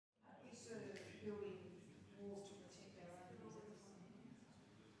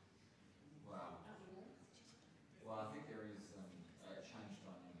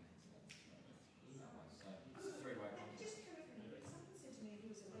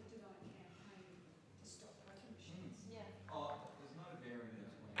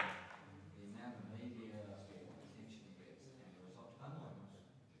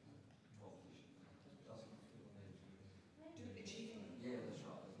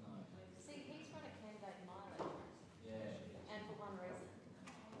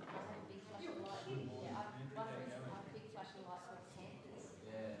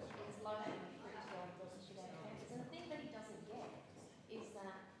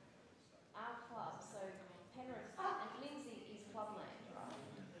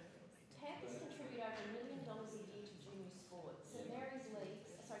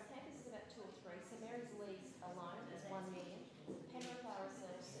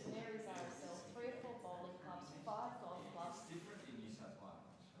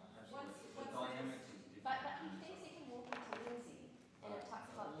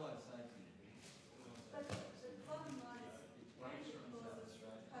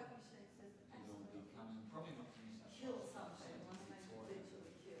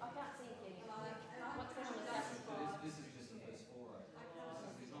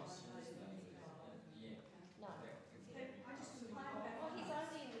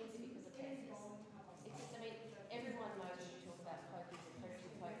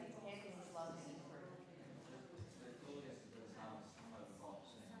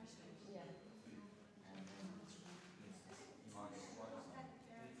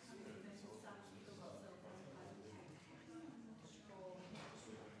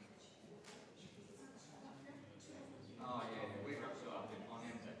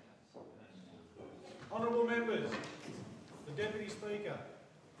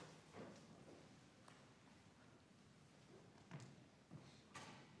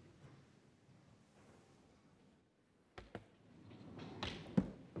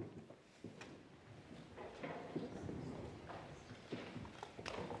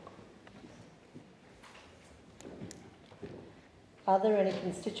Are there any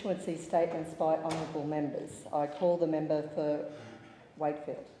constituency statements by honourable members? I call the member for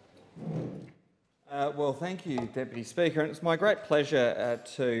Wakefield. Well, thank you, Deputy Speaker. And it's my great pleasure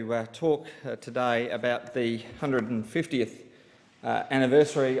to talk today about the 150th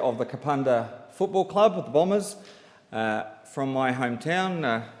anniversary of the Kapunda Football Club, the Bombers, from my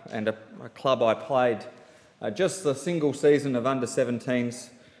hometown, and a club I played just the single season of under-17s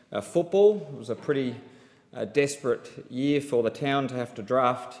football. It was a pretty desperate year for the town to have to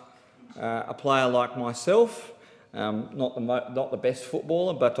draft a player like myself. Not the best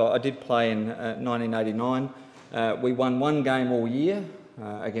footballer, but I did play in 1989. We won one game all year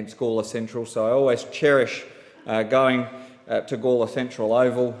against Gawler Central, so I always cherish going to Gawler Central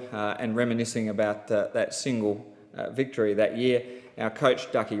Oval and reminiscing about that single victory that year. Our coach,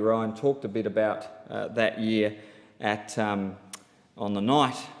 Ducky Ryan, talked a bit about that year on the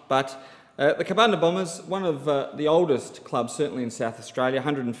night. But the Kapunda Bombers, one of the oldest clubs, certainly in South Australia,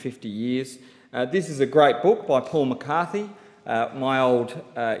 150 years. This is a great book by Paul McCarthy, my old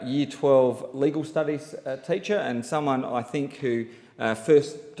Year 12 legal studies teacher, and someone I think who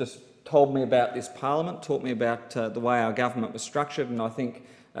first just told me about this parliament, taught me about the way our government was structured, and I think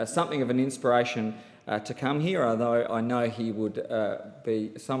something of an inspiration to come here, although I know he would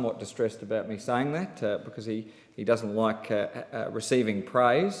be somewhat distressed about me saying that because he doesn't like receiving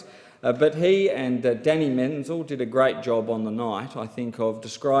praise. But he and Danny Menzel did a great job on the night, I think, of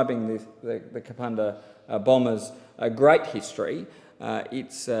describing the Kapunda Bombers' great history,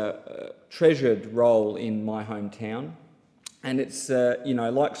 its treasured role in my hometown, and it's,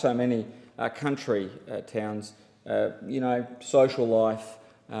 like so many country towns, social life,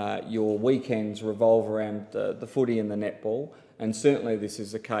 your weekends revolve around the footy and the netball, and certainly this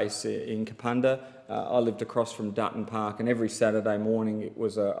is the case in Kapunda. I lived across from Dutton Park, and every Saturday morning it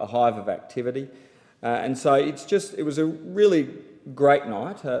was a hive of activity. And so it was a really great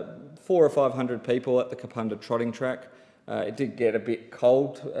night. 400 or 500 people at the Kapunda trotting track. It did get a bit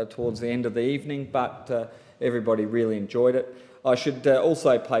cold towards the end of the evening, but everybody really enjoyed it. I should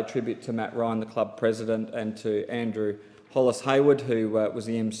also pay tribute to Matt Ryan, the club president, and to Andrew Hollis Hayward, who was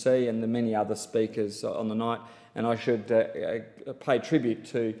the MC, and the many other speakers on the night. And I should pay tribute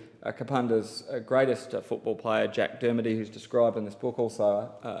to Kapunda's greatest football player, Jack Dermody, who's described in this book,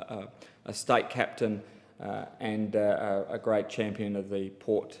 also a state captain and a great champion of the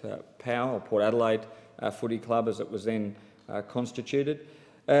Port Adelaide footy club as it was then constituted.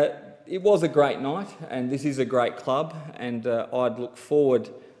 It was a great night, and this is a great club, and I'd look forward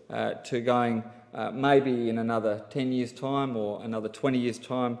to going maybe in another 10 years' time or another 20 years'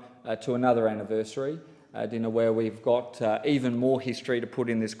 time to another anniversary dinner where we've got even more history to put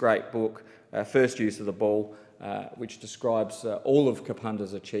in this great book, First Use of the Ball, which describes all of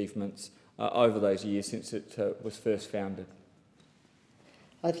Kapunda's achievements over those years since it was first founded.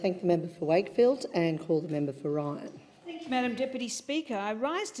 I thank the member for Wakefield and call the member for Ryan. Thank you, Madam Deputy Speaker. I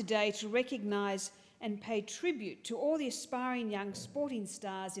rise today to recognise and pay tribute to all the aspiring young sporting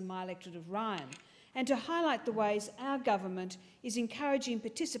stars in my electorate of Ryan, and to highlight the ways our government is encouraging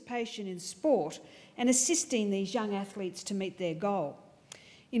participation in sport and assisting these young athletes to meet their goal.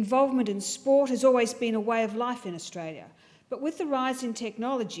 Involvement in sport has always been a way of life in Australia, but with the rise in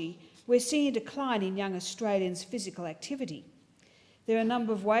technology, we're seeing a decline in young Australians' physical activity. There are a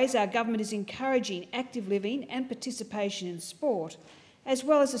number of ways our government is encouraging active living and participation in sport, as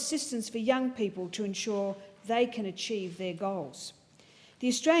well as assistance for young people to ensure they can achieve their goals. The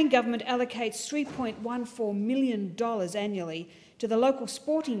Australian government allocates $3.14 million annually to the Local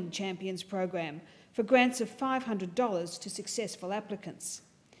Sporting Champions program for grants of $500 to successful applicants.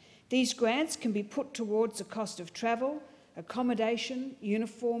 These grants can be put towards the cost of travel, accommodation,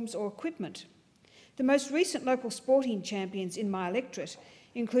 uniforms or equipment. The most recent Local Sporting Champions in my electorate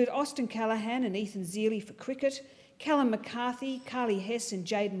include Austin Callaghan and Ethan Zealey for cricket, Callum McCarthy, Carly Hess and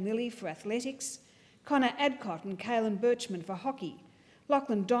Jaden Lilly for athletics, Connor Adcott and Caelan Birchman for hockey,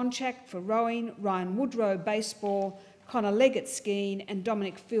 Lachlan Donchak for rowing, Ryan Woodrow baseball, Connor Leggett skiing and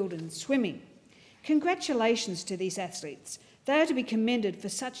Dominic Fielden swimming. Congratulations to these athletes. They are to be commended for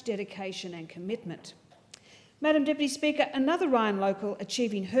such dedication and commitment. Madam Deputy Speaker, another Ryan local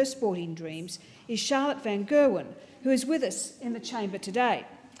achieving her sporting dreams is Charlotte Van Gerwen, who is with us in the chamber today.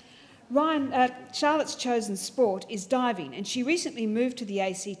 Charlotte's chosen sport is diving, and she recently moved to the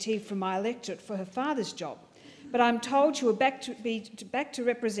ACT from my electorate for her father's job. But I'm told she will back to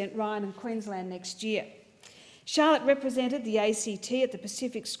represent Ryan in Queensland next year. Charlotte represented the ACT at the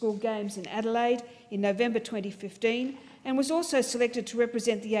Pacific School Games in Adelaide in November 2015 and was also selected to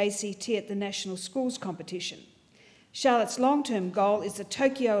represent the ACT at the National Schools Competition. Charlotte's long-term goal is the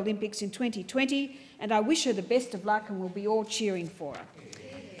Tokyo Olympics in 2020 and I wish her the best of luck, and we'll be all cheering for her.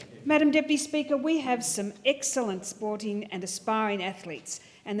 Madam Deputy Speaker, we have some excellent sporting and aspiring athletes,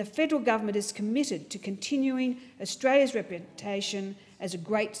 and the federal government is committed to continuing Australia's reputation as a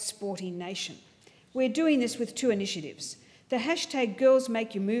great sporting nation. We're doing this with two initiatives. The hashtag Girls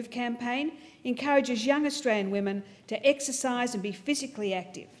Make You Move campaign encourages young Australian women to exercise and be physically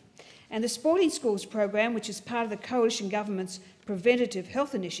active. And the Sporting Schools program, which is part of the Coalition Government's Preventative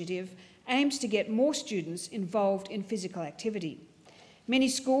Health Initiative, aims to get more students involved in physical activity. Many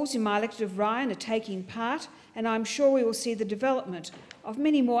schools in my electorate of Ryan are taking part, and I'm sure we will see the development of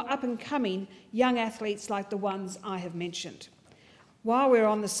many more up-and-coming young athletes like the ones I have mentioned. While we're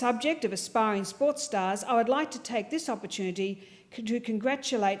on the subject of aspiring sports stars, I would like to take this opportunity to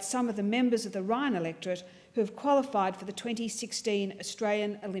congratulate some of the members of the Ryan electorate who have qualified for the 2016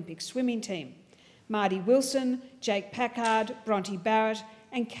 Australian Olympic swimming team: Marty Wilson, Jake Packard, Bronte Barrett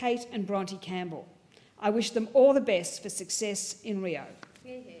and Kate and Bronte Campbell. I wish them all the best for success in Rio.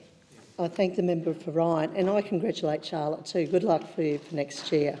 I thank the member for Ryan, and I congratulate Charlotte too. Good luck for you for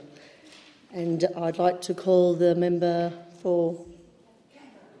next year. And I'd like to call the member for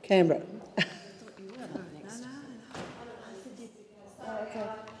Canberra.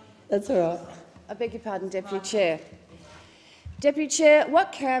 That's all right. I beg your pardon, Deputy Chair. Deputy Chair,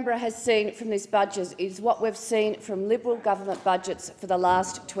 what Canberra has seen from this budget is what we've seen from Liberal government budgets for the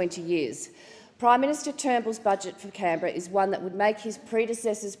last 20 years. Prime Minister Turnbull's budget for Canberra is one that would make his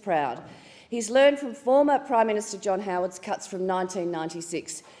predecessors proud. He's learned from former Prime Minister John Howard's cuts from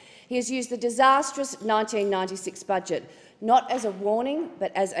 1996. He has used the disastrous 1996 budget not as a warning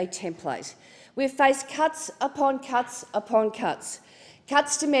but as a template. We've faced cuts upon cuts upon cuts.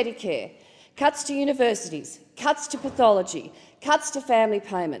 Cuts to Medicare, cuts to universities, cuts to pathology, cuts to family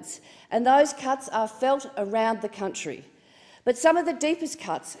payments, and those cuts are felt around the country. But some of the deepest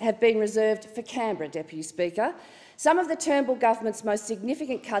cuts have been reserved for Canberra, Deputy Speaker. Some of the Turnbull government's most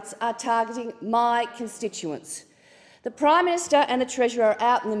significant cuts are targeting my constituents. The Prime Minister and the Treasurer are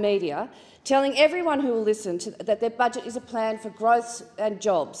out in the media telling everyone who will listen that their budget is a plan for growth and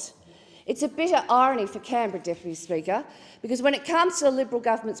jobs. It's a bitter irony for Canberra, Deputy Speaker, because when it comes to the Liberal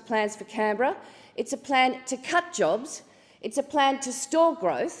government's plans for Canberra, it's a plan to cut jobs, it's a plan to stall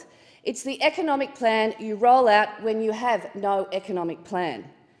growth, it's the economic plan you roll out when you have no economic plan.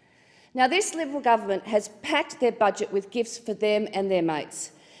 Now, this Liberal government has packed their budget with gifts for them and their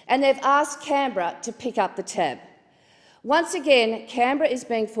mates, and they've asked Canberra to pick up the tab. Once again, Canberra is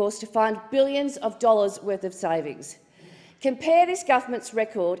being forced to find billions of dollars worth of savings. Compare this government's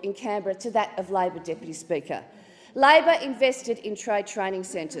record in Canberra to that of Labor, Deputy Speaker. Labor invested in trade training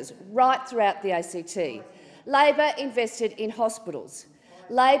centres right throughout the ACT. Labor invested in hospitals.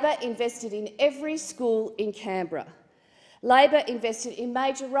 Labor invested in every school in Canberra. Labor invested in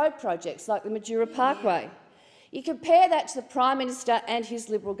major road projects like the Majura Parkway. You compare that to the Prime Minister and his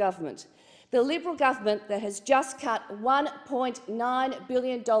Liberal government, the Liberal government that has just cut $1.9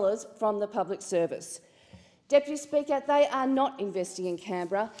 billion from the public service. Deputy Speaker, they are not investing in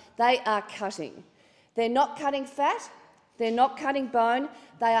Canberra, they are cutting. They're not cutting fat, they're not cutting bone,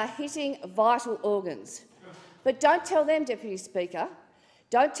 they are hitting vital organs. But don't tell them, Deputy Speaker,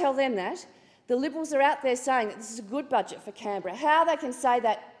 don't tell them that. The Liberals are out there saying that this is a good budget for Canberra. How they can say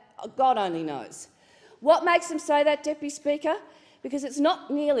that, God only knows. What makes them say that, Deputy Speaker? Because it's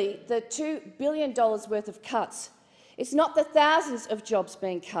not nearly the $2 billion worth of cuts. It's not the thousands of jobs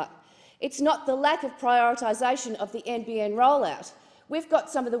being cut. It's not the lack of prioritisation of the NBN rollout. We've got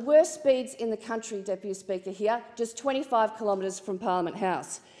some of the worst speeds in the country, Deputy Speaker, here, just 25 kilometres from Parliament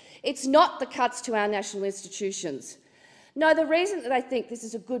House. It's not the cuts to our national institutions. No, the reason that I think this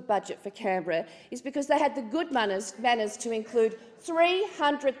is a good budget for Canberra is because they had the good manners to include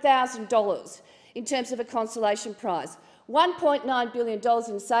 $300,000 in terms of a consolation prize, $1.9 billion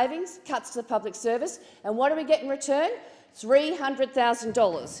in savings, cuts to the public service, and what do we get in return?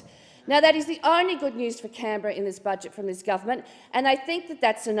 $300,000. Now, that is the only good news for Canberra in this budget from this government, and I think that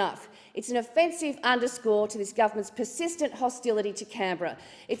that's enough. It's an offensive underscore to this government's persistent hostility to Canberra.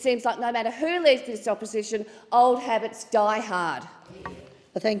 It seems like no matter who leads this opposition, old habits die hard.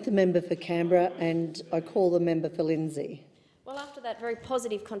 I thank the member for Canberra, and I call the member for Lindsay. Well, after that very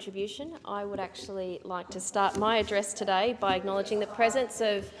positive contribution, I would actually like to start my address today by acknowledging the presence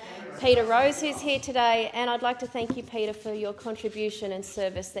of Peter Rose, who's here today, and I'd like to thank you, Peter, for your contribution and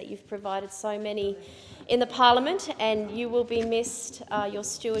service that you've provided so many in the parliament, and you will be missed. Your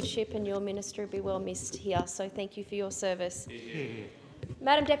stewardship and your ministry will be well missed here, so thank you for your service.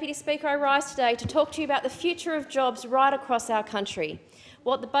 Madam Deputy Speaker, I rise today to talk to you about the future of jobs right across our country,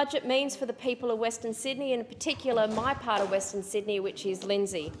 what the budget means for the people of Western Sydney, and in particular my part of Western Sydney, which is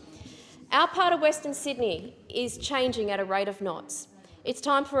Lindsay. Our part of Western Sydney is changing at a rate of knots. It's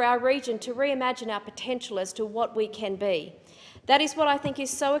time for our region to reimagine our potential as to what we can be. That is what I think is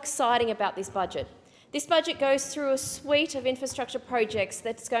so exciting about this budget. This budget goes through a suite of infrastructure projects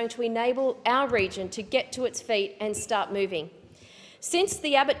that's going to enable our region to get to its feet and start moving. Since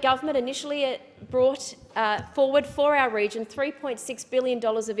the Abbott government initially brought forward for our region $3.6 billion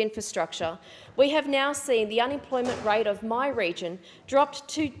of infrastructure, we have now seen the unemployment rate of my region dropped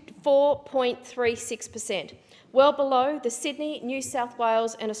to 4.36%, well below the Sydney, New South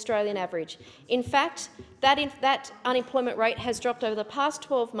Wales and Australian average. In fact, that unemployment rate has dropped over the past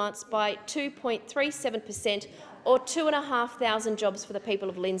 12 months by 2.37%, or 2,500 jobs for the people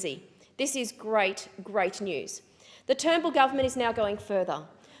of Lindsay. This is great, great news. The Turnbull government is now going further.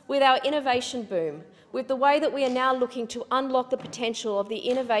 With our innovation boom, with the way that we are now looking to unlock the potential of the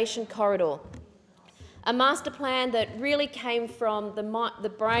innovation corridor, a master plan that really came from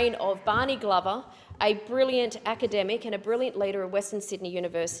the brain of Barney Glover, a brilliant academic and a brilliant leader at Western Sydney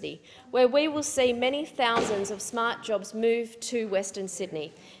University, where we will see many thousands of smart jobs move to Western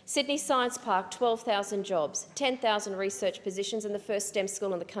Sydney. Sydney Science Park, 12,000 jobs, 10,000 research positions and the first STEM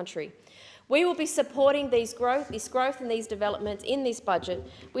school in the country. We will be supporting this growth and these developments in this budget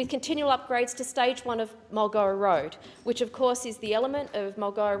with continual upgrades to Stage 1 of Mulgoa Road, which of course is the element of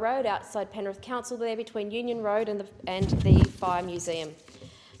Mulgoa Road outside Penrith Council there between Union Road and the Fire Museum.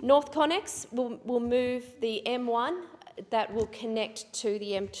 North Connex will move the M1 that will connect to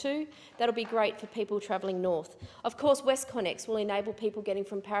the M2. That'll be great for people travelling north. Of course, West Connex will enable people getting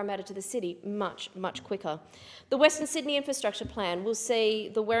from Parramatta to the city much, much quicker. The Western Sydney Infrastructure Plan will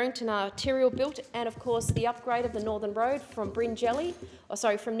see the Werrington Arterial built and, of course, the upgrade of the Northern Road from from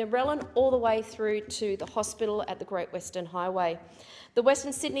Narellan all the way through to the hospital at the Great Western Highway. The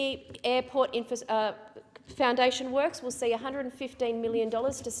Western Sydney Airport Foundation works will see $115 million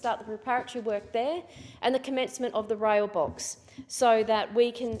to start the preparatory work there and the commencement of the rail box, so that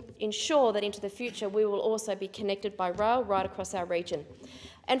we can ensure that into the future we will also be connected by rail right across our region.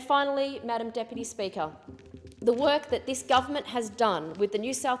 And finally, Madam Deputy Speaker, the work that this government has done with the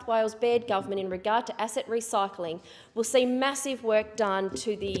New South Wales Baird government in regard to asset recycling will see massive work done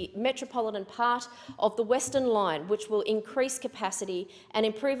to the metropolitan part of the Western Line, which will increase capacity and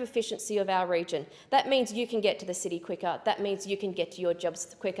improve efficiency of our region. That means you can get to the city quicker. That means you can get to your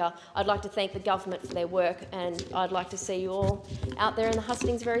jobs quicker. I'd like to thank the government for their work, and I'd like to see you all out there in the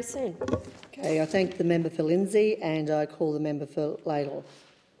hustings very soon. Okay, I thank the member for Lindsay and I call the member for Ladle.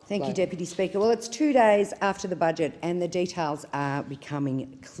 Thank you, Deputy Speaker. Well, it's 2 days after the budget and the details are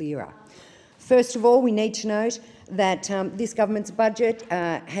becoming clearer. First of all, we need to note that this government's budget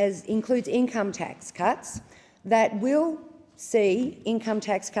includes income tax cuts that will see income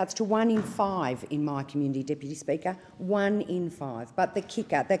tax cuts to 1 in 5 in my community, Deputy Speaker, 1 in 5. But the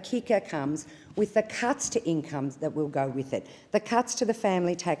kicker comes with the cuts to incomes that will go with it, the cuts to the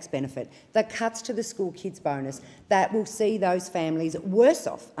family tax benefit, the cuts to the school kids bonus that will see those families worse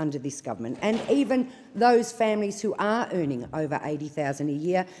off under this government, and even those families who are earning over $80,000 a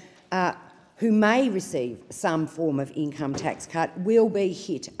year who may receive some form of income tax cut will be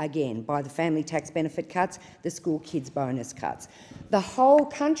hit again by the family tax benefit cuts, the school kids bonus cuts. The whole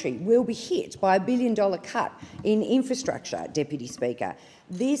country will be hit by a $1 billion cut in infrastructure, Deputy Speaker.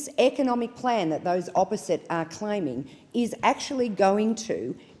 This economic plan that those opposite are claiming is actually going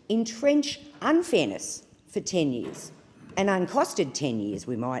to entrench unfairness for 10 years, an uncosted 10 years,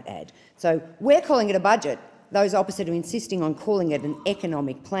 we might add. So we're calling it a budget. Those opposite are insisting on calling it an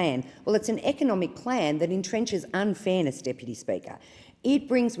economic plan. Well, it's an economic plan that entrenches unfairness, Deputy Speaker. It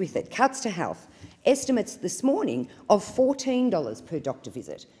brings with it cuts to health, estimates this morning of $14 per doctor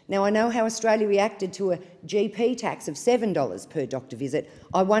visit. Now, I know how Australia reacted to a GP tax of $7 per doctor visit.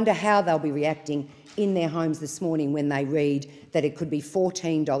 I wonder how they'll be reacting in their homes this morning when they read that it could be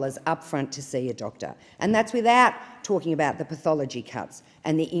 $14 upfront to see a doctor. And that's without talking about the pathology cuts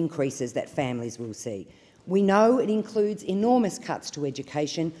and the increases that families will see. We know it includes enormous cuts to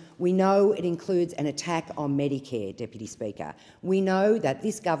education. We know it includes an attack on Medicare, Deputy Speaker. We know that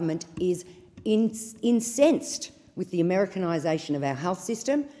this government is incensed with the Americanisation of our health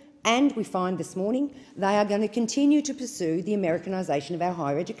system, and we find this morning they are going to continue to pursue the Americanisation of our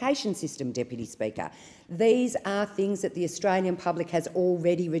higher education system, Deputy Speaker. These are things that the Australian public has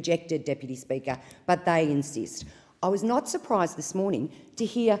already rejected, Deputy Speaker, but they insist. I was not surprised this morning to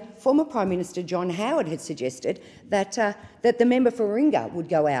hear former Prime Minister John Howard had suggested that the member for Warringah would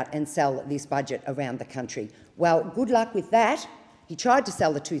go out and sell this budget around the country. Well, good luck with that. He tried to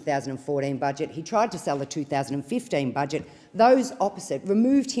sell the 2014 budget. He tried to sell the 2015 budget. Those opposite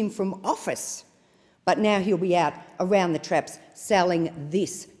removed him from office. but now he'll be out around the traps selling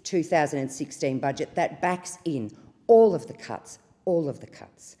this 2016 budget that backs in all of the cuts, all of the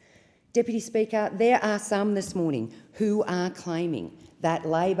cuts. Deputy Speaker, there are some this morning who are claiming that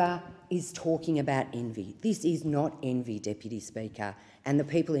Labor is talking about envy. This is not envy, Deputy Speaker, and the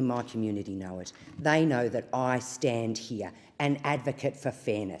people in my community know it. They know that I stand here, an advocate for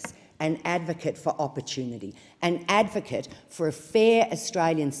fairness, an advocate for opportunity, an advocate for a fair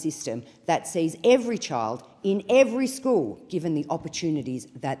Australian system that sees every child in every school given the opportunities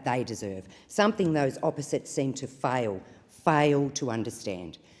that they deserve, something those opposites seem to fail to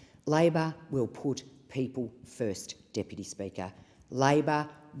understand. Labor will put people first, Deputy Speaker. Labor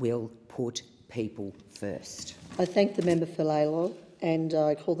will put people first. I thank the member for Lalor and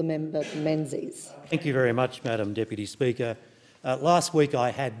I call the member for Menzies. Thank you very much, Madam Deputy Speaker. Last week I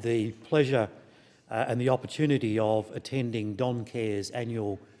had the pleasure and the opportunity of attending Don Care's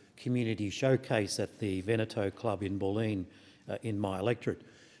annual community showcase at the Veneto Club in Bulleen in my electorate.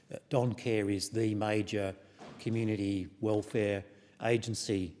 Don Care is the major community welfare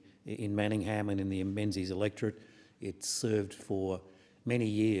agency in Manningham and in the Menzies electorate. It's served for many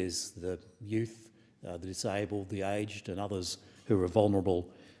years the youth, the disabled, the aged and others who are vulnerable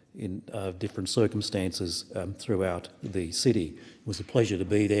in different circumstances throughout the city. It was a pleasure to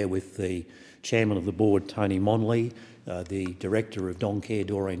be there with the chairman of the board, Tony Monley, the director of Don Care,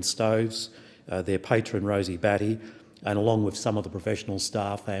 Doreen Stoves, their patron, Rosie Batty, and along with some of the professional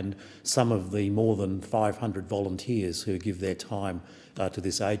staff and some of the more than 500 volunteers who give their time to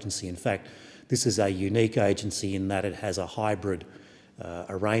this agency. In fact, this is a unique agency in that it has a hybrid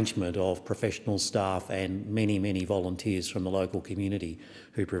arrangement of professional staff and many, many volunteers from the local community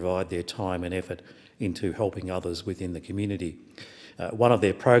who provide their time and effort into helping others within the community. One of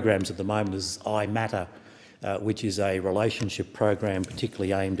their programs at the moment is I Matter, which is a relationship program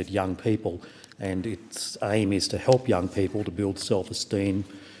particularly aimed at young people, and its aim is to help young people to build self-esteem,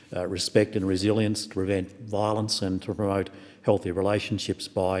 respect and resilience, to prevent violence and to promote healthy relationships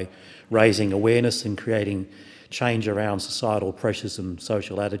by raising awareness and creating change around societal pressures and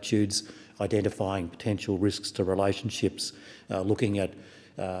social attitudes, identifying potential risks to relationships, looking at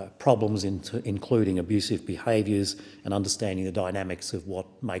problems including abusive behaviours and understanding the dynamics of what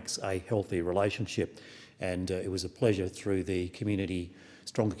makes a healthy relationship. And it was a pleasure through the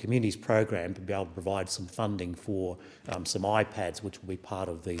Stronger Communities program to be able to provide some funding for some iPads, which will be part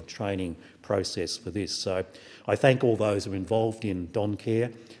of the training process for this. So I thank all those who are involved in Don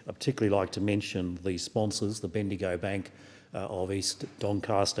Care. I'd particularly like to mention the sponsors, the Bendigo Bank of East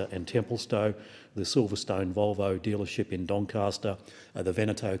Doncaster and Templestowe, the Silverstone Volvo dealership in Doncaster, the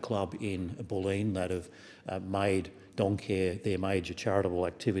Veneto Club in Bulleen that have made Don Care their major charitable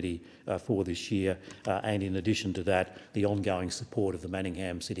activity for this year, and in addition to that, the ongoing support of the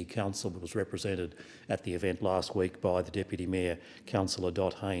Manningham City Council that was represented at the event last week by the Deputy Mayor, Councillor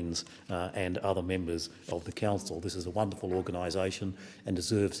Dot Haynes, and other members of the Council. This is a wonderful organisation and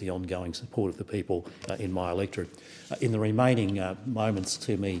deserves the ongoing support of the people in my electorate. In the remaining moments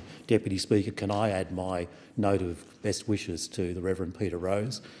to me, Deputy Speaker, can I add my note of best wishes to the Reverend Peter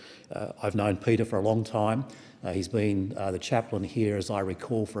Rose. I've known Peter for a long time. He's been the chaplain here, as I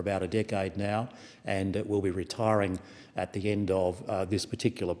recall, for about a decade now, and will be retiring at the end of this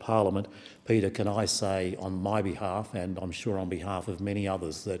particular parliament. Peter, can I say on my behalf, and I'm sure on behalf of many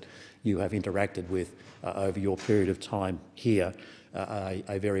others that you have interacted with over your period of time here,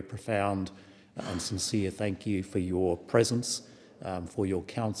 a very profound and sincere thank you for your presence, for your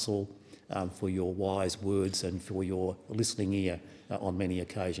counsel, for your wise words and for your listening ear on many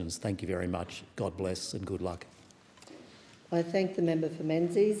occasions. Thank you very much. God bless and good luck. I thank the member for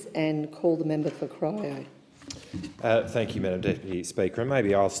Menzies and call the member for Cryo. Thank you, Madam Deputy Speaker. And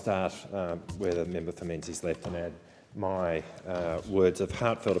maybe I'll start where the member for Menzies left and add my words of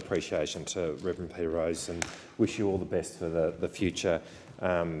heartfelt appreciation to Reverend Peter Rose and wish you all the best for the future.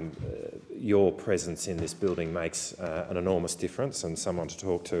 Your presence in this building makes an enormous difference, and someone to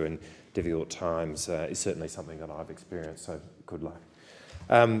talk to in difficult times is certainly something that I've experienced, so good luck.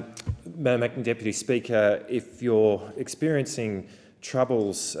 Madam Acting Deputy Speaker, if you're experiencing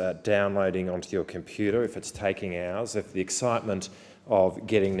troubles downloading onto your computer, if it's taking hours, if the excitement of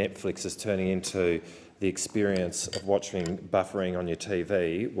getting Netflix is turning into the experience of watching buffering on your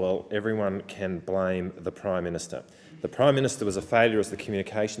TV, well, everyone can blame the Prime Minister. The Prime Minister was a failure as the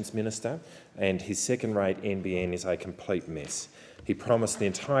Communications Minister, and his second-rate NBN is a complete mess. He promised the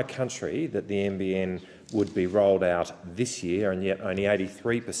entire country that the NBN would be rolled out this year, and yet only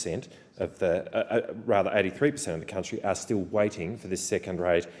 83% of the country are still waiting for this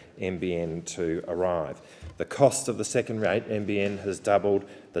second-rate NBN to arrive. The cost of the second-rate NBN has doubled.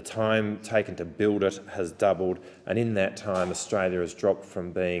 The time taken to build it has doubled, and in that time Australia has dropped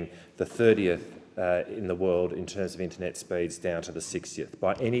from being the 30th in the world in terms of internet speeds down to the 60th.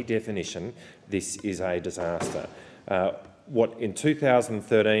 By any definition, this is a disaster. What in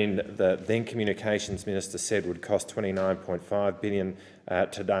 2013 the then Communications Minister said would cost $29.5 billion,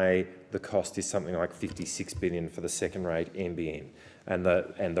 today the cost is something like $56 billion for the second-rate NBN, and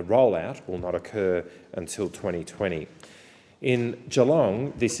the rollout will not occur until 2020. In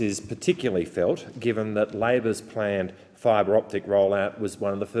Geelong, this is particularly felt, given that Labor's planned fibre optic rollout was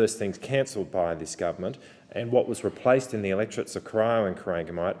one of the first things cancelled by this government, and what was replaced in the electorates of Corio and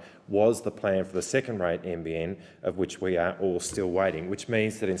Corangamite was the plan for the second-rate NBN, of which we are all still waiting, which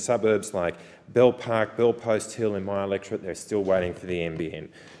means that in suburbs like Bell Park, Bellpost Hill in my electorate, they're still waiting for the NBN.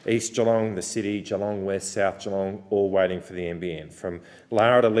 East Geelong, the city, Geelong West, South Geelong, all waiting for the NBN. From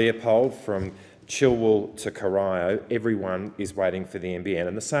Lara to Leopold, from Chilwell to Corio, everyone is waiting for the NBN.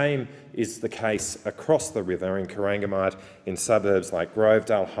 And the same is the case across the river in Corangamite, in suburbs like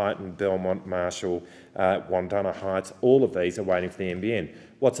Grovedale, Highton, Belmont, Marshall, Wandunna Heights. All of these are waiting for the NBN.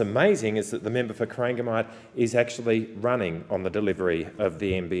 What's amazing is that the member for Corangamite is actually running on the delivery of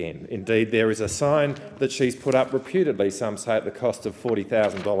the NBN. Indeed, there is a sign that she's put up reputedly, some say at the cost of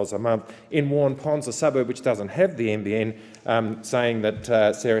 $40,000 a month, in Warren Ponds, a suburb which doesn't have the NBN, saying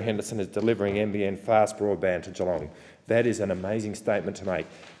that Sarah Henderson is delivering NBN fast broadband to Geelong. That is an amazing statement to make.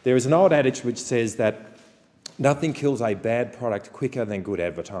 There is an old adage which says that nothing kills a bad product quicker than good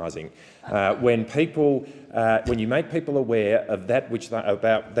advertising. When you make people aware of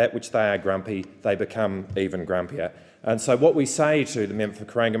about that which they are grumpy, they become even grumpier. And so what we say to the member for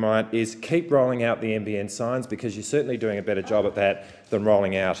Corangamite is keep rolling out the NBN signs, because you're certainly doing a better job at that than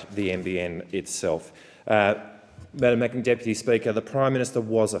rolling out the NBN itself. Madam Acting Deputy Speaker, the Prime Minister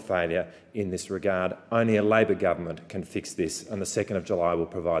was a failure in this regard. Only a Labor government can fix this, and the 2nd of July will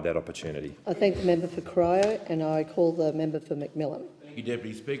provide that opportunity. I thank the member for Corio, and I call the member for Macmillan. Thank you,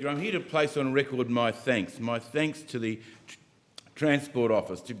 Deputy Speaker. I'm here to place on record my thanks. My thanks to the Transport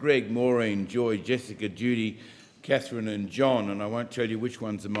Office, to Greg, Maureen, Joy, Jessica, Judy, Catherine and John, and I won't tell you which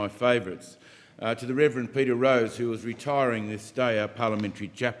ones are my favourites. To the Reverend Peter Rose, who is retiring this day, our parliamentary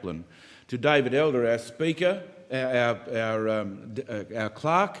chaplain. To David Elder, our Speaker, our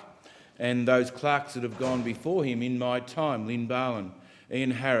clerk, and those clerks that have gone before him in my time, Lynn Barlin,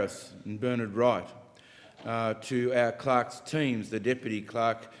 Ian Harris and Bernard Wright. To our clerks' teams, the Deputy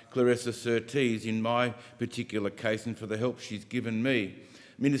Clerk, Clarissa Surtees, in my particular case, and for the help she's given me.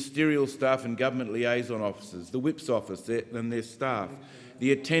 Ministerial staff and government liaison officers, the Whip's office and their staff,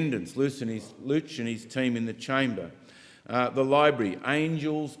 the attendants, Luch and his team in the chamber, the library,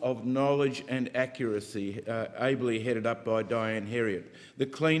 Angels of Knowledge and Accuracy, ably headed up by Diane Herriot, the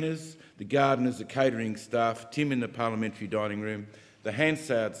cleaners, the gardeners, the catering staff, Tim in the parliamentary dining room, the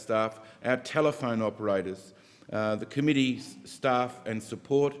Hansard staff, our telephone operators, the committee staff and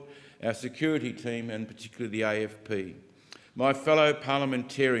support, our security team and particularly the AFP. My fellow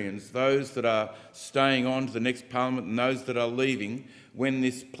parliamentarians, those that are staying on to the next parliament and those that are leaving, when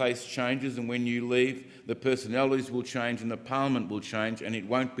this place changes and when you leave, the personalities will change and the parliament will change, and it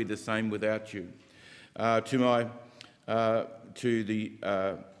won't be the same without you. To the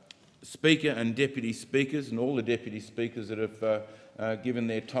Speaker and Deputy Speakers and all the Deputy Speakers that have given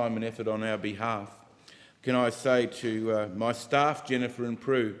their time and effort on our behalf, can I say to my staff, Jennifer and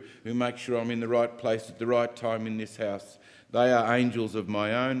Prue, who make sure I'm in the right place at the right time in this House. They are angels of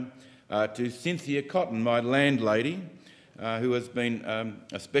my own. To Cynthia Cotton, my landlady, who has been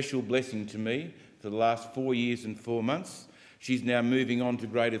a special blessing to me for the last 4 years and 4 months. She's now moving on to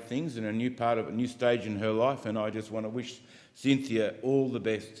greater things in a new stage in her life, and I just want to wish Cynthia all the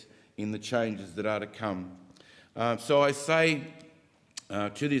best in the changes that are to come. So I say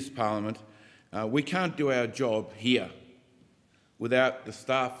to this Parliament, we can't do our job here without the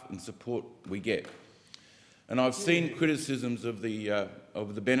staff and support we get. And I've seen criticisms of the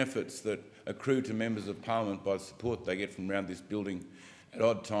benefits that accrue to members of Parliament by the support they get from around this building at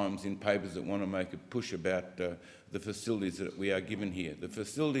odd times in papers that want to make a push about the facilities that we are given here. The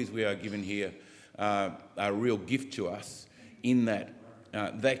facilities we are given here are a real gift to us, in that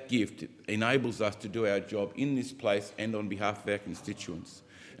that gift enables us to do our job in this place and on behalf of our constituents.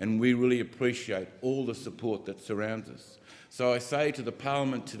 And we really appreciate all the support that surrounds us. So I say to the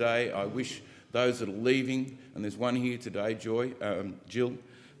Parliament today, I wish those that are leaving, and there's one here today, Jill,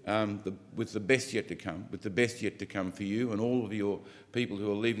 with the best yet to come, with the best yet to come for you and all of your people who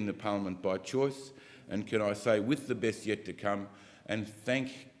are leaving the Parliament by choice. And can I say, with the best yet to come, and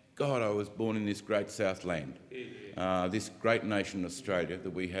thank God I was born in this great Southland, this great nation, Australia, that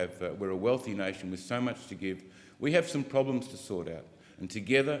we have. We're a wealthy nation with so much to give. We have some problems to sort out, and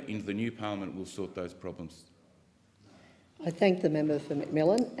together into the new parliament we'll sort those problems. I thank the member for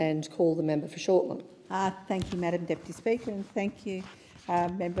McMillan and call the member for Shortland. Thank you, Madam Deputy Speaker, and thank you,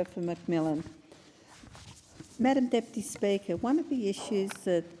 member for McMillan. Madam Deputy Speaker, one of the issues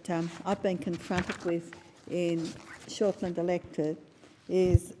that I've been confronted with in Shortland electorate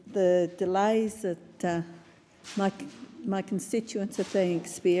is the delays that my constituents have been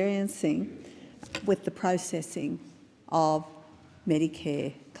experiencing with the processing of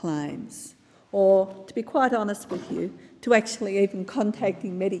Medicare claims, or, to be quite honest with you, to actually even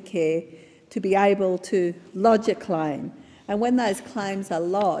contacting Medicare to be able to lodge a claim. And when those claims are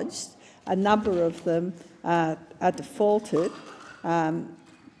lodged, a number of them are defaulted, and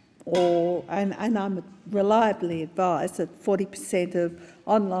I'm reliably advised that 40% of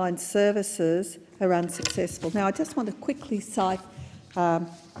online services are unsuccessful. Now, I just want to quickly cite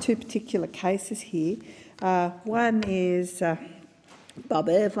two particular cases here. One is Bob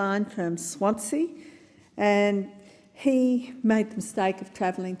Irvine from Swansea, and he made the mistake of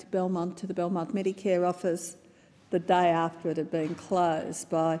travelling to the Belmont Medicare office the day after it had been closed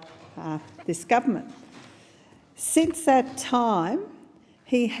by this government. Since that time,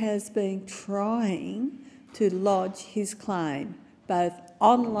 he has been trying to lodge his claim, both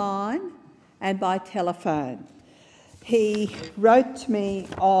online and by telephone. He wrote to me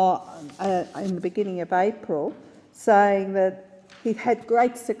in the beginning of April saying that he'd had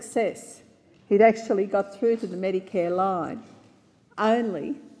great success. He'd actually got through to the Medicare line,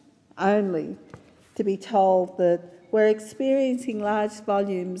 only to be told that we're experiencing large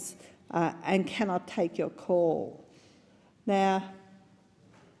volumes and cannot take your call. Now,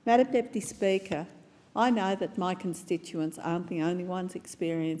 Madam Deputy Speaker, I know that my constituents aren't the only ones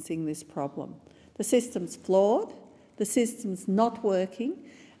experiencing this problem. The system's flawed, the system's not working,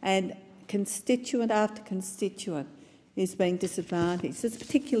 and constituent after constituent is being disadvantaged. It's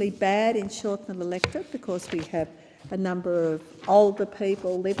particularly bad in Shortland electorate because we have a number of older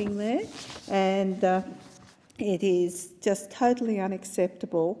people living there, and it is just totally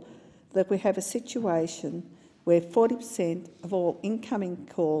unacceptable that we have a situation where 40% of all incoming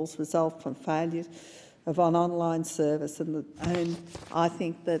calls result from failure of an online service, and I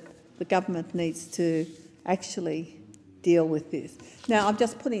think that the government needs to actually deal with this. Now, I'm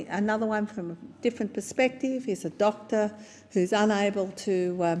just putting another one from a different perspective. He's a doctor who's unable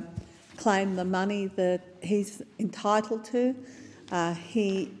to claim the money that he's entitled to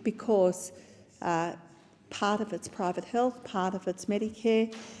because part of it's private health, part of it's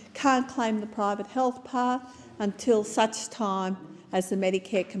Medicare. Can't claim the private health part until such time as the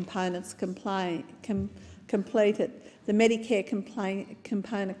Medicare component's completed. The Medicare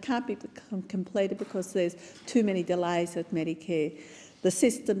component can't be completed because there's too many delays with Medicare. The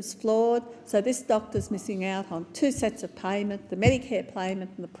system's flawed, so this doctor's missing out on two sets of payment, the Medicare payment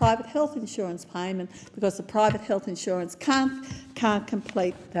and the private health insurance payment, because the private health insurance can't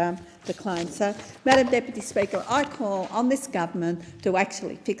complete the claim. So, Madam Deputy Speaker, I call on this government to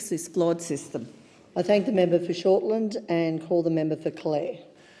actually fix this flawed system. I thank the member for Shortland and call the member for Clare.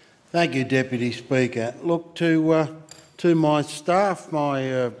 Thank you, Deputy Speaker. Look, to my staff,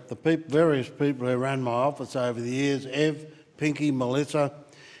 various people who ran my office over the years, Ev, Pinky, Melissa,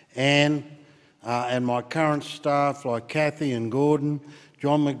 Anne, and my current staff like Kathy and Gordon,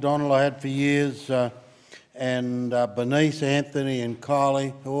 John McDonald I had for years, and Bernice, Anthony and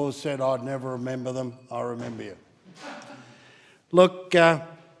Kylie, who always said I'd never remember them. I remember you. Look, I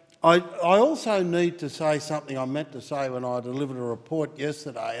also need to say something I meant to say when I delivered a report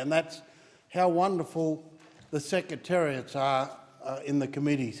yesterday, and that's how wonderful the secretariats are in the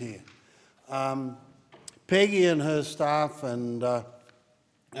committees here. Peggy and her staff and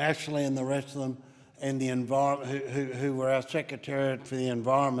Ashley and the rest of them and the who were our secretariat for the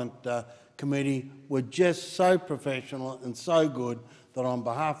Environment Committee were just so professional and so good that on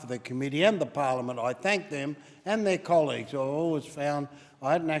behalf of the committee and the Parliament I thank them and their colleagues. I've always found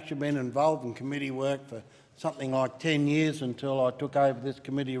I hadn't actually been involved in committee work for something like 10 years until I took over this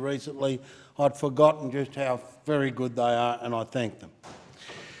committee recently. I'd forgotten just how very good they are, and I thank them.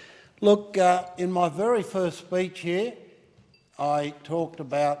 Look, in my very first speech here, I talked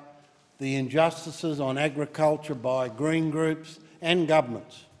about the injustices on agriculture by green groups and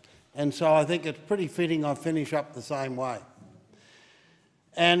governments, and so I think it's pretty fitting I finish up the same way.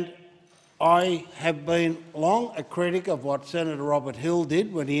 And I have been long a critic of what Senator Robert Hill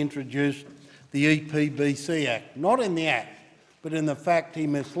did when he introduced the EPBC Act, not in the Act, but in the fact he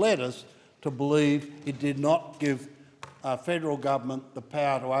misled us to believe it did not give federal government the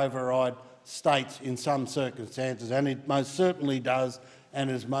power to override states in some circumstances, and it most certainly does and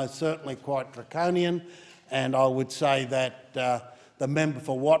is most certainly quite draconian. And I would say that the member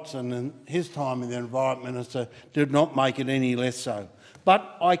for Watson and his time as the Environment Minister did not make it any less so.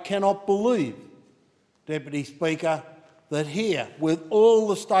 But I cannot believe, Deputy Speaker, that here, with all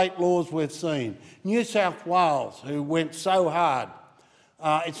the state laws we've seen, New South Wales, who went so hard,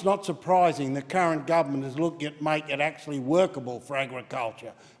 it's not surprising the current government is looking at make it actually workable for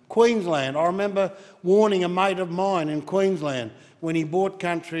agriculture. Queensland, I remember warning a mate of mine in Queensland when he bought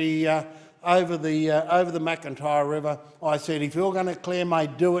country over the McIntyre River. I said, if you're going to clear,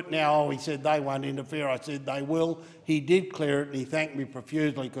 mate, do it now. Oh, he said, they won't interfere. I said, they will. He did clear it and he thanked me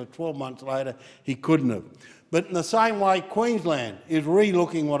profusely because 12 months later he couldn't have. But in the same way, Queensland is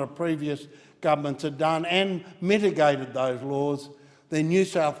re-looking what a previous governments had done and mitigated those laws. Then New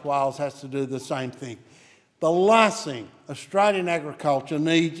South Wales has to do the same thing. The last thing Australian agriculture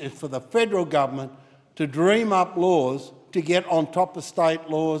needs is for the federal government to dream up laws to get on top of state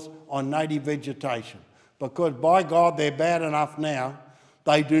laws on native vegetation. Because, by God, they're bad enough now.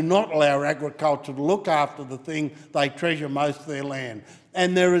 They do not allow agriculture to look after the thing they treasure most of their land.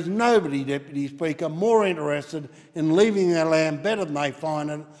 And there is nobody, Deputy Speaker, more interested in leaving their land better than they find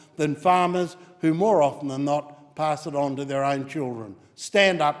it than farmers who, more often than not, pass it on to their own children.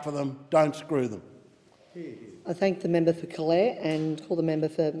 Stand up for them, don't screw them. I thank the member for Calais and call the member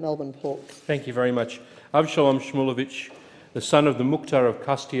for Melbourne Port. Thank you very much. Avshalom Shmulevich, the son of the Mukhtar of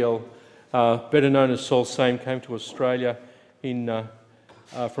Castiel, better known as Saul Same, came to Australia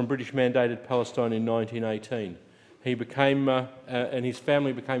from British-mandated Palestine in 1918. He became, and his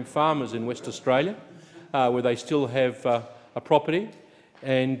family became farmers in West Australia, where they still have a property.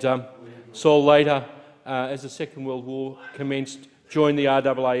 And Saul later, as the Second World War commenced, joined the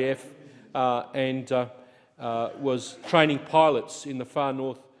RAAF and was training pilots in the far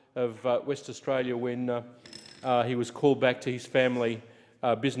north of West Australia when he was called back to his family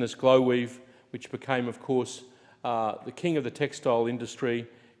business Glowweave, which became, of course, the king of the textile industry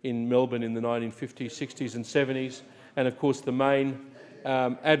in Melbourne in the 1950s, 60s and 70s, and of course the main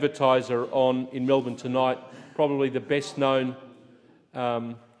advertiser in Melbourne Tonight, probably the best known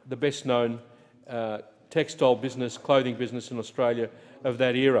textile business, clothing business in Australia of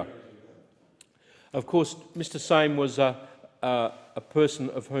that era. Of course, Mr Same was a person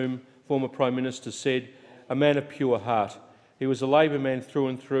of whom former Prime Minister said, a man of pure heart. He was a Labor man through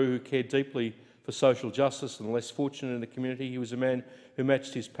and through who cared deeply for social justice and the less fortunate in the community. He was a man who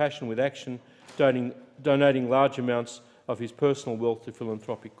matched his passion with action, donating large amounts of his personal wealth to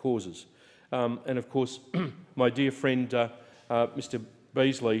philanthropic causes. And of course, my dear friend Mr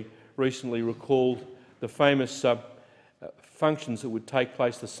Beasley recently recalled the famous functions that would take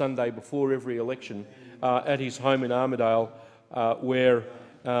place the Sunday before every election at his home in Armidale, where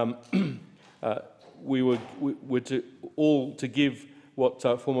we were all to give what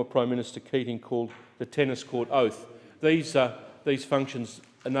former Prime Minister Keating called the tennis court oath. These functions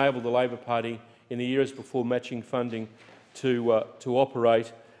enabled the Labor Party in the years before matching funding to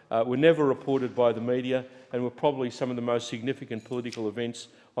operate, were never reported by the media, and were probably some of the most significant political events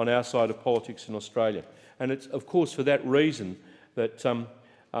on our side of politics in Australia. And it's, of course, for that reason that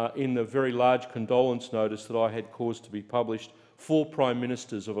in the very large condolence notice that I had caused to be published, 4 Prime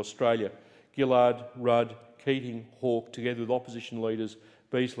Ministers of Australia, Gillard, Rudd, Keating, Hawke, together with opposition leaders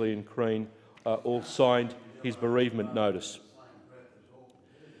Beasley and Crean, all signed his bereavement notice.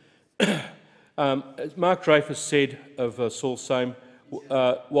 As Mark Dreyfus said of Saul Same,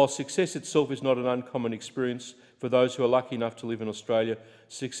 while success itself is not an uncommon experience for those who are lucky enough to live in Australia,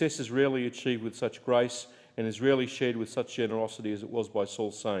 success is rarely achieved with such grace and is rarely shared with such generosity as it was by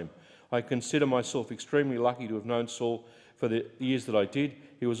Saul Same. I consider myself extremely lucky to have known Saul for the years that I did.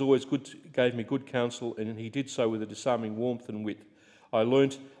 He was always good, gave me good counsel, and he did so with a disarming warmth and wit. I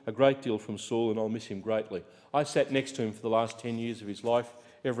learnt a great deal from Saul, and I'll miss him greatly. I sat next to him for the last 10 years of his life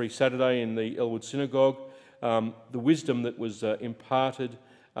every Saturday in the Elwood Synagogue. The wisdom that was imparted,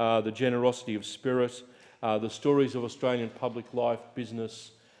 the generosity of spirit, the stories of Australian public life,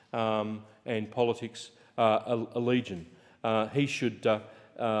 business and politics are legion. He should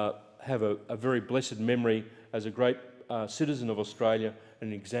have a very blessed memory as a great citizen of Australia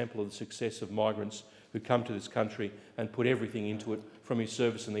and an example of the success of migrants who come to this country and put everything into it, from his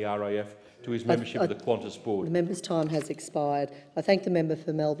service in the RAF to his membership of the Qantas board. The member's time has expired. I thank the member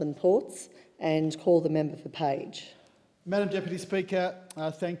for Melbourne Ports and call the member for Page. Madam Deputy Speaker,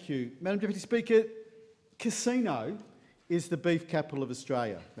 thank you. Madam Deputy Speaker, casino is the beef capital of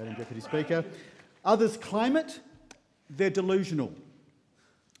Australia, Madam Deputy Speaker. Others claim it. They're delusional.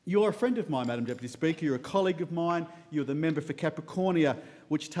 You're a friend of mine, Madam Deputy Speaker. You're a colleague of mine. You're the member for Capricornia,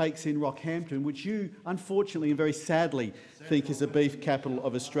 which takes in Rockhampton, which you, unfortunately and very sadly, think is the beef capital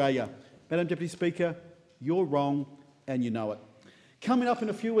of Australia. Madam Deputy Speaker, you're wrong and you know it. Coming up in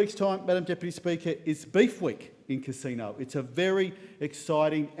a few weeks' time, Madam Deputy Speaker, is Beef Week in Casino. It's a very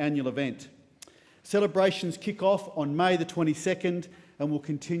exciting annual event. Celebrations kick off on May the 22nd and will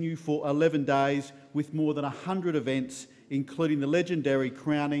continue for 11 days with more than 100 events, including the legendary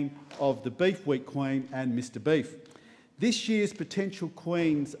crowning of the Beef Week Queen and Mr Beef. This year's potential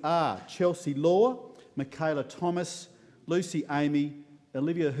queens are Chelsea Law, Michaela Thomas, Lucy Amy,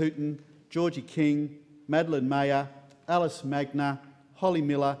 Olivia Hooton, Georgie King, Madeline Mayer, Alice Magna, Holly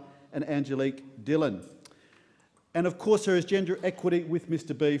Miller and Angelique Dillon. And of course there is gender equity with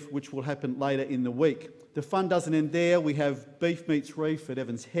Mr Beef, which will happen later in the week. The fun doesn't end there. We have Beef Meets Reef at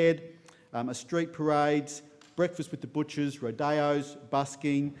Evans Head, a street parades, breakfast with the butchers, rodeos,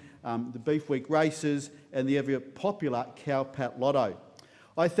 busking, the Beef Week races and the ever popular Cowpat Lotto.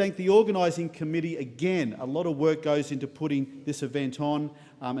 I thank the organising committee again. A lot of work goes into putting this event on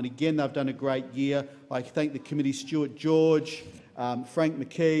and again they've done a great year. I thank the committee Stuart George, Frank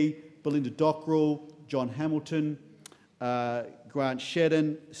McKee, Belinda Dockrell, John Hamilton, Grant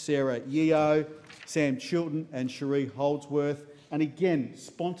Shedden, Sarah Yeo, Sam Chilton and Cherie Holdsworth. And again,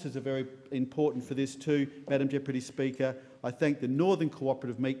 sponsors are very important for this too, Madam Deputy Speaker. I thank the Northern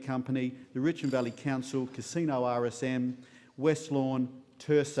Cooperative Meat Company, the Richmond Valley Council, Casino RSM, West Lawn,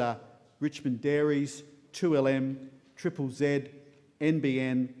 Tersa, Richmond Dairies, 2LM, Triple Z,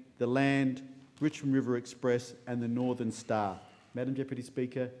 NBN, The Land, Richmond River Express and the Northern Star. Madam Deputy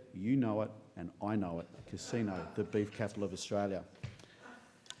Speaker, you know it and I know it. Casino, the beef capital of Australia.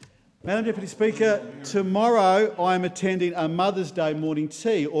 Madam Deputy Speaker, tomorrow I am attending a Mother's Day morning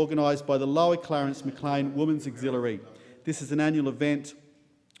tea organised by the Lower Clarence Maclean Women's Auxiliary. This is an annual event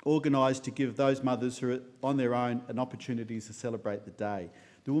organised to give those mothers who are on their own an opportunity to celebrate the day.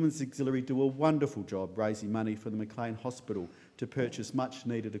 The Women's Auxiliary do a wonderful job raising money for the Maclean Hospital to purchase much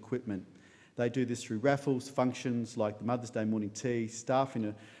needed equipment. They do this through raffles, functions like the Mother's Day morning tea,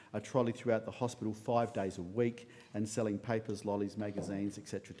 staffing a trolley throughout the hospital 5 days a week and selling papers, lollies, magazines,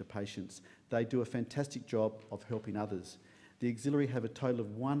 etc. to patients. They do a fantastic job of helping others. The Auxiliary have a total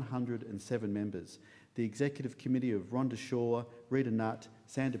of 107 members. The Executive Committee of Rhonda Shaw, Rita Nutt,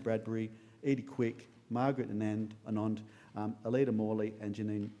 Sandra Bradbury, Edie Quick, Margaret Anand, Alida Morley and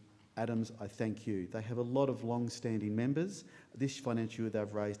Janine Adams, I thank you. They have a lot of long-standing members. This financial year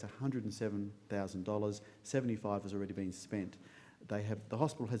they've raised $107,000, 75 has already been spent. The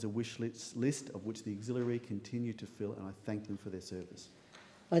hospital has a wish list of which the Auxiliary continue to fill and I thank them for their service.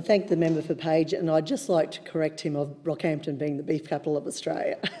 I thank the member for Page and I'd just like to correct him of Rockhampton being the beef capital of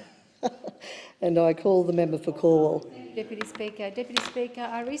Australia. And I call the member for Cornwall. Deputy Speaker,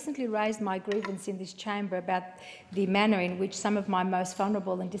 I recently raised my grievance in this chamber about the manner in which some of my most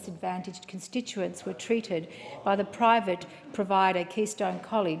vulnerable and disadvantaged constituents were treated by the private provider Keystone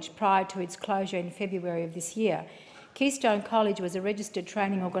College prior to its closure in February of this year. Keystone College was a registered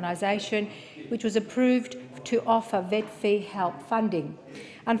training organisation which was approved to offer vet fee help funding.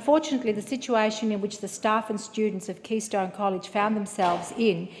 Unfortunately, the situation in which the staff and students of Keystone College found themselves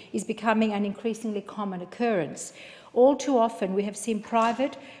in is becoming an increasingly common occurrence. All too often we have seen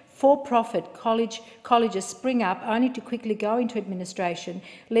private, for-profit colleges spring up only to quickly go into administration,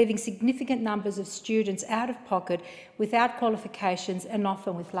 leaving significant numbers of students out of pocket without qualifications and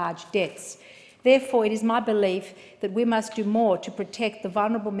often with large debts. Therefore, it is my belief that we must do more to protect the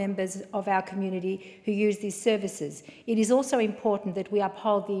vulnerable members of our community who use these services. It is also important that we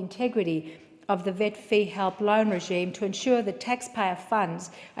uphold the integrity of the vet fee help loan regime to ensure that taxpayer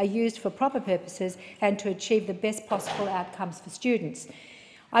funds are used for proper purposes and to achieve the best possible outcomes for students.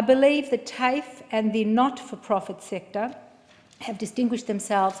 I believe that TAFE and the not-for-profit sector have distinguished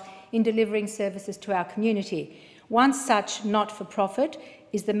themselves in delivering services to our community. One such not-for-profit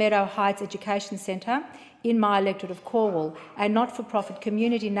is the Meadow Heights Education Centre in my electorate of Cornwall, a not-for-profit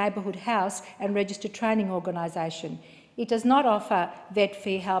community neighbourhood house and registered training organisation. It does not offer vet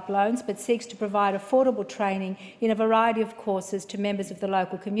fee help loans but seeks to provide affordable training in a variety of courses to members of the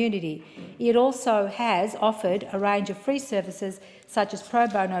local community. It also has offered a range of free services such as pro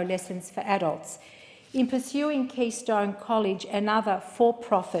bono lessons for adults. In pursuing Keystone College and other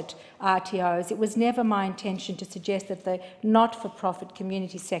for-profit RTOs, it was never my intention to suggest that the not-for-profit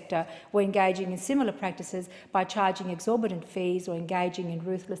community sector were engaging in similar practices by charging exorbitant fees or engaging in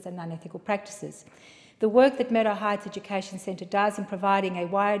ruthless and unethical practices. The work that Meadow Heights Education Centre does in providing a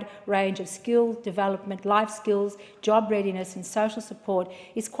wide range of skill development, life skills, job readiness and social support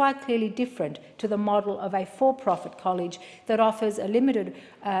is quite clearly different to the model of a for-profit college that offers a limited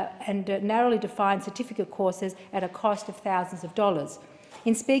and narrowly defined certificate courses at a cost of thousands of dollars.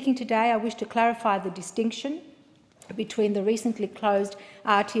 In speaking today, I wish to clarify the distinction between the recently closed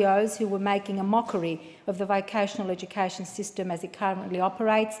RTOs, who were making a mockery of the vocational education system as it currently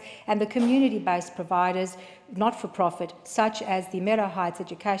operates, and the community-based providers, not-for-profit, such as the Meadow Heights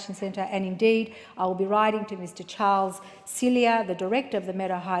Education Centre. And indeed, I will be writing to Mr Charles Cilia, the Director of the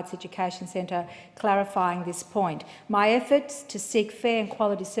Meadow Heights Education Centre, clarifying this point. My efforts to seek fair and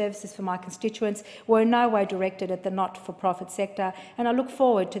quality services for my constituents were in no way directed at the not-for-profit sector, and I look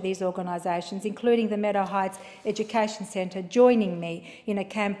forward to these organisations, including the Meadow Heights Education Centre, joining me in a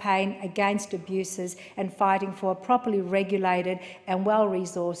campaign against abuses and fighting for a properly regulated and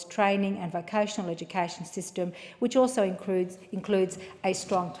well-resourced training and vocational education system, which also includes a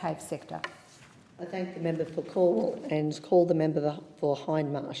strong TAFE sector. I thank the member for Cornwall and call the member for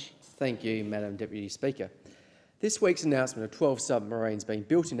Hindmarsh. Thank you, Madam Deputy Speaker. This week's announcement of 12 submarines being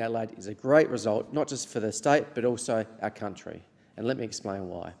built in Adelaide is a great result, not just for the state but also our country. And let me explain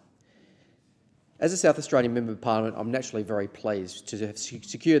why. As a South Australian Member of Parliament, I'm naturally very pleased to have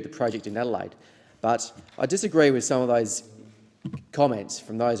secured the project in Adelaide, but I disagree with some of those comments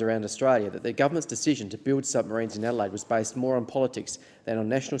from those around Australia that the government's decision to build submarines in Adelaide was based more on politics than on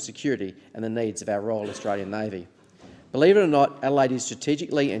national security and the needs of our Royal Australian Navy. Believe it or not, Adelaide is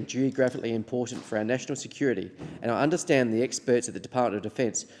strategically and geographically important for our national security, and I understand the experts at the Department of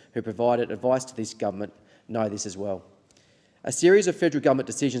Defence who provided advice to this government know this as well. A series of federal government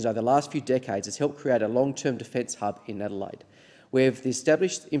decisions over the last few decades has helped create a long-term defence hub in Adelaide. We have the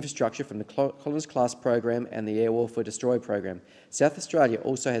established infrastructure from the Collins-class program and the Air Warfare Destroyer program. South Australia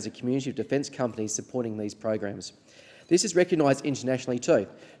also has a community of defence companies supporting these programs. This is recognised internationally too.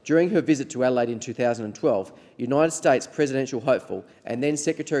 During her visit to Adelaide in 2012, United States presidential hopeful and then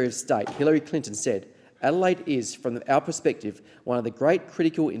Secretary of State Hillary Clinton said, "Adelaide is, from our perspective, one of the great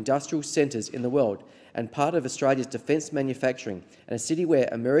critical industrial centres in the world and part of Australia's defence manufacturing, and a city where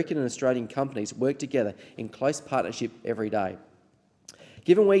American and Australian companies work together in close partnership every day."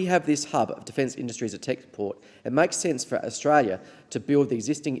 Given we have this hub of defence industries at Techport, it makes sense for Australia to build the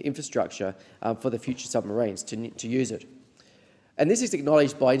existing infrastructure for the future submarines to use it. And this is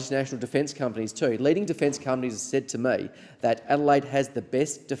acknowledged by international defence companies too. Leading defence companies have said to me that Adelaide has the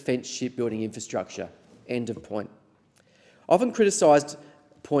best defence shipbuilding infrastructure. End of point. Often criticised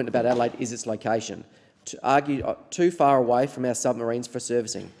point about Adelaide is its location, too far away from our submarines for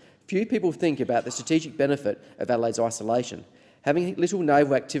servicing. Few people think about the strategic benefit of Adelaide's isolation. Having little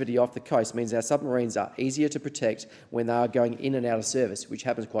naval activity off the coast means our submarines are easier to protect when they are going in and out of service, which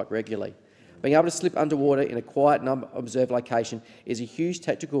happens quite regularly. Being able to slip underwater in a quiet and unobserved location is a huge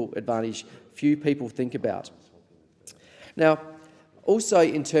tactical advantage few people think about. Now, also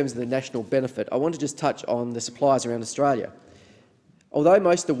in terms of the national benefit, I want to just touch on the suppliers around Australia. Although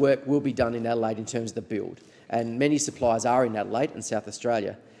most of the work will be done in Adelaide in terms of the build, and many suppliers are in Adelaide and South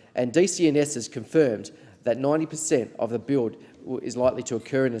Australia, and DCNS has confirmed that 90% of the build is likely to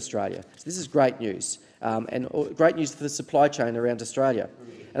occur in Australia. So this is great news, and great news for the supply chain around Australia.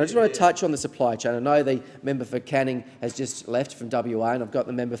 And I just want to touch on the supply chain. I know the member for Canning has just left from WA, and I've got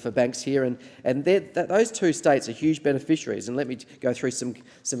the member for Banks here, and those two states are huge beneficiaries. And let me go through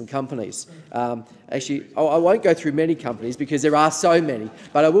some companies. Actually, I won't go through many companies because there are so many,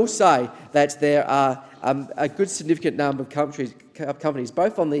 but I will say that there are a good significant number of companies,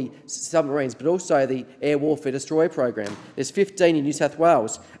 both on the submarines but also the Air Warfare Destroyer program. There's 15 in New South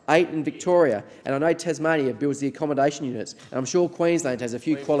Wales, 8 in Victoria, and I know Tasmania builds the accommodation units, and I'm sure Queensland has a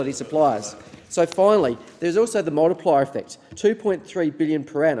few quality suppliers. So finally, there's also the multiplier effect, 2.3 billion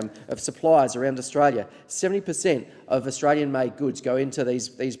per annum of suppliers around Australia. 70% of Australian-made goods go into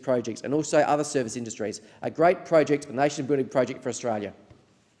these projects, and also other service industries. A great project, a nation-building project for Australia.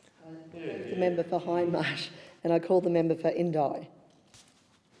 The member for Hindmarsh, and I call the member for Indi.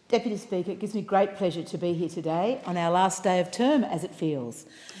 Deputy Speaker, it gives me great pleasure to be here today on our last day of term, as it feels,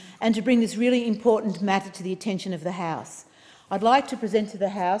 and to bring this really important matter to the attention of the House. I'd like to present to the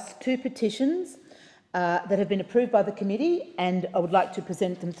House 2 petitions that have been approved by the committee, and I would like to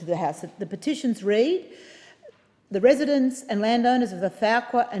present them to the House. The petitions read, "The residents and landowners of the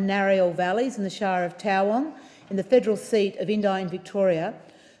Fowqua and Narrial Valleys in the Shire of Towong, in the federal seat of Indi in Victoria,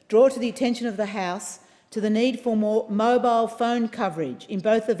 draw to the attention of the House to the need for more mobile phone coverage in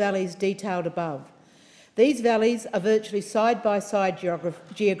both the valleys detailed above. These valleys are virtually side by side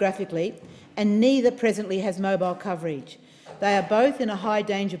geographically, and neither presently has mobile coverage. They are both in a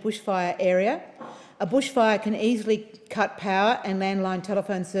high-danger bushfire area. A bushfire can easily cut power and landline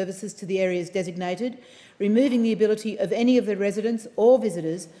telephone services to the areas designated, removing the ability of any of the residents or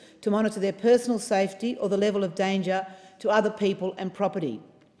visitors to monitor their personal safety or the level of danger to other people and property.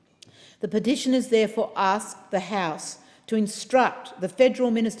 The petitioners therefore ask the House to instruct the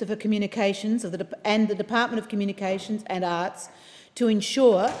Federal Minister for Communications and the Department of Communications and Arts to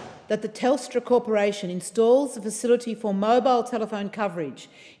ensure that the Telstra Corporation installs a facility for mobile telephone coverage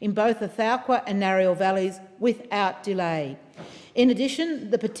in both the Thalqua and Narrial valleys without delay. In addition,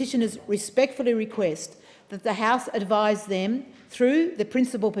 the petitioners respectfully request that the House advise them through the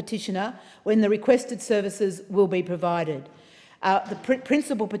principal petitioner when the requested services will be provided. The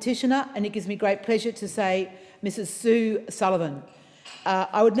principal petitioner, and it gives me great pleasure to say Mrs Sue Sullivan.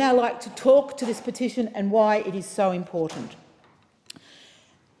 I would now like to talk to this petition and why it is so important.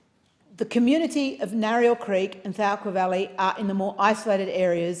 The community of Narrial Creek and Thalqua Valley are in the more isolated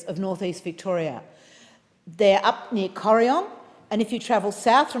areas of north-east Victoria. They're up near Corryong, and if you travel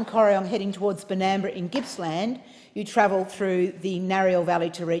south from Corryong heading towards Benambra in Gippsland, you travel through the Narrial Valley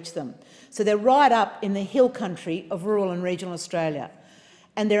to reach them. So they're right up in the hill country of rural and regional Australia.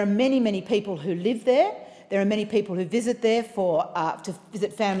 And there are many, many people who live there. There are many people who visit there to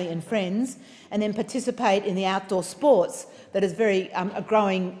visit family and friends, and then participate in the outdoor sports that is a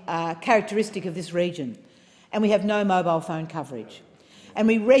growing characteristic of this region. And we have no mobile phone coverage. And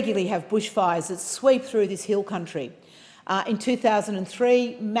we regularly have bushfires that sweep through this hill country. In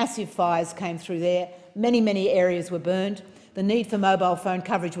 2003, massive fires came through there. Many, many areas were burned. The need for mobile phone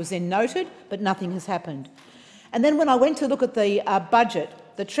coverage was then noted, but nothing has happened. And then when I went to look at the budget,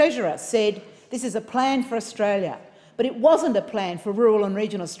 the Treasurer said, this is a plan for Australia. But it wasn't a plan for rural and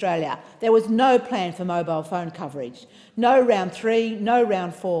regional Australia. There was no plan for mobile phone coverage. No round 3, no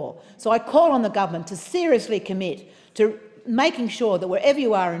round 4. So I call on the government to seriously commit to making sure that wherever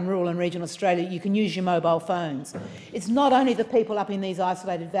you are in rural and regional Australia, you can use your mobile phones. It's not only the people up in these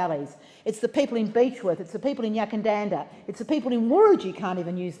isolated valleys. It's the people in Beechworth, it's the people in Yakandanda, it's the people in Wurrigi can't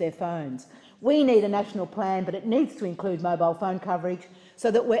even use their phones. We need a national plan, but it needs to include mobile phone coverage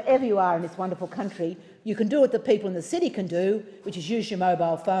so that wherever you are in this wonderful country, you can do what the people in the city can do, which is use your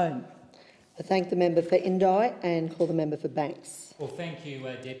mobile phone. I thank the member for Indi and call the member for Banks. Well, thank you,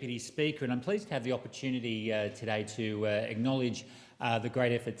 Deputy Speaker, and I'm pleased to have the opportunity today to acknowledge the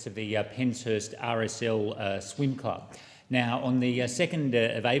great efforts of the Penshurst RSL Swim Club. Now, on the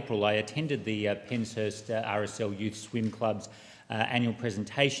 2nd of April, I attended the Penshurst RSL Youth Swim Club's annual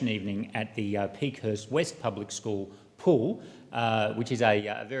presentation evening at the Peakhurst West Public School pool, which is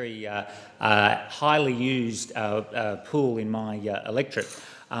a very highly used pool in my electorate.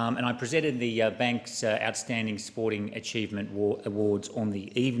 And I presented the Bank's Outstanding Sporting Achievement Awards on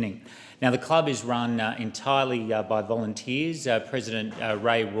the evening. Now, the club is run entirely by volunteers, President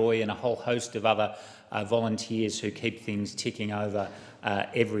Ray Roy and a whole host of other volunteers who keep things ticking over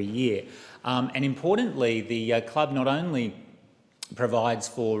every year. And importantly, the club not only provides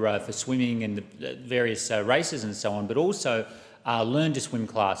for swimming and the various races and so on, but also learn to swim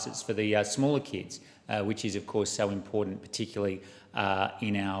classes for the smaller kids, which is of course so important, particularly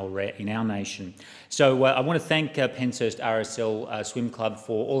in our nation. So I want to thank Penshurst RSL Swim Club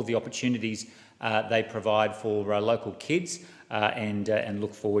for all of the opportunities they provide for local kids and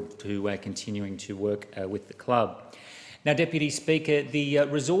look forward to continuing to work with the club. Now, Deputy Speaker, the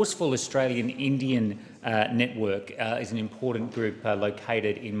Resourceful Australian Indian Network is an important group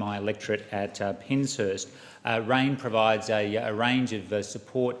located in my electorate at Penshurst. RAIN provides a range of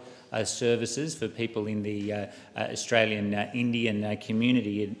support services for people in the Australian Indian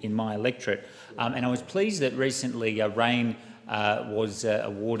community in my electorate. And I was pleased that recently RAIN was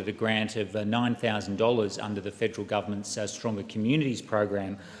awarded a grant of $9,000 under the federal government's Stronger Communities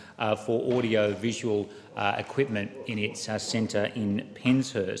program for audio-visual equipment in its centre in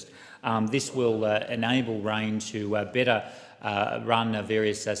Penshurst. This will enable RAIN to better run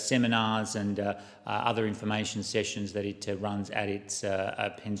various seminars and other information sessions that it runs at its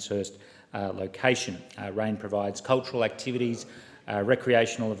Penshurst location. RAIN provides cultural activities,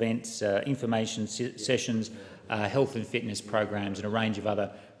 recreational events, information sessions, health and fitness programs and a range of other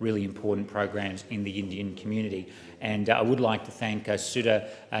really important programs in the Indian community. And I would like to thank Sudha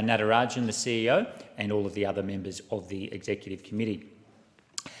Natarajan, the CEO, and all of the other members of the Executive Committee.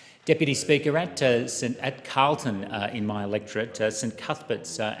 Deputy Speaker, at Carlton in my electorate, St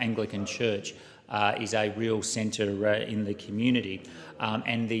Cuthbert's Anglican Church is a real centre in the community,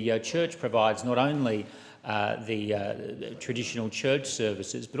 and the church provides not only the traditional church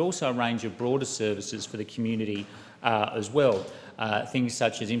services, but also a range of broader services for the community as well. Things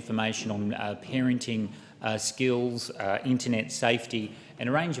such as information on parenting skills, internet safety, and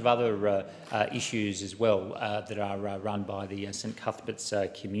a range of other issues as well that are run by the St Cuthbert's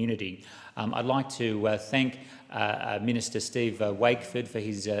community. I'd like to thank Minister Steve Wakeford for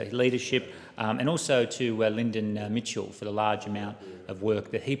his leadership and also to Lyndon Mitchell for the large amount of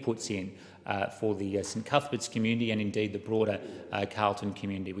work that he puts in for the St Cuthbert's community and indeed the broader Carlton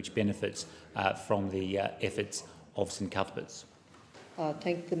community, which benefits from the efforts of St Cuthbert's. I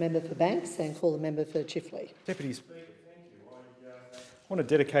thank the member for Banks and call the member for Chifley. Deputy Speaker, thank you. I want to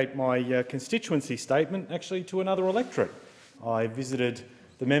dedicate my constituency statement actually to another electorate. I visited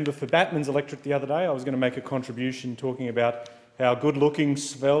the member for Batman's electorate the other day. I was going to make a contribution talking about how good-looking,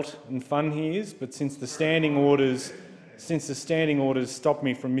 svelte and fun he is, but since the standing orders stopped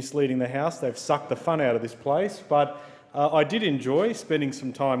me from misleading the House, they've sucked the fun out of this place. But I did enjoy spending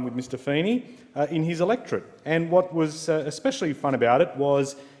some time with Mr Feeney in his electorate. And what was especially fun about it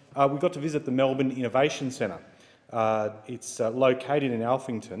was we got to visit the Melbourne Innovation Centre. It's located in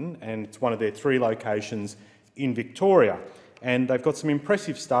Alphington, and it's one of their 3 locations in Victoria. And they've got some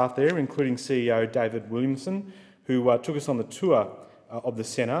impressive staff there, including CEO David Williamson, who took us on the tour of the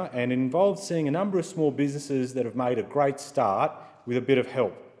centre, and it involved seeing a number of small businesses that have made a great start with a bit of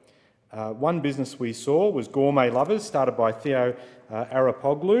help. One business we saw was Gourmet Lovers, started by Theo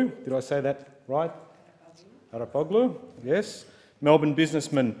Arapoglu. Did I say that right? Arapoglu, yes. Melbourne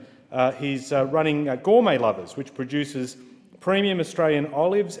businessman. He's running Gourmet Lovers, which produces premium Australian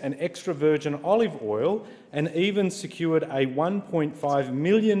olives and extra virgin olive oil, and even secured a $1.5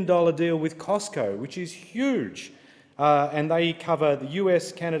 million deal with Costco, which is huge. And they cover the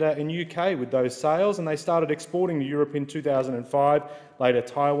US, Canada and UK with those sales, and they started exporting to Europe in 2005, later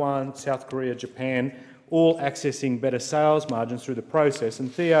Taiwan, South Korea, Japan, all accessing better sales margins through the process.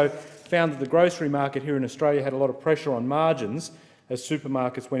 And Theo found that the grocery market here in Australia had a lot of pressure on margins as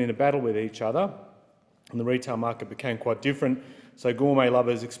supermarkets went into battle with each other, and the retail market became quite different. So Gourmet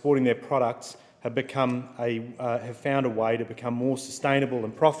Lovers exporting their products have found a way to become more sustainable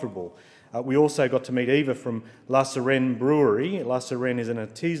and profitable. We also got to meet Eva from La Serene Brewery. La Serene is an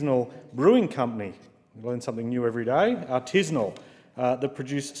artisanal brewing company. You learn something new every day. Artisanal, that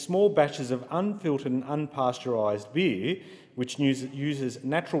produce small batches of unfiltered and unpasteurised beer, which uses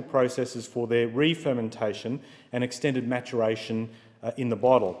natural processes for their re-fermentation and extended maturation in the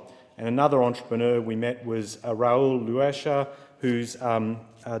bottle. And another entrepreneur we met was Raul Luesha, who's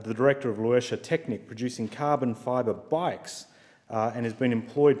the director of Luesha Technic, producing carbon fibre bikes, and has been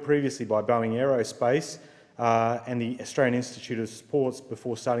employed previously by Boeing Aerospace and the Australian Institute of Sports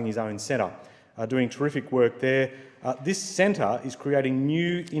before starting his own centre, doing terrific work there. This centre is creating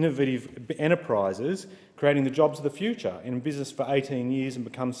new innovative enterprises, creating the jobs of the future, in business for 18 years and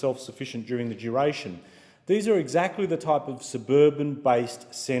become self-sufficient during the duration. These are exactly the type of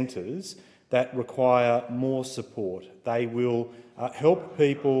suburban-based centres that require more support. They will help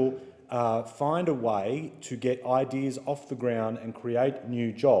people find a way to get ideas off the ground and create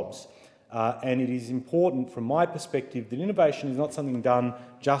new jobs. And it is important from my perspective that innovation is not something done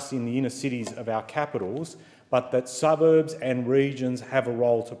just in the inner cities of our capitals, but that suburbs and regions have a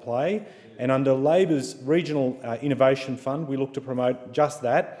role to play. And under Labor's Regional Innovation Fund, we look to promote just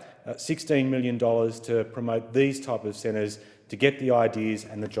that, $16 million to promote these type of centres to get the ideas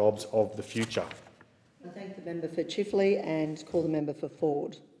and the jobs of the future. I thank the member for Chifley and call the member for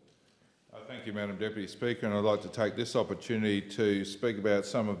Ford. Thank you, Madam Deputy Speaker, and I'd like to take this opportunity to speak about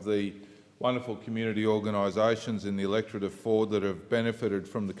some of the wonderful community organisations in the electorate of Ford that have benefited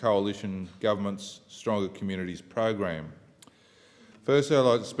from the Coalition Government's Stronger Communities program. First, I'd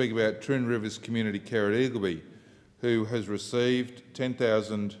like to speak about Twin Rivers Community Care at Eagleby, who has received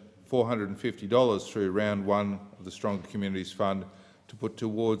 $10,450 through round 1 of the Stronger Communities Fund to put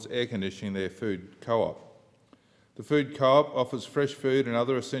towards air conditioning their food co-op. The food co-op offers fresh food and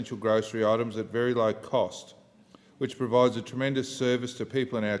other essential grocery items at very low cost, which provides a tremendous service to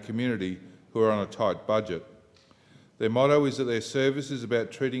people in our community who are on a tight budget. Their motto is that their service is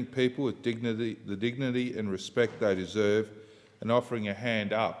about treating people with the dignity and respect they deserve, and offering a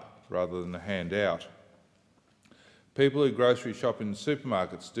hand up rather than a hand out. People who grocery shop in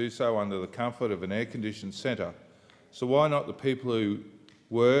supermarkets do so under the comfort of an air-conditioned centre, so why not the people who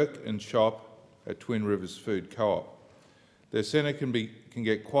work and shop at Twin Rivers Food Co-op? Their centre can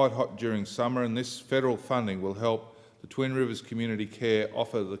get quite hot during summer, and this federal funding will help the Twin Rivers Community Care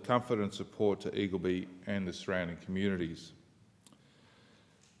offer the comfort and support to Eagleby and the surrounding communities.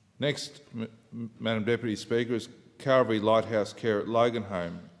 Next, Madam Deputy Speaker, is Calvary Lighthouse Care at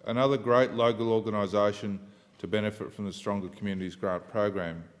Loganholme, another great local organisation to benefit from the Stronger Communities Grant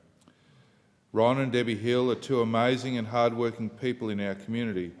program. Ron and Debbie Hill are 2 amazing and hard-working people in our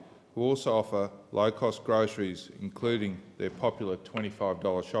community who also offer low-cost groceries, including their popular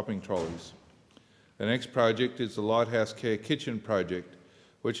 $25 shopping trolleys. The next project is the Lighthouse Care Kitchen project,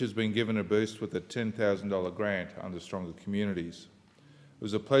 which has been given a boost with a $10,000 grant under Stronger Communities. It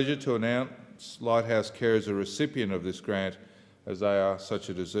was a pleasure to announce Lighthouse Care as a recipient of this grant, as they are such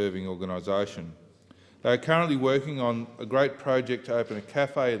a deserving organisation. They are currently working on a great project to open a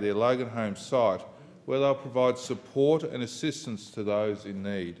cafe at their Logan Home site where they'll provide support and assistance to those in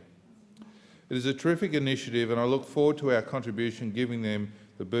need. It is a terrific initiative and I look forward to our contribution giving them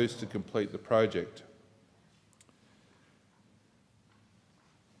the boost to complete the project.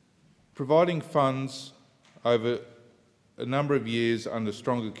 Providing funds over a number of years under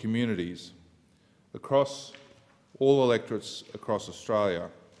stronger communities across all electorates across Australia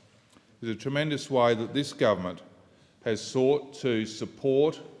is a tremendous way that this government has sought to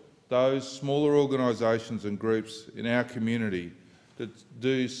support those smaller organisations and groups in our community that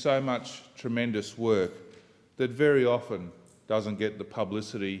do so much tremendous work that very often doesn't get the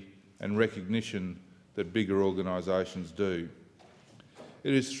publicity and recognition that bigger organisations do.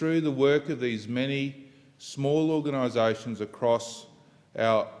 It is through the work of these many small organisations across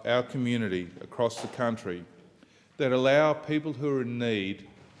our community, across the country, that allow people who are in need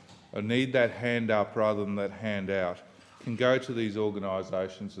or need that hand up rather than that hand out, can go to these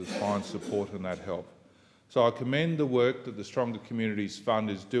organisations and find support and that help. So I commend the work that the Stronger Communities Fund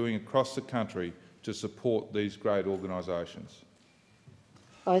is doing across the country to support these great organisations.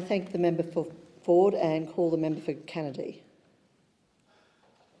 I thank the member for Ford and call the member for Kennedy.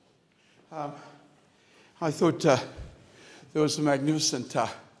 I thought there was a magnificent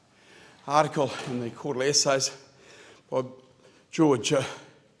article in the Quarterly Essays by George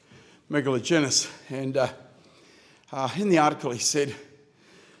Megalogenis, and in the article he said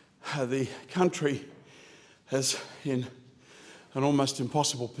the country is in an almost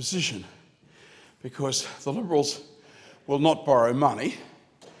impossible position because the Liberals will not borrow money,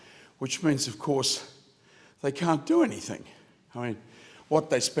 which means, of course, they can't do anything. I mean, what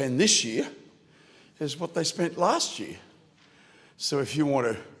they spend this year is what they spent last year. So if you want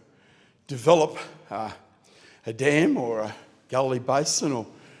to develop a dam or a gully basin or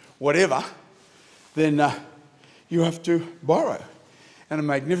whatever, then you have to borrow. And a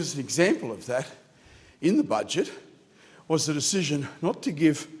magnificent example of that in the budget was the decision not to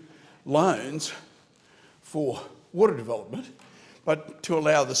give loans for water development, but to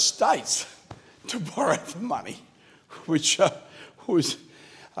allow the states to borrow the money, which was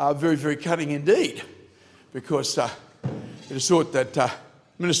very, very cutting indeed, because it is thought that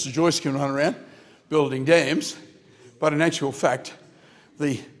Minister Joyce can run around building dams, but in actual fact,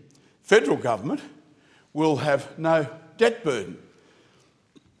 the federal government will have no debt burden.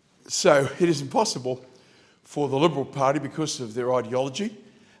 So it is impossible for the Liberal Party, because of their ideology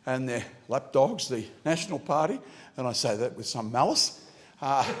and their lapdogs, the National Party, and I say that with some malice,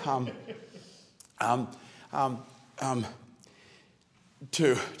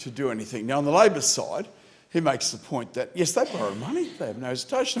 to do anything. Now, on the Labor side, he makes the point that, yes, they borrow money. They have no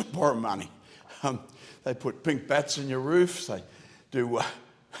hesitation to borrow money. They put pink bats in your roofs. They do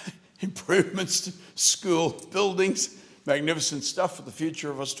improvements to school buildings, magnificent stuff for the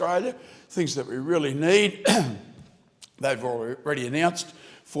future of Australia, things that we really need. They've already announced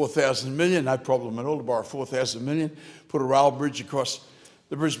 4,000 million, no problem at all to borrow 4,000 million, put a rail bridge across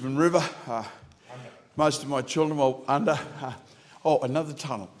the Brisbane River. Most of my children were under. Oh, another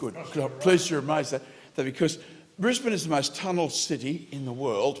tunnel, good. Pleased you're amazed that because Brisbane is the most tunnelled city in the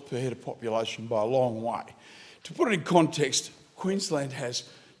world per head of population by a long way. To put it in context, Queensland has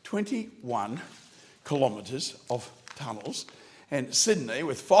 21 kilometres of tunnels, and Sydney,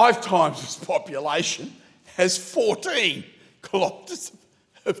 with 5 times its population, has 14 kilometres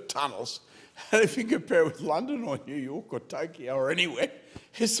of tunnels. And if you compare with London or New York or Tokyo or anywhere,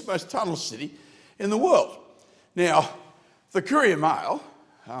 it's the most tunnel city in the world. Now, the Courier Mail,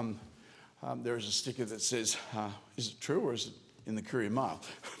 there is a sticker that says, is it true or is it in the Courier Mail?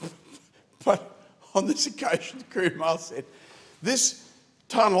 But on this occasion, the Courier Mail said, this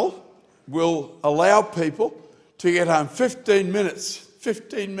tunnel will allow people to get home 15 minutes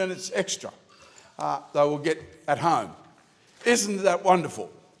extra they will get at home. Isn't that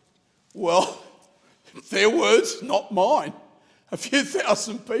wonderful? Well, their words, not mine. A few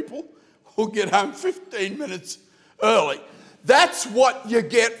thousand people will get home 15 minutes early. That's what you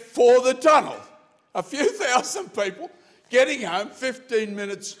get for the tunnel. A few thousand people getting home 15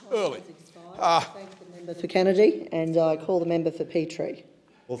 minutes early. Thank the member for Kennedy, and I call the member for Petrie.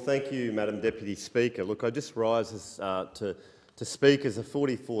 Well, thank you, Madam Deputy Speaker. Look, I just rise to speak as the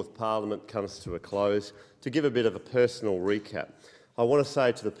 44th Parliament comes to a close to give a bit of a personal recap. I want to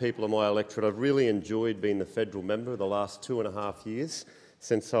say to the people of my electorate, I've really enjoyed being the federal member the last 2.5 years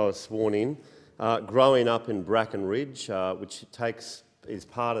since I was sworn in. Growing up in Bracken Ridge, which is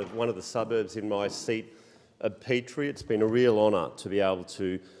part of one of the suburbs in my seat of Petrie, it's been a real honour to be able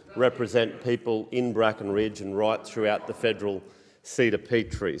to represent people in Bracken Ridge and right throughout the federal seat of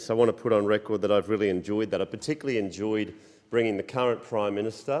Petrie. So I want to put on record that I've really enjoyed that. I particularly enjoyed bringing the current Prime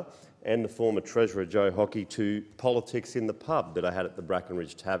Minister and the former Treasurer Joe Hockey to politics in the pub that I had at the Bracken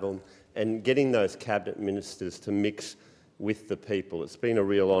Ridge Tavern and getting those cabinet ministers to mix with the people. It's been a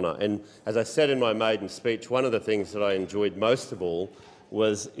real honour. And as I said in my maiden speech, one of the things that I enjoyed most of all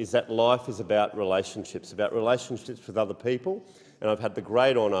is that life is about relationships with other people. And I've had the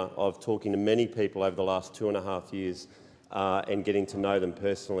great honour of talking to many people over the last 2.5 years and getting to know them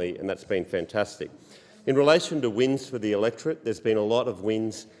personally, and that's been fantastic. In relation to wins for the electorate, there's been a lot of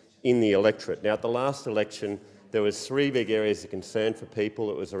wins in the electorate. Now, at the last election, there was 3 big areas of concern for people.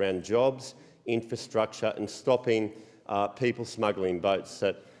 It was around jobs, infrastructure and stopping people smuggling boats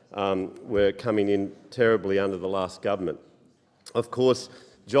that were coming in terribly under the last government. Of course,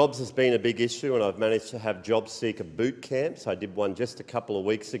 jobs has been a big issue, and I've managed to have job seeker boot camps. I did one just a couple of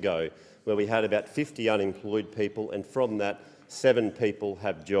weeks ago where we had about 50 unemployed people, and from that, 7 people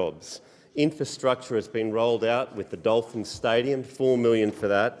have jobs. Infrastructure has been rolled out with the Dolphin Stadium, $4 million for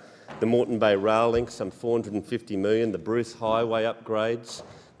that, the Moreton Bay Rail Link, some $450 million, the Bruce Highway upgrades,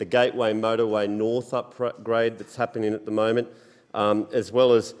 the Gateway Motorway North upgrade that's happening at the moment, as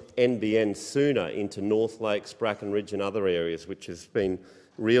well as NBN sooner into North Lakes, Bracken Ridge and other areas, which has been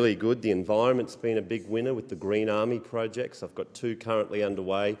really good. The environment's been a big winner with the Green Army projects. I've got 2 currently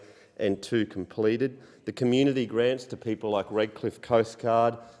underway and 2 completed. The community grants to people like Redcliffe Coast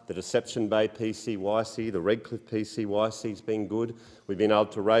Guard, the Deception Bay PCYC, the Redcliffe PCYC has been good. We've been able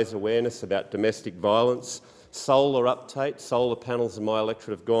to raise awareness about domestic violence. Solar uptake, solar panels in my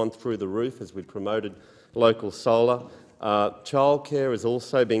electorate have gone through the roof as we promoted local solar. Childcare has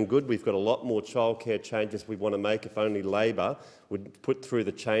also been good. We've got a lot more childcare changes we want to make if only Labor would put through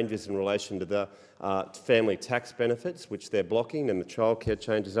the changes in relation to the family tax benefits, which they're blocking, and the childcare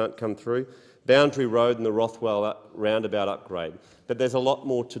changes aren't come through. Boundary Road and the Rothwell roundabout upgrade. But there's a lot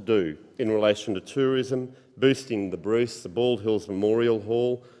more to do in relation to tourism, boosting the Bruce, the Bald Hills Memorial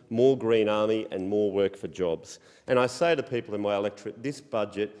Hall, more Green Army and more work for jobs. And I say to people in my electorate, this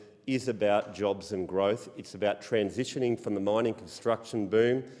budget is about jobs and growth. It's about transitioning from the mining construction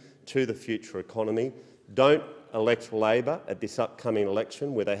boom to the future economy. Don't elect Labor at this upcoming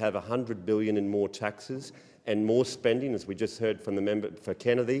election where they have $100 billion in more taxes and more spending, as we just heard from the member for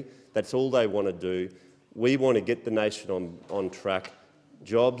Kennedy. That's all they want to do. We want to get the nation on track.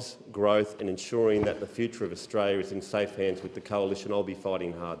 Jobs, growth and ensuring that the future of Australia is in safe hands with the coalition. I'll be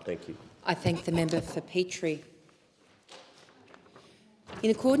fighting hard. Thank you. I thank the member for Petrie. In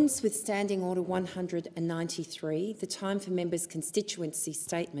accordance with Standing Order 193, the time for members' constituency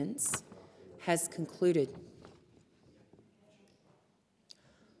statements has concluded.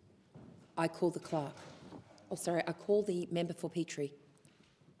 I call the clerk. Oh, sorry, I call the member for Petrie.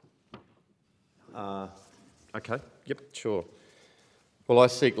 Okay. Yep, sure. Well, I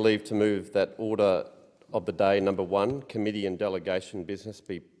seek leave to move that order of the day number 1, committee and delegation business,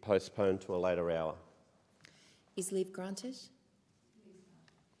 be postponed to a later hour. Is leave granted?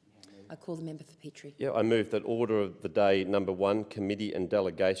 I call the member for Petrie. Yeah, I move that order of the day number 1, committee and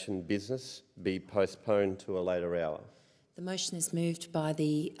delegation business, be postponed to a later hour. The motion is moved by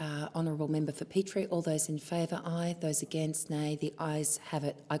the Honourable Member for Petrie. All those in favour, aye. Those against, nay. The ayes have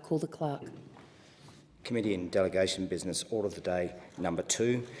it. I call the clerk. Committee and delegation business, order of the day number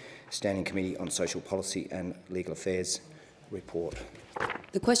 2, Standing Committee on Social Policy and Legal Affairs report.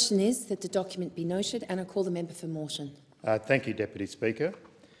 The question is that the document be noted, and I call the member for Moreton. Thank you, Deputy Speaker.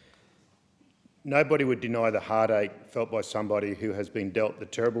 Nobody would deny the heartache felt by somebody who has been dealt the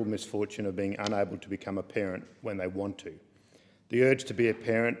terrible misfortune of being unable to become a parent when they want to. The urge to be a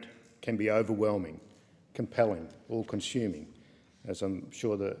parent can be overwhelming, compelling, all-consuming, as I'm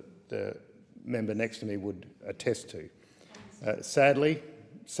sure the member next to me would attest to. Sadly,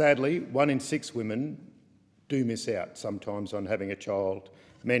 1 in 6 women do miss out sometimes on having a child,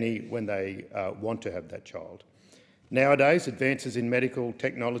 many when they want to have that child. Nowadays, advances in medical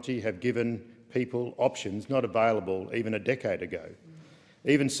technology have given people options not available even a decade ago.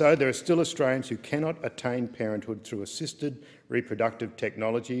 Even so, there are still Australians who cannot attain parenthood through assisted reproductive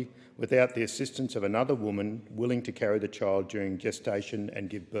technology without the assistance of another woman willing to carry the child during gestation and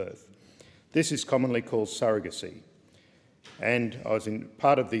give birth. This is commonly called surrogacy. And I was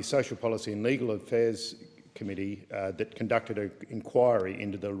part of the Social Policy and Legal Affairs Committee that conducted an inquiry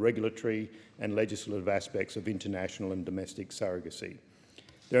into the regulatory and legislative aspects of international and domestic surrogacy.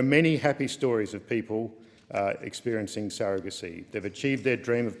 There are many happy stories of people experiencing surrogacy. They've achieved their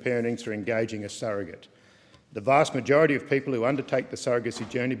dream of parenting through engaging a surrogate. The vast majority of people who undertake the surrogacy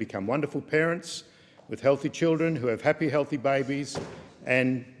journey become wonderful parents with healthy children who have happy, healthy babies,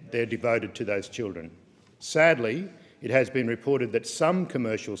 and they're devoted to those children. Sadly, it has been reported that some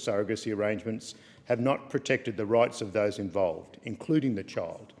commercial surrogacy arrangements have not protected the rights of those involved, including the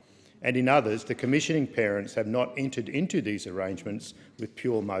child, and in others, the commissioning parents have not entered into these arrangements with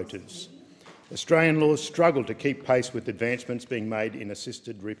pure motives. Australian laws struggle to keep pace with advancements being made in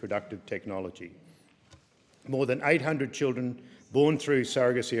assisted reproductive technology. More than 800 children born through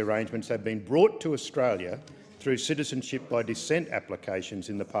surrogacy arrangements have been brought to Australia through citizenship by descent applications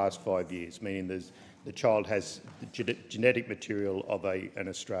in the past 5 years, meaning the child has the genetic material of an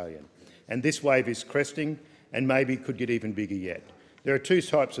Australian. And this wave is cresting and maybe could get even bigger yet. There are two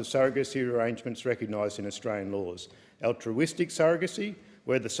types of surrogacy arrangements recognised in Australian laws: altruistic surrogacy,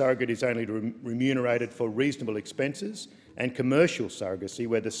 where the surrogate is only remunerated for reasonable expenses, and commercial surrogacy,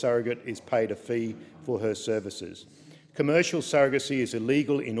 where the surrogate is paid a fee for her services. Commercial surrogacy is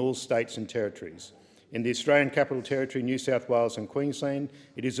illegal in all states and territories. In the Australian Capital Territory, New South Wales and Queensland,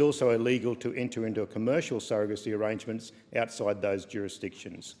 it is also illegal to enter into commercial surrogacy arrangements outside those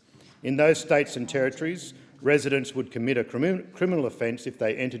jurisdictions. In those states and territories, residents would commit a criminal offence if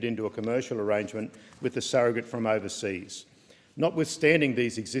they entered into a commercial arrangement with a surrogate from overseas. Notwithstanding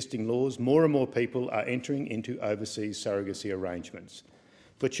these existing laws, more and more people are entering into overseas surrogacy arrangements.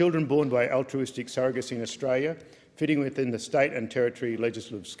 For children born by altruistic surrogacy in Australia, fitting within the state and territory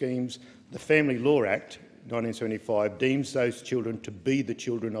legislative schemes, the Family Law Act 1975 deems those children to be the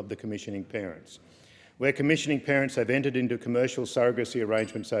children of the commissioning parents. Where commissioning parents have entered into commercial surrogacy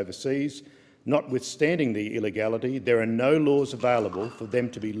arrangements overseas, notwithstanding the illegality, there are no laws available for them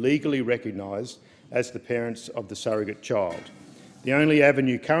to be legally recognised as the parents of the surrogate child. The only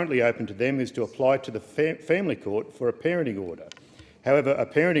avenue currently open to them is to apply to the family court for a parenting order. However, a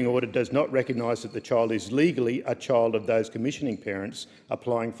parenting order does not recognise that the child is legally a child of those commissioning parents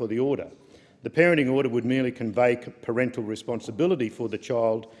applying for the order. The parenting order would merely convey parental responsibility for the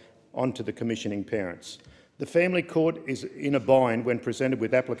child onto the commissioning parents. The family court is in a bind when presented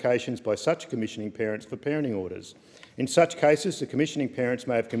with applications by such commissioning parents for parenting orders. In such cases, the commissioning parents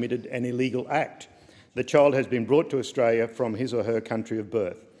may have committed an illegal act. The child has been brought to Australia from his or her country of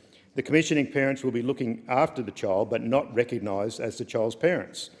birth. The commissioning parents will be looking after the child but not recognised as the child's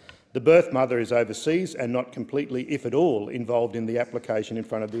parents. The birth mother is overseas and not completely, if at all, involved in the application in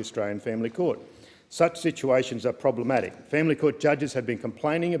front of the Australian Family Court. Such situations are problematic. Family Court judges have been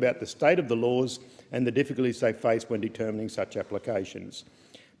complaining about the state of the laws and the difficulties they face when determining such applications.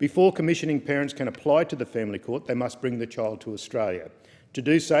 Before commissioning parents can apply to the Family Court, they must bring the child to Australia. To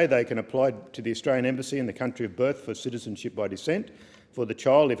do so, they can apply to the Australian Embassy in the country of birth for citizenship by descent for the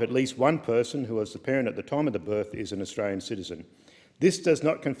child if at least one person who was the parent at the time of the birth is an Australian citizen. This does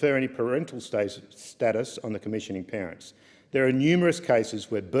not confer any parental status on the commissioning parents. There are numerous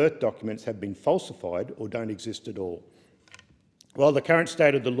cases where birth documents have been falsified or don't exist at all. While the current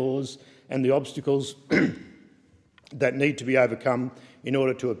state of the laws and the obstacles that need to be overcome in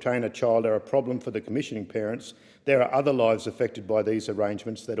order to obtain a child are a problem for the commissioning parents, there are other lives affected by these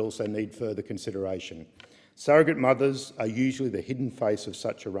arrangements that also need further consideration. Surrogate mothers are usually the hidden face of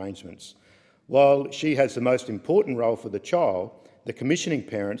such arrangements. While she has the most important role for the child, the commissioning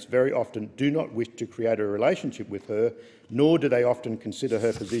parents very often do not wish to create a relationship with her, nor do they often consider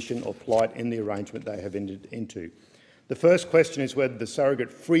her position or plight in the arrangement they have entered into. The first question is whether the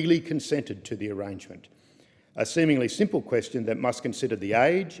surrogate freely consented to the arrangement. A seemingly simple question that must consider the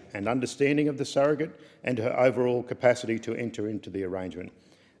age and understanding of the surrogate and her overall capacity to enter into the arrangement.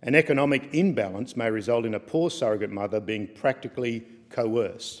 An economic imbalance may result in a poor surrogate mother being practically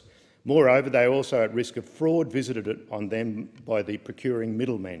coerced. Moreover, they are also at risk of fraud visited on them by the procuring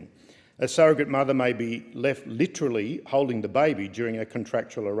middlemen. A surrogate mother may be left literally holding the baby during a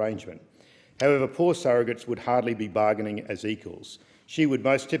contractual arrangement. However, poor surrogates would hardly be bargaining as equals. She would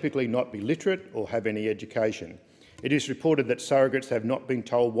most typically not be literate or have any education. It is reported that surrogates have not been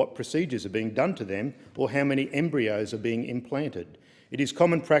told what procedures are being done to them or how many embryos are being implanted. It is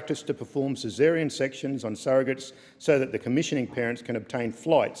common practice to perform caesarean sections on surrogates so that the commissioning parents can obtain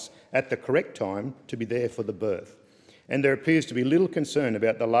flights at the correct time to be there for the birth. And there appears to be little concern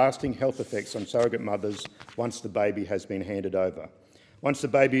about the lasting health effects on surrogate mothers once the baby has been handed over. Once the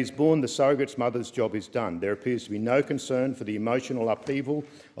baby is born, the surrogate mother's job is done. There appears to be no concern for the emotional upheaval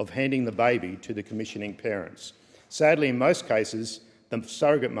of handing the baby to the commissioning parents. Sadly, in most cases, the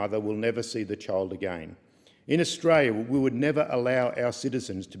surrogate mother will never see the child again. In Australia, we would never allow our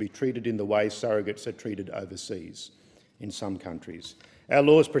citizens to be treated in the way surrogates are treated overseas in some countries. Our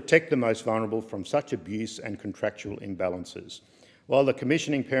laws protect the most vulnerable from such abuse and contractual imbalances. While the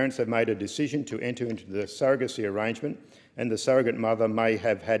commissioning parents have made a decision to enter into the surrogacy arrangement and the surrogate mother may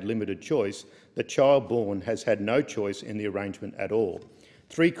have had limited choice, the child born has had no choice in the arrangement at all.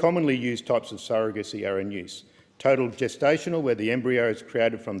 3 commonly used types of surrogacy are in use. Total gestational, where the embryo is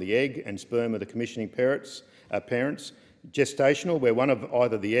created from the egg and sperm of the commissioning parents. Gestational, where one of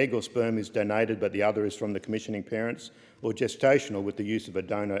either the egg or sperm is donated but the other is from the commissioning parents. Or gestational, with the use of a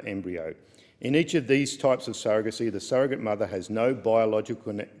donor embryo. In each of these types of surrogacy, the surrogate mother has no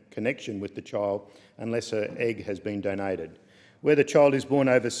biological connection with the child unless her egg has been donated. Where the child is born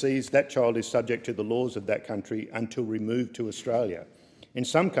overseas, that child is subject to the laws of that country until removed to Australia. In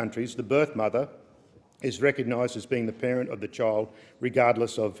some countries, the birth mother is recognised as being the parent of the child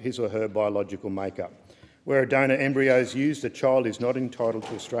regardless of his or her biological makeup. Where a donor embryo is used, the child is not entitled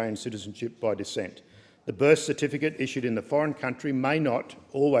to Australian citizenship by descent. The birth certificate issued in the foreign country may not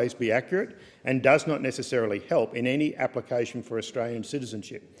always be accurate and does not necessarily help in any application for Australian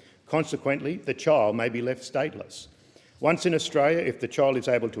citizenship. Consequently, the child may be left stateless. Once in Australia, if the child is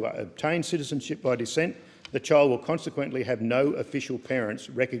able to obtain citizenship by descent, the child will consequently have no official parents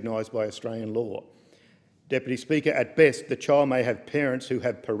recognised by Australian law. Deputy Speaker, at best, the child may have parents who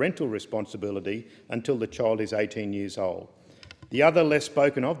have parental responsibility until the child is 18 years old. The other less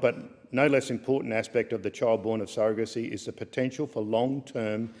spoken of, but no less important aspect of the child born of surrogacy is the potential for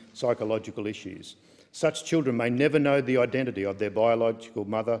long-term psychological issues. Such children may never know the identity of their biological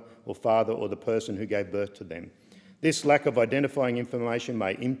mother or father or the person who gave birth to them. This lack of identifying information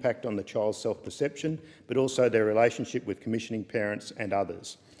may impact on the child's self-perception, but also their relationship with commissioning parents and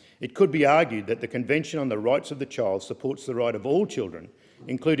others. It could be argued that the Convention on the Rights of the Child supports the right of all children,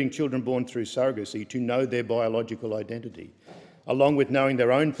 including children born through surrogacy, to know their biological identity. Along with knowing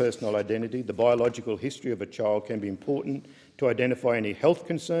their own personal identity, the biological history of a child can be important to identify any health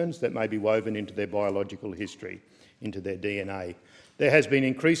concerns that may be woven into their biological history, into their DNA. There has been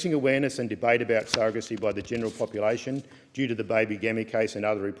increasing awareness and debate about surrogacy by the general population due to the Baby Gammy case and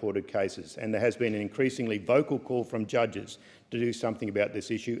other reported cases, and there has been an increasingly vocal call from judges to do something about this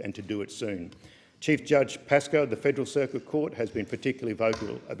issue and to do it soon. Chief Judge Pascoe of the Federal Circuit Court has been particularly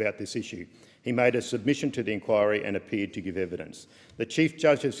vocal about this issue. He made a submission to the inquiry and appeared to give evidence. The Chief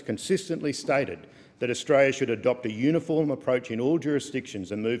Judge has consistently stated that Australia should adopt a uniform approach in all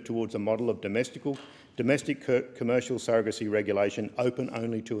jurisdictions and move towards a model of domestic commercial surrogacy regulation open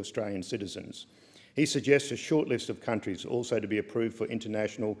only to Australian citizens. He suggests a short list of countries also to be approved for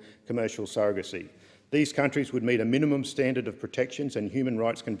international commercial surrogacy. These countries would meet a minimum standard of protections and human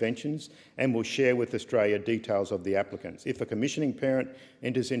rights conventions and will share with Australia details of the applicants. If a commissioning parent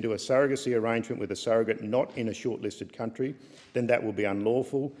enters into a surrogacy arrangement with a surrogate not in a shortlisted country, then that will be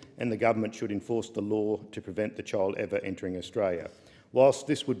unlawful and the government should enforce the law to prevent the child ever entering Australia. Whilst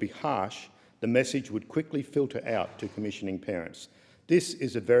this would be harsh, the message would quickly filter out to commissioning parents. This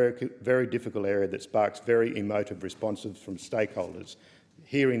is a very difficult area that sparks very emotive responses from stakeholders.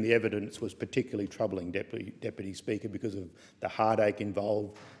 Hearing the evidence was particularly troubling, Deputy Speaker, because of the heartache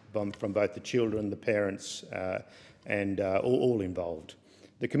involved from both the children, the parents and all involved.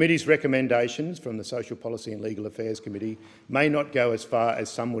 The committee's recommendations from the Social Policy and Legal Affairs Committee may not go as far as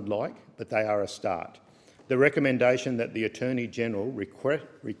some would like, but they are a start. The recommendation that the Attorney-General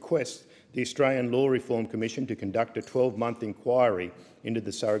request the Australian Law Reform Commission to conduct a 12-month inquiry into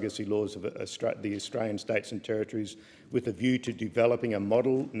the surrogacy laws of the Australian states and territories with a view to developing a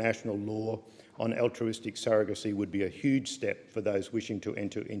model national law on altruistic surrogacy would be a huge step for those wishing to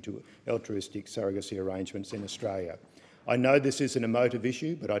enter into altruistic surrogacy arrangements in Australia. I know this is an emotive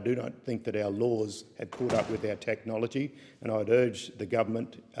issue, but I do not think that our laws have caught up with our technology, and I'd urge the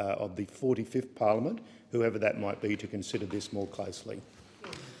government of the 45th Parliament, whoever that might be, to consider this more closely.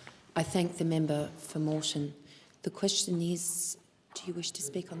 I thank the member for Moreton. The question is, do you wish to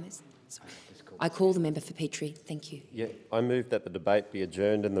speak on this? Sorry. I call the member for Petrie. Thank you. Yeah, I move that the debate be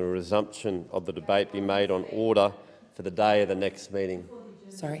adjourned and the resumption of the debate be made on order for the day of the next meeting.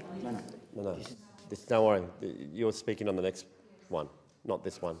 Sorry. No. Don't worry. You're speaking on the next one, not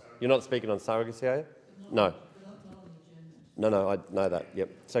this one. You're not speaking on surrogacy, are you? No. No, I know that. Yep,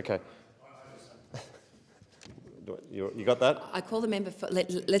 it's okay. You got that? I call the member for...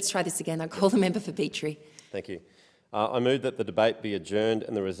 Let's try this again. I call the member for Petrie. Thank you. I move that the debate be adjourned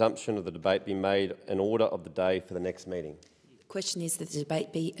and the resumption of the debate be made an order of the day for the next meeting. The question is that the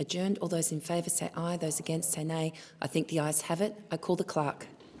debate be adjourned. All those in favour say aye. Those against say nay. I think the ayes have it. I call the clerk.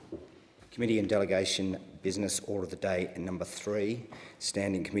 Committee and Delegation Business Order of the Day and number 3,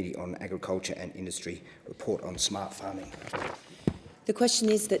 Standing Committee on Agriculture and Industry, Report on Smart Farming. The question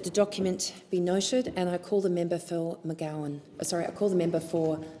is that the document be noted, and I call the member for McGowan. I call the member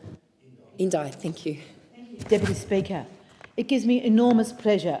for Indi. Thank you. Deputy Speaker, it gives me enormous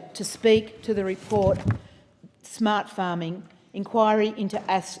pleasure to speak to the report Smart Farming Inquiry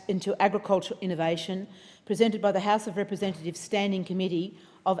into Agricultural Innovation, presented by the House of Representatives Standing Committee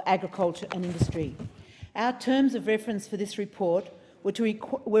of Agriculture and Industry. Our terms of reference for this report were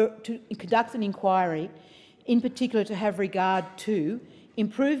to conduct an inquiry, in particular to have regard to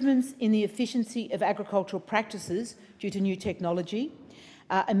improvements in the efficiency of agricultural practices due to new technology,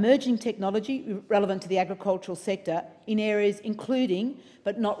 emerging technology relevant to the agricultural sector in areas including,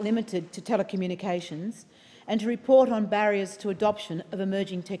 but not limited to, telecommunications, and to report on barriers to adoption of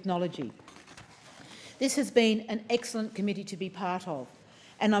emerging technology. This has been an excellent committee to be part of,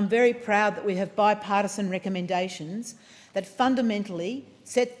 and I'm very proud that we have bipartisan recommendations that fundamentally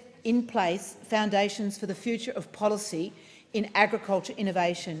set in place foundations for the future of policy in agriculture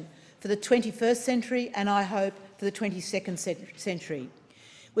innovation for the 21st century and, I hope, for the 22nd century.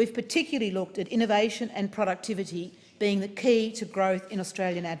 We've particularly looked at innovation and productivity being the key to growth in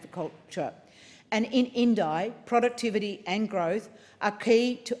Australian agriculture. And in INDI, productivity and growth are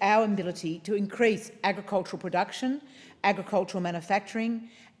key to our ability to increase agricultural production, agricultural manufacturing,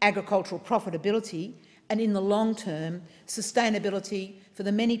 agricultural profitability, and in the long term, sustainability for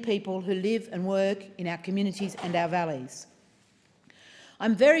the many people who live and work in our communities and our valleys.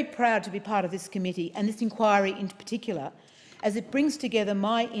 I'm very proud to be part of this committee and this inquiry in particular, as it brings together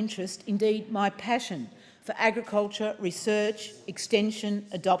my interest, indeed my passion, for agriculture, research, extension,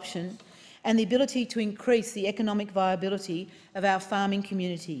 adoption, and the ability to increase the economic viability of our farming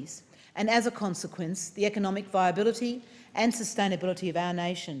communities, and as a consequence, the economic viability and sustainability of our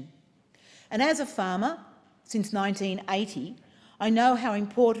nation. And as a farmer, since 1980, I know how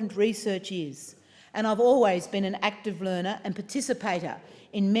important research is, and I've always been an active learner and participator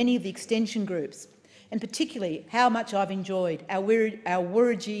in many of the extension groups, and particularly how much I've enjoyed our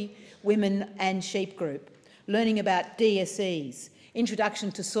Wurundjeri Women and Sheep group, learning about DSEs,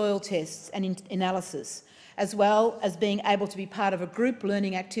 introduction to soil tests and analysis, as well as being able to be part of a group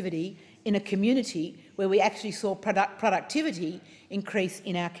learning activity in a community where we actually saw productivity increase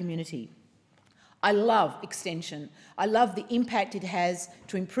in our community. I love extension. I love the impact it has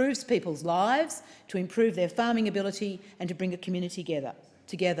to improve people's lives, to improve their farming ability and to bring a community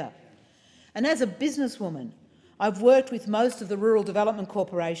together. And as a businesswoman, I've worked with most of the rural development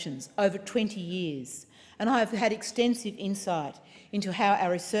corporations over 20 years, and I have had extensive insight into how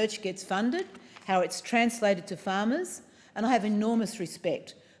our research gets funded, how it's translated to farmers, and I have enormous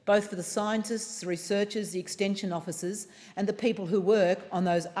respect both for the scientists, the researchers, the extension officers and the people who work on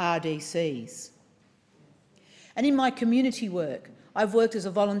those RDCs. And in my community work, I've worked as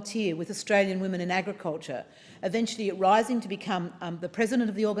a volunteer with Australian Women in Agriculture, eventually rising to become the president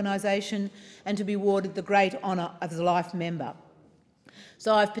of the organisation and to be awarded the great honour as a life member.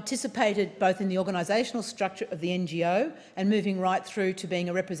 So I've participated both in the organisational structure of the NGO and moving right through to being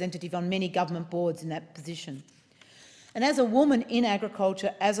a representative on many government boards in that position. And as a woman in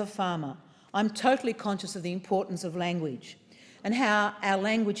agriculture, as a farmer, I'm totally conscious of the importance of language and how our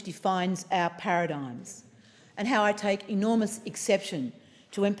language defines our paradigms, and how I take enormous exception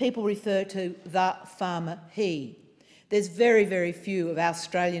to when people refer to the farmer, he. There's very, very few of our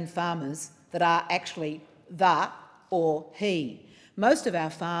Australian farmers that are actually the or he. Most of our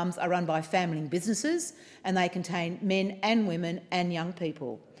farms are run by family businesses and they contain men and women and young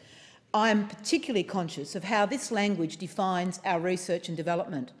people. I am particularly conscious of how this language defines our research and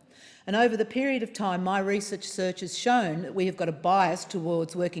development. And over the period of time, my research has shown that we have got a bias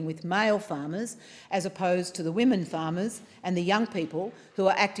towards working with male farmers as opposed to the women farmers and the young people who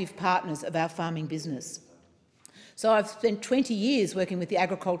are active partners of our farming business. So I've spent 20 years working with the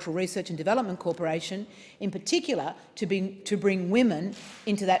Agricultural Research and Development Corporation, in particular to bring women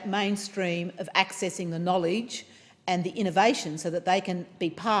into that mainstream of accessing the knowledge and the innovation so that they can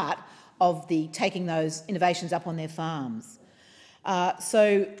be part of taking those innovations up on their farms.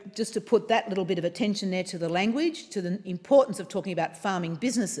 So just to put that little bit of attention there to the language, to the importance of talking about farming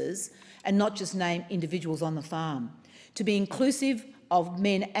businesses and not just name individuals on the farm, to be inclusive of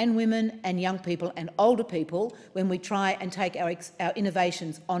men and women and young people and older people when we try and take our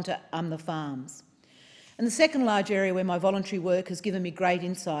innovations onto the farms. And the second large area where my voluntary work has given me great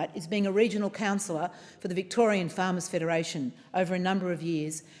insight is being a regional councillor for the Victorian Farmers Federation over a number of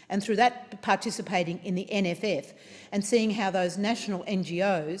years, and through that participating in the NFF and seeing how those national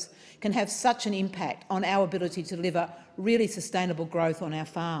NGOs can have such an impact on our ability to deliver really sustainable growth on our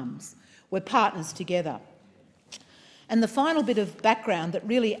farms. We're partners together. And the final bit of background that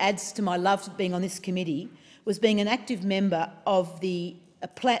really adds to my love of being on this committee was being an active member of the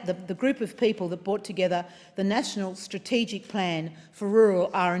group of people that brought together the National Strategic Plan for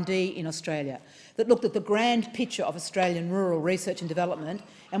Rural R&D in Australia, that looked at the grand picture of Australian rural research and development,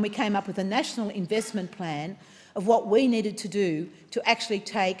 and we came up with a national investment plan of what we needed to do to actually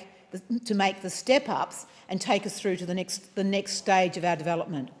make the step-ups and take us through to the next stage of our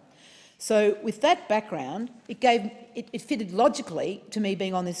development. So with that background, it fitted logically to me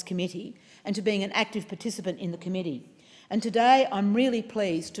being on this committee and to being an active participant in the committee. And today I'm really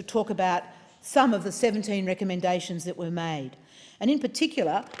pleased to talk about some of the 17 recommendations that were made. And in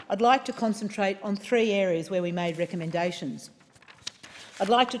particular, I'd like to concentrate on 3 areas where we made recommendations. I'd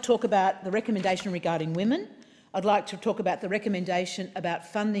like to talk about the recommendation regarding women. I'd like to talk about the recommendation about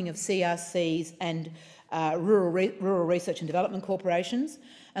funding of CRCs and rural research and development corporations.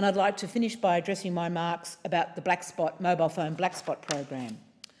 And I'd like to finish by addressing my remarks about the mobile phone black spot program.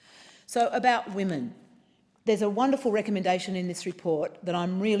 So about women. There's a wonderful recommendation in this report that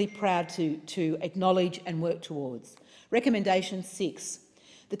I'm really proud to acknowledge and work towards. Recommendation 6.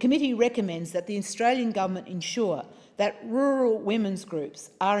 The committee recommends that the Australian government ensure that rural women's groups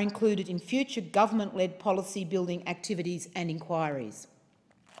are included in future government-led policy building activities and inquiries.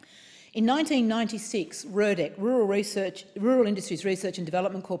 In 1996, Retd, Rural Industries Research and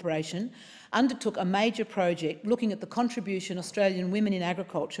Development Corporation, undertook a major project looking at the contribution Australian women in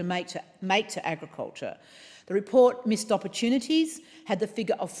agriculture make to agriculture. The report, Missed Opportunities, had the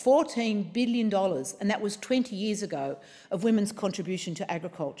figure of $14 billion, and that was 20 years ago, of women's contribution to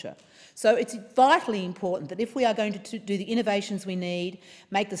agriculture. So it's vitally important that if we are going to do the innovations we need,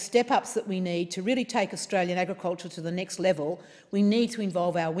 make the step-ups that we need to really take Australian agriculture to the next level, we need to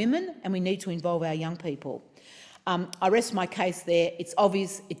involve our women and we need to involve our young people. I rest my case there. It's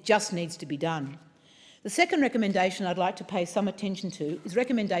obvious. It just needs to be done. The second recommendation I'd like to pay some attention to is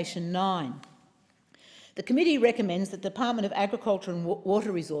recommendation 9. The committee recommends that the Department of Agriculture and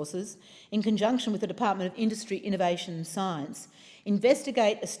Water Resources, in conjunction with the Department of Industry, Innovation and Science,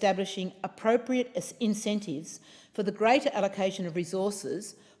 investigate establishing appropriate incentives for the greater allocation of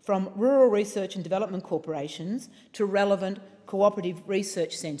resources from rural research and development corporations to relevant cooperative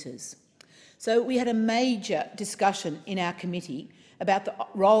research centres. So we had a major discussion in our committee about the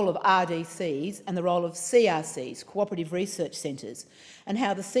role of RDCs and the role of CRCs, cooperative research centres, and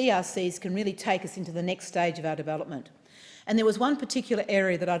how the CRCs can really take us into the next stage of our development. And there was one particular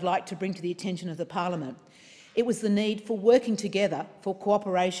area that I'd like to bring to the attention of the Parliament. It was the need for working together for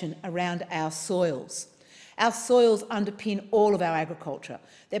cooperation around our soils. Our soils underpin all of our agriculture.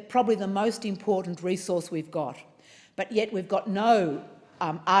 They're probably the most important resource we've got, but yet we've got no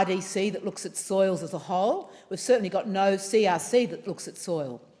RDC that looks at soils as a whole. We've certainly got no CRC that looks at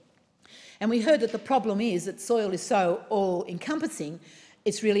soil. And we heard that the problem is that soil is so all-encompassing,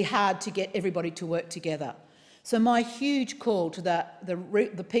 it's really hard to get everybody to work together. So my huge call to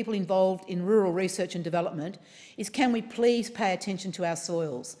the people involved in rural research and development is, can we please pay attention to our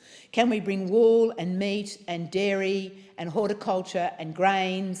soils? Can we bring wool and meat and dairy and horticulture and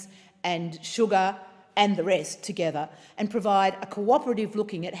grains and sugar and the rest together and provide a cooperative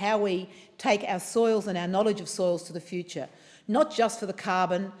looking at how we take our soils and our knowledge of soils to the future, not just for the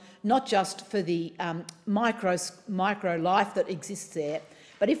carbon, not just for the micro life that exists there,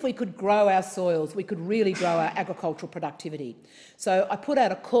 but if we could grow our soils, we could really grow our agricultural productivity. So I put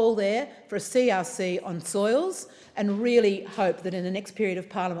out a call there for a CRC on soils and really hope that in the next period of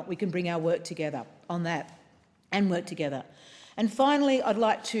Parliament we can bring our work together on that and work together. And finally, I'd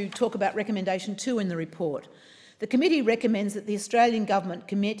like to talk about recommendation 2 in the report. The committee recommends that the Australian government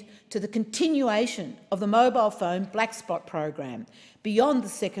commit to the continuation of the mobile phone black spot program beyond the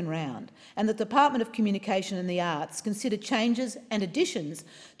second round, and that the Department of Communication and the Arts consider changes and additions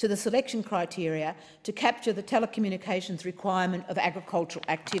to the selection criteria to capture the telecommunications requirement of agricultural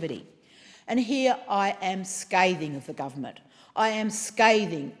activity. And here I am scathing of the government. I am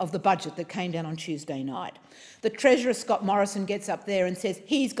scathing of the budget that came down on Tuesday night. The Treasurer, Scott Morrison, gets up there and says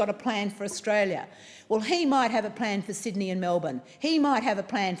he's got a plan for Australia. Well, he might have a plan for Sydney and Melbourne. He might have a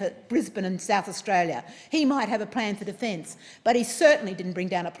plan for Brisbane and South Australia. He might have a plan for defence, but he certainly didn't bring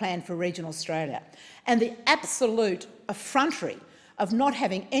down a plan for regional Australia. And the absolute effrontery of not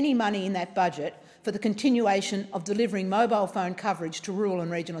having any money in that budget for the continuation of delivering mobile phone coverage to rural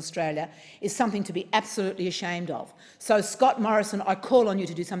and regional Australia is something to be absolutely ashamed of. So, Scott Morrison, I call on you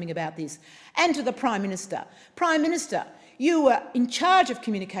to do something about this. And to the Prime Minister. Prime Minister, you were in charge of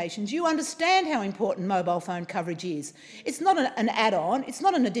communications. You understand how important mobile phone coverage is. It's not an add-on. It's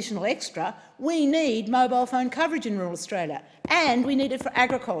not an additional extra. We need mobile phone coverage in rural Australia, and we need it for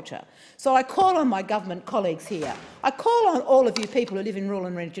agriculture. So I call on my government colleagues here. I call on all of you people who live in rural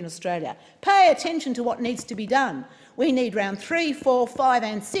and regional Australia. Pay attention to what needs to be done. We need round 3, 4, 5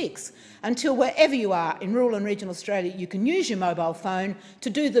 and 6 until wherever you are in rural and regional Australia you can use your mobile phone to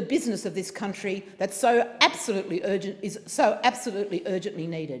do the business of this country that's so absolutely urgent, is so absolutely urgently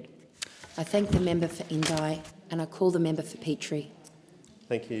needed. I thank the member for Indi and I call the member for Petrie.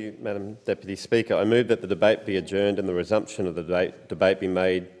 Thank you, Madam Deputy Speaker. I move that the debate be adjourned and the resumption of the debate be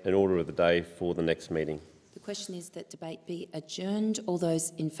made in order of the day for the next meeting. The question is that debate be adjourned. All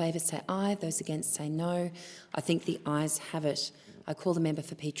those in favour say aye, those against say no. I think the ayes have it. I call the member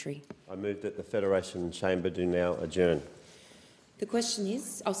for Petrie. I move that the Federation Chamber do now adjourn. The question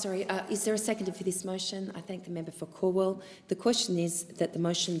is, is there a seconder for this motion? I thank the member for Corwell. The question is that the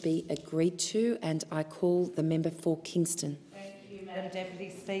motion be agreed to and I call the member for Kingston. Madam Deputy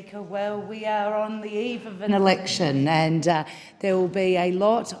Speaker, well, we are on the eve of an election and there will be a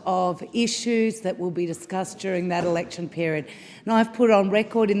lot of issues that will be discussed during that election period. And I've put on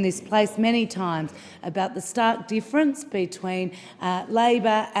record in this place many times about the stark difference between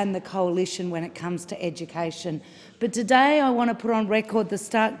Labor and the Coalition when it comes to education. But today I want to put on record the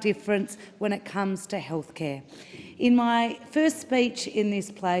stark difference when it comes to healthcare. In my first speech in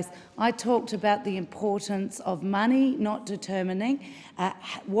this place, I talked about the importance of money not determining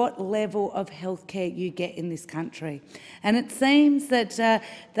what level of healthcare you get in this country. And it seems that,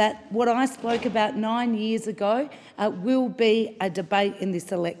 that what I spoke about 9 years ago will be a debate in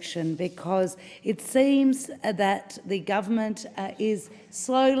this election, because it seems that the government is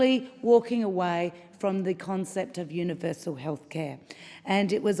slowly walking away from the concept of universal healthcare.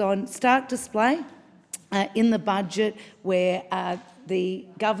 And it was on stark display in the budget, where the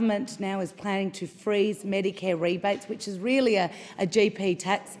government now is planning to freeze Medicare rebates, which is really a GP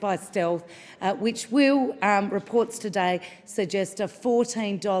tax by stealth, which will, reports today, suggest a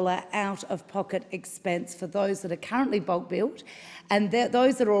 $14 out-of-pocket expense for those that are currently bulk billed. And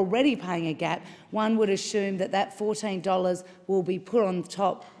those that are already paying a gap, one would assume that that $14 will be put on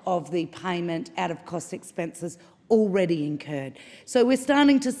top of the payment out-of-cost expenses already incurred. So we're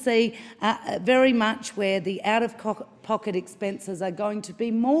starting to see very much where the out-of-pocket expenses are going to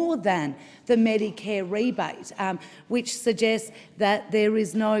be more than the Medicare rebate, which suggests that there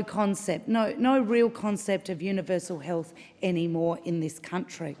is no concept, no real concept of universal health anymore in this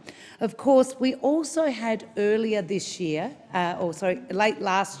country. Of course, we also had earlier this year, late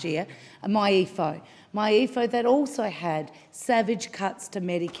last year, MyEFO that also had savage cuts to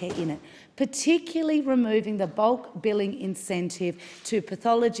Medicare in it, particularly removing the bulk billing incentive to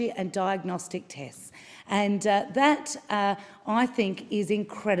pathology and diagnostic tests. And that, I think, is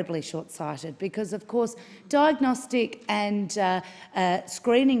incredibly short-sighted because, of course, diagnostic and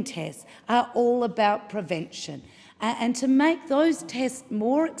screening tests are all about prevention. And to make those tests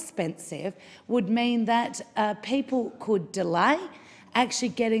more expensive would mean that people could delay actually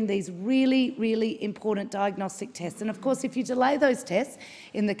getting these really, really important diagnostic tests. And of course, if you delay those tests,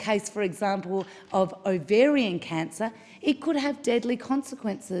 in the case, for example, of ovarian cancer, it could have deadly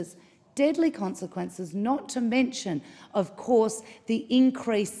consequences. Deadly consequences, not to mention, of course, the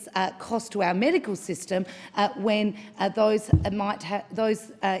increased cost to our medical system when those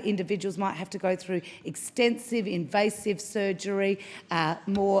individuals might have to go through extensive, invasive surgery,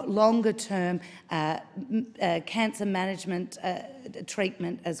 more longer-term cancer management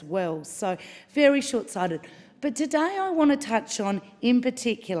treatment as well. So very short-sighted. But today I want to touch on, in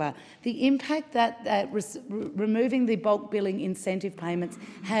particular, the impact that removing the bulk billing incentive payments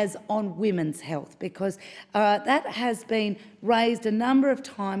has on women's health, because that has been raised a number of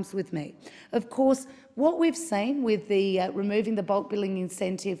times with me. Of course, what we've seen with the removing the bulk billing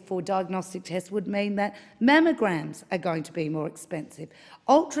incentive for diagnostic tests would mean that mammograms are going to be more expensive,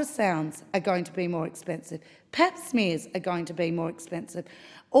 ultrasounds are going to be more expensive, pap smears are going to be more expensive.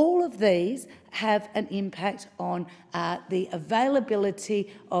 All of these have an impact on the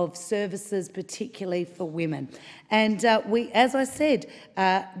availability of services, particularly for women. And as I said,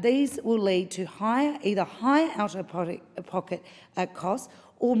 these will lead to either higher out-of-pocket costs,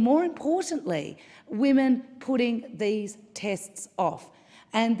 or more importantly, women putting these tests off.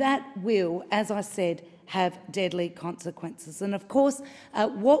 And that will, as I said, have deadly consequences. And of course,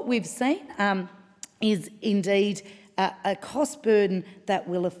 what we've seen is indeed a cost burden that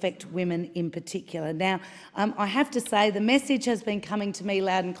will affect women in particular. Now, I have to say the message has been coming to me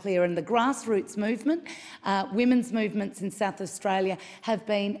loud and clear, and the grassroots movement, women's movements in South Australia, have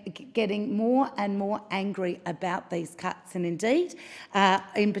been getting more and more angry about these cuts. And indeed,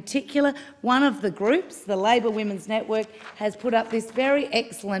 in particular, one of the groups, the Labor Women's Network, has put up this very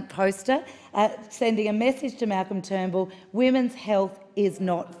excellent poster sending a message to Malcolm Turnbull: women's health is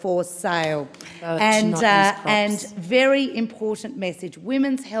not for sale. And Very important message.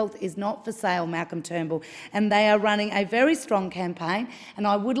 Women's health is not for sale, Malcolm Turnbull, and they are running a very strong campaign. And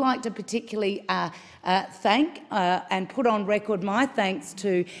I would like to particularly thank and put on record my thanks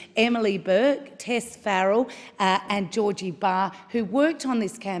to Emily Burke, Tess Farrell and Georgie Barr, who worked on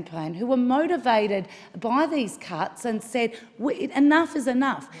this campaign, who were motivated by these cuts and said, enough is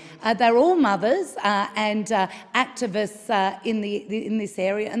enough. They're all mothers and activists in this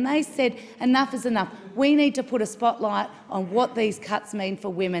area, and they said enough is enough. We need to put a spotlight on what these cuts mean for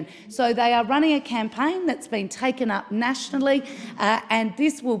women. So they are running a campaign that's been taken up nationally, and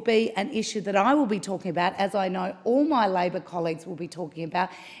this will be an issue that I will be talking about, as I know all my Labor colleagues will be talking about,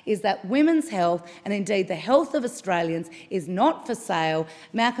 is that women's health, and indeed the health of Australians, is not for sale.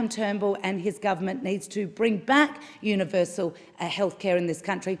 Malcolm Turnbull and his government needs to bring back universal health care in this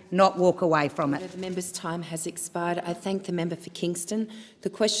country, not walk away from it. The member's time has expired. I thank the member for Kingston. The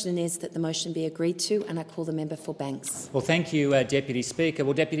question is that the motion be agreed to, and I call the member for Banks. Well, thank you, Deputy Speaker.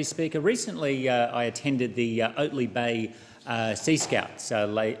 Well, Deputy Speaker, recently I attended the Oatley Bay Sea Scouts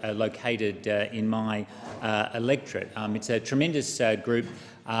located in my electorate. It's a tremendous group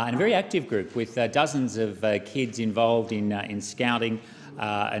and a very active group with dozens of kids involved in scouting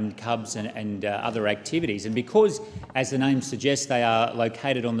and cubs and other activities. And because, as the name suggests, they are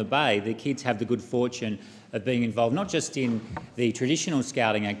located on the bay, the kids have the good fortune of being involved not just in the traditional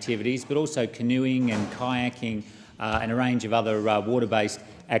scouting activities, but also canoeing and kayaking and a range of other water-based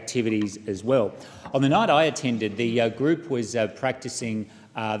activities as well. On the night I attended, the group was practising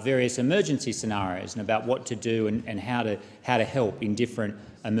various emergency scenarios and about what to do and how to help in different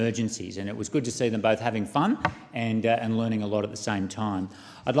emergencies, and it was good to see them both having fun and learning a lot at the same time.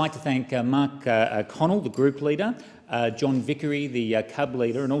 I'd like to thank Mark Connell, the group leader, John Vickery, the cub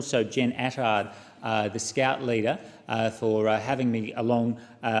leader, and also Jen Attard, the scout leader, for having me along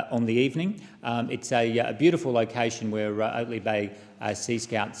on the evening. It's a beautiful location where Oatley Bay Sea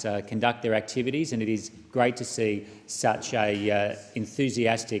Scouts conduct their activities, and it is great to see such a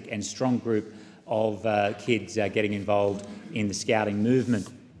enthusiastic and strong group of kids getting involved in the scouting movement.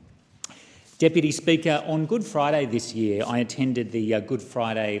 Deputy Speaker, on Good Friday this year, I attended the Good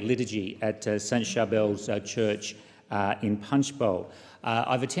Friday liturgy at St Charbel's Church in Punchbowl.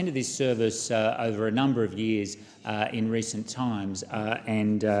 I've attended this service over a number of years in recent times,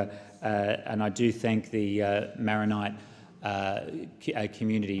 and I do thank the Maronite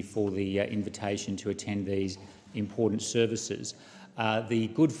community for the invitation to attend these important services. The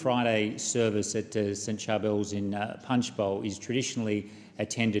Good Friday service at St Charbel's in Punchbowl is traditionally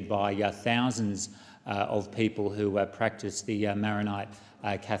attended by thousands of people who practice the Maronite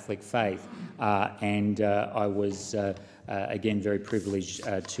Catholic faith, and I was again very privileged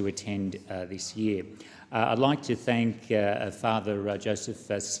to attend this year. I'd like to thank Father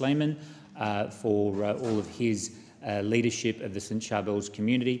Joseph Sleeman for all of his leadership of the St Charbel's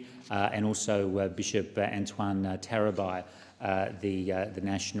community, and also Bishop Antoine Tarabai, the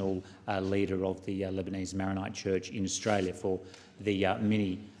national leader of the Lebanese Maronite Church in Australia, for the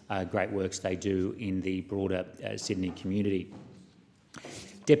many great works they do in the broader Sydney community.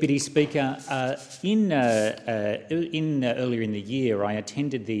 Deputy Speaker, earlier in the year, I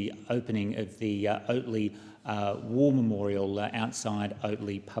attended the opening of the Oatley War Memorial outside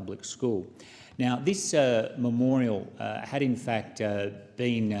Oatley Public School. Now, this memorial had in fact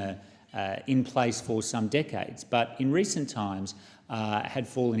been in place for some decades, but in recent times had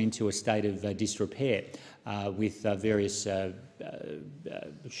fallen into a state of disrepair with various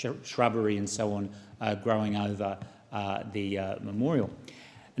shrubbery and so on growing over the memorial.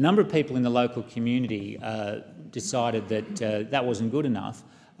 A number of people in the local community decided that that wasn't good enough,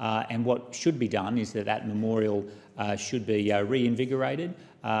 and what should be done is that memorial should be reinvigorated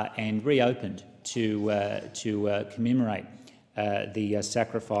and reopened to commemorate the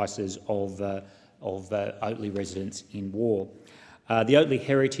sacrifices of Oatley residents in war. The Oatley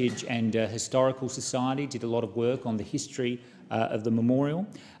Heritage and Historical Society did a lot of work on the history of the memorial,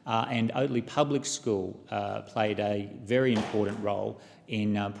 and Oatley Public School played a very important role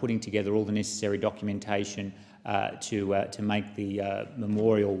in putting together all the necessary documentation to make the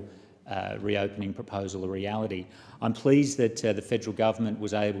memorial reopening proposal a reality. I'm pleased that the federal government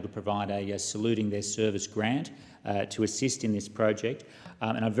was able to provide a Saluting Their Service grant to assist in this project,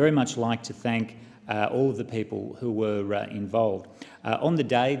 and I'd very much like to thank all of the people who were involved. On the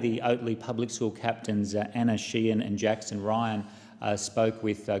day, the Oatley Public School captains Anna Sheehan and Jackson Ryan spoke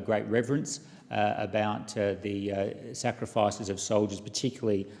with great reverence about the sacrifices of soldiers,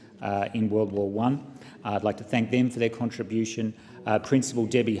 particularly in World War I. I'd like to thank them for their contribution. Principal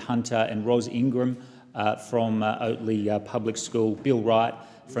Debbie Hunter and Ros Ingram from Oatley Public School, Bill Wright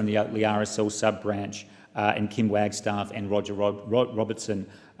from the Oatley RSL sub-branch, and Kim Wagstaff and Roger Robertson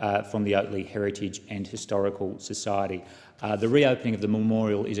from the Oatley Heritage and Historical Society. The reopening of the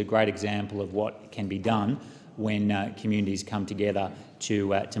memorial is a great example of what can be done when communities come together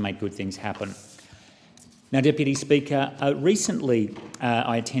to make good things happen. Now, Deputy Speaker, recently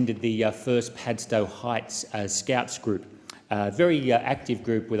I attended the first Padstow Heights Scouts group, a very active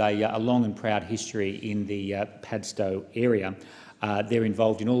group with a long and proud history in the Padstow area. They're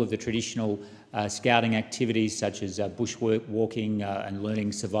involved in all of the traditional scouting activities such as bushwalking and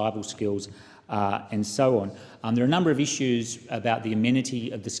learning survival skills and so on. There are a number of issues about the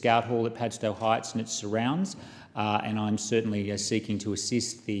amenity of the Scout Hall at Padstow Heights and its surrounds, and I'm certainly seeking to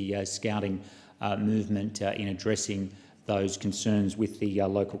assist the scouting movement in addressing those concerns with the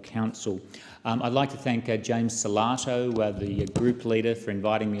local council. I'd like to thank James Salato, the group leader, for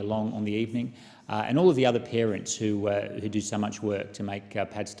inviting me along on the evening, and all of the other parents who do so much work to make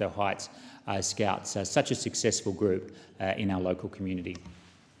Padstow Heights Scouts such a successful group in our local community.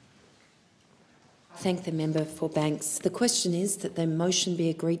 Thank the member for Banks. The question is that the motion be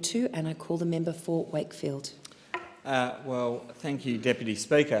agreed to, and I call the member for Wakefield. Well, thank you, Deputy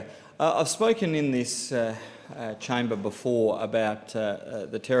Speaker. I've spoken in this chamber before about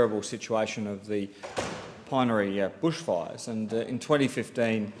the terrible situation of the Pinery bushfires, and in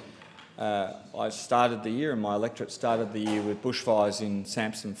 2015 I started the year, and my electorate started the year with bushfires in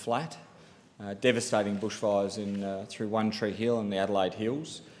Sampson Flat, devastating bushfires through One Tree Hill and the Adelaide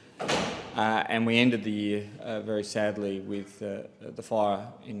Hills, and we ended the year very sadly with the fire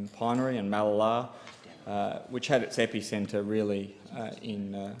in Pinery and Malala, which had its epicentre really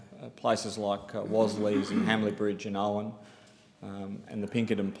in places like Wasleys and Hamley Bridge and Owen and the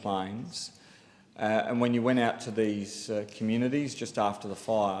Pinkerton Plains. And when you went out to these communities just after the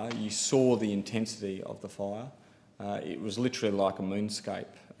fire, you saw the intensity of the fire. It was literally like a moonscape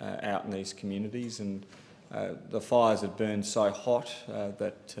out in these communities, and the fires had burned so hot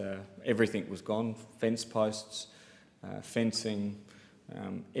that everything was gone: fence posts, fencing,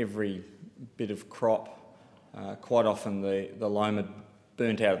 every bit of crop. Quite often the loam had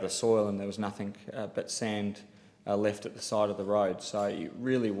burnt out of the soil and there was nothing but sand left at the side of the road. So it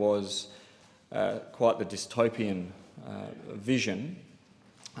really was quite the dystopian vision,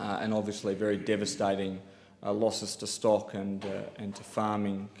 and obviously very devastating losses to stock and to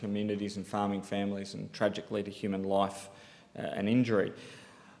farming communities and farming families, and tragically to human life and injury.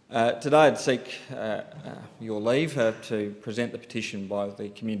 Today I'd seek your leave to present the petition by the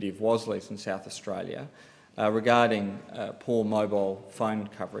community of Wasleys in South Australia regarding poor mobile phone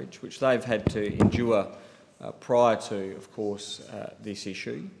coverage, which they've had to endure prior to, of course, this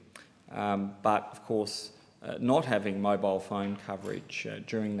issue. But, of course, not having mobile phone coverage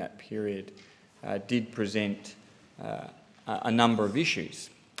during that period did present a number of issues.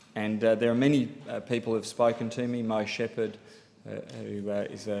 And there are many people who have spoken to me: Mo Shepherd, who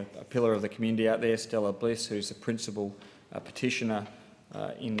is a pillar of the community out there, Stella Bliss, who's the principal petitioner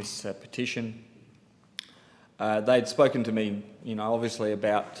in this petition. They'd spoken to me, obviously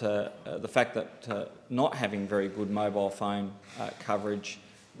about the fact that not having very good mobile phone coverage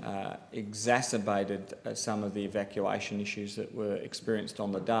exacerbated some of the evacuation issues that were experienced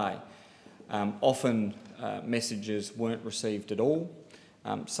on the day. Often messages weren't received at all.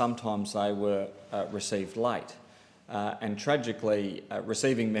 Sometimes they were received late. And tragically,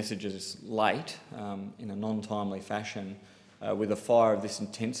 receiving messages late in a non-timely fashion with a fire of this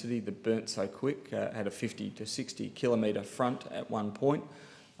intensity that burnt so quick, had a 50 to 60 kilometre front at one point,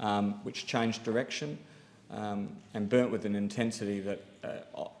 which changed direction and burnt with an intensity that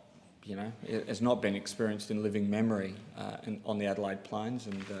has not been experienced in living memory on the Adelaide Plains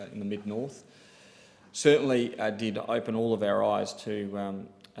and in the mid-north. Certainly did open all of our eyes to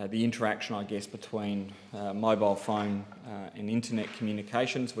the interaction, I guess, between mobile phone and internet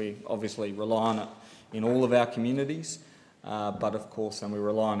communications. We obviously rely on it in all of our communities, but of course, and we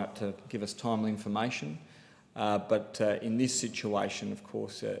rely on it to give us timely information. But in this situation, of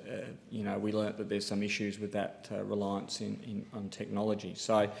course, we learnt that there's some issues with that reliance on technology.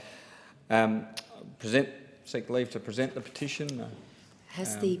 So, seek leave to present the petition.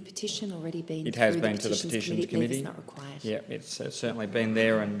 Has the petition already been? It has been to the Petitions Committee. Leave is not required. Yeah, it's certainly been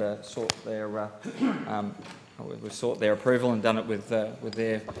there and sought their we've sought their approval and done it with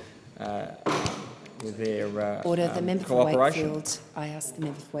their Order. The member for cooperation. Wakefield. I ask the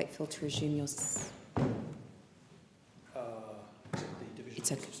member for Wakefield to resume your.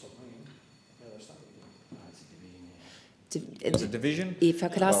 It's okay. It's a division. If I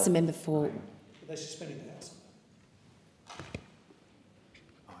could ask the member for. Are they suspending the House?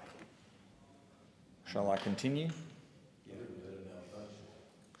 Shall I continue?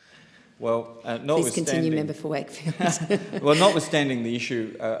 Well, please continue, Member for Wakefield. well, notwithstanding the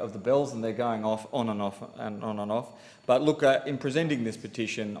issue of the bells, and they're going off on and off and on and off. But look, in presenting this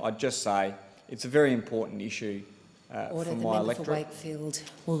petition, I'd just say it's a very important issue Order. for The my member electorate. for Wakefield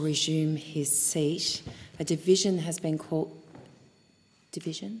will resume his seat. A division has been called.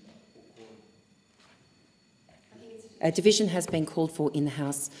 Division? A division has been called for in the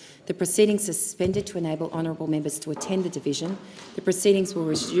House. The proceedings are suspended to enable honourable members to attend the division. The proceedings will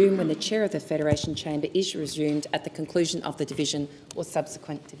resume when the chair of the Federation Chamber is resumed at the conclusion of the division or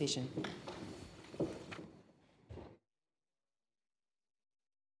subsequent division.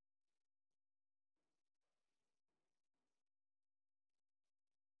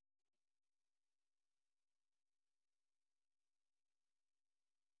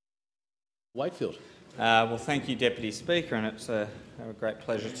 Wakefield. Well, thank you, Deputy Speaker, and it's a great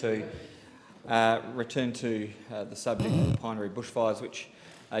pleasure to return to the subject of the Pinery bushfires, which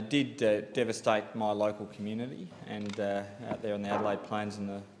did devastate my local community and out there in the Adelaide Plains in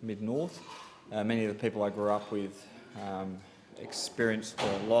the mid-north. Many of the people I grew up with experienced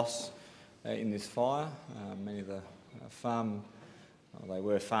loss in this fire. Many of the they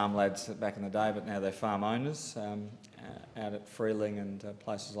were farm lads back in the day, but now they're farm owners out at Freeling and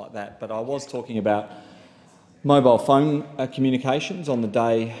places like that. But I was talking about mobile phone communications on the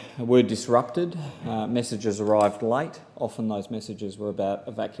day were disrupted. Messages arrived late. Often those messages were about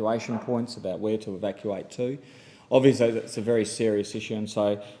evacuation points, about where to evacuate to. Obviously, that's a very serious issue, and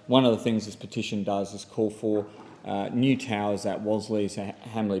so one of the things this petition does is call for new towers at Wasleys,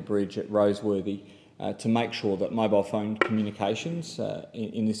 Hamley Bridge, at Roseworthy, to make sure that mobile phone communications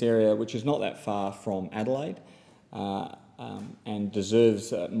in this area, which is not that far from Adelaide and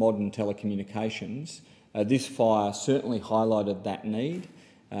deserves modern telecommunications. This fire certainly highlighted that need,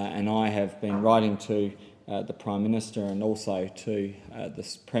 and I have been writing to the Prime Minister and also to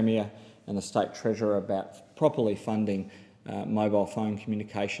the Premier and the State Treasurer about properly funding mobile phone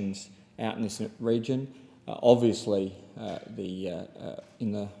communications out in this region. Obviously,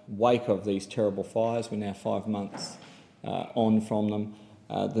 in the wake of these terrible fires, we're now 5 months on from them,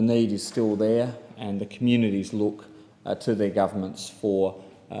 the need is still there, and the communities look to their governments for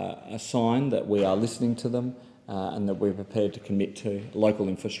a sign that we are listening to them and that we're prepared to commit to local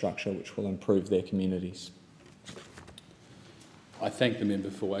infrastructure which will improve their communities. I thank the member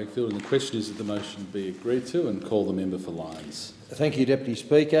for Wakefield, and the question is that the motion be agreed to, and call the member for Lyons. Thank you, Deputy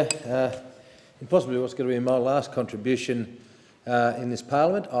Speaker. And possibly what's going to be my last contribution in this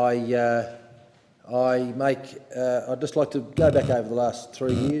parliament. I'd just like to go back over the last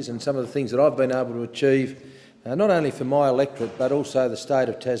 3 years and some of the things that I've been able to achieve, not only for my electorate but also the state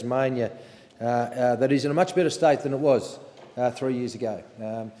of Tasmania, that is in a much better state than it was 3 years ago.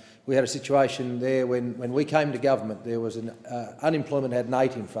 We had a situation there when we came to government. There was unemployment had an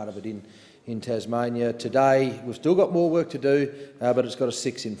 8 in front of it in Tasmania. Today we've still got more work to do, but it's got a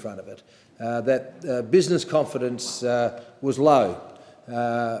 6 in front of it. That business confidence was low.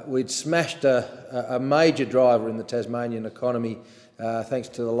 We'd smashed a major driver in the Tasmanian economy thanks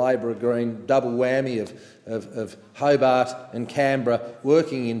to the Labor Green double whammy of Hobart and Canberra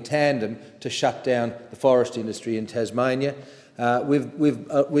working in tandem to shut down the forest industry in Tasmania.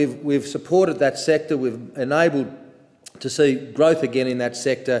 We've supported that sector. We've enabled to see growth again in that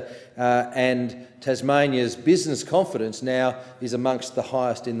sector, and Tasmania's business confidence now is amongst the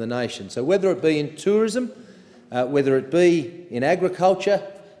highest in the nation. So whether it be in tourism, whether it be in agriculture,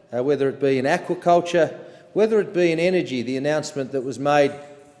 whether it be in aquaculture, whether it be in energy, the announcement that was made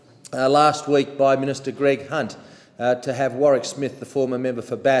last week by Minister Greg Hunt to have Warwick Smith, the former member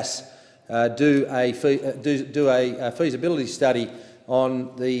for Bass, do a feasibility study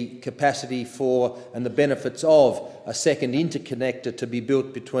on the capacity for and the benefits of a second interconnector to be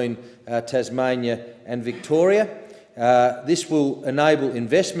built between Tasmania and Victoria. This will enable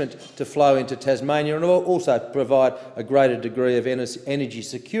investment to flow into Tasmania and also provide a greater degree of energy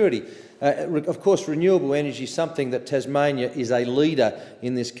security. Of course, renewable energy is something that Tasmania is a leader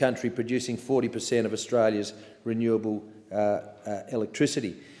in this country, producing 40% of Australia's renewable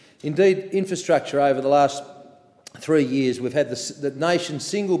electricity. Indeed, infrastructure over the last 3 years, we've had the nation's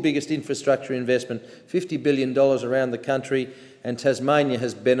single biggest infrastructure investment, $50 billion around the country, and Tasmania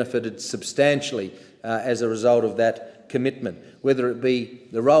has benefited substantially as a result of that commitment. Whether it be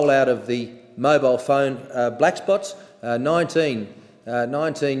the rollout of the mobile phone black spots, 19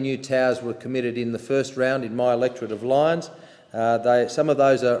 new towers were committed in the first round in my electorate of Lyons. Some of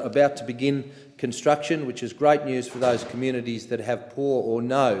those are about to begin construction, which is great news for those communities that have poor or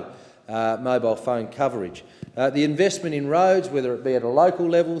no mobile phone coverage. The investment in roads, whether it be at a local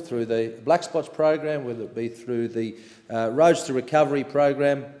level through the Black Spots program, whether it be through the Roads to Recovery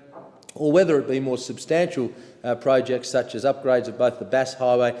program, or whether it be more substantial projects such as upgrades of both the Bass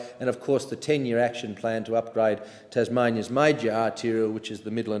Highway and, of course, the 10-year action plan to upgrade Tasmania's major arterial, which is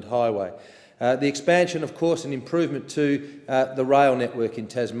the Midland Highway. The expansion, of course, and improvement to the rail network in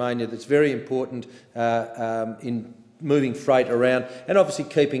Tasmania, that's very important in moving freight around and obviously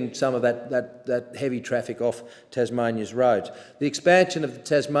keeping some of that heavy traffic off Tasmania's roads. The expansion of the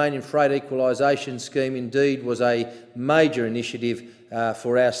Tasmanian Freight Equalisation Scheme indeed was a major initiative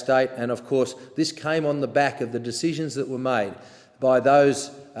for our state, and of course this came on the back of the decisions that were made by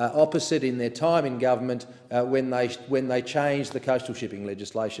those opposite in their time in government when they changed the coastal shipping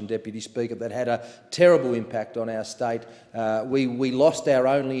legislation, Deputy Speaker, that had a terrible impact on our state. We lost our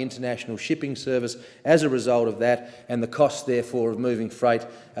only international shipping service as a result of that, and the costs, therefore, of moving freight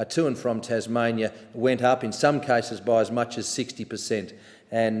to and from Tasmania went up, in some cases by as much as 60%.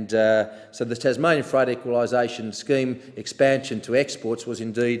 And so the Tasmanian Freight Equalisation Scheme expansion to exports was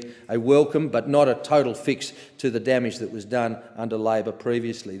indeed a welcome but not a total fix to the damage that was done under Labor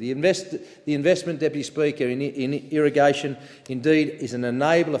previously. The investment, Deputy Speaker, in irrigation indeed is an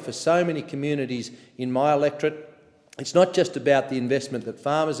enabler for so many communities in my electorate. It's not just about the investment that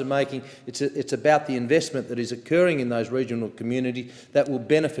farmers are making, it's about the investment that is occurring in those regional communities that will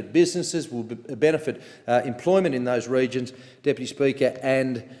benefit businesses, will benefit employment in those regions, Deputy Speaker,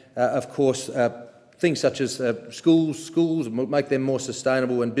 and of course things such as schools, make them more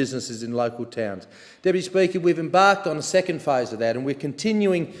sustainable, and businesses in local towns. Deputy Speaker, we've embarked on a second phase of that, and we're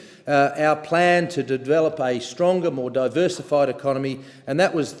continuing our plan to develop a stronger, more diversified economy, and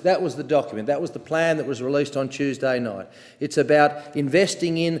that was the document, that was the plan that was released on Tuesday night. It's about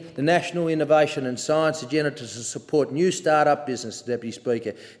investing in the National Innovation and Science Agenda to support new start-up business, Deputy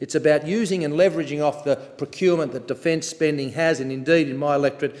Speaker. It's about using and leveraging off the procurement that defence spending has, and indeed in my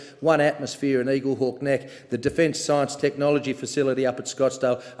electorate, One Atmosphere and Eagle Hawk Neck, the Defence Science Technology Facility up at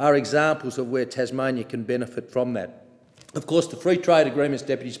Scottsdale, are examples of where Tasmania can benefit from that. Of course, the free trade agreements,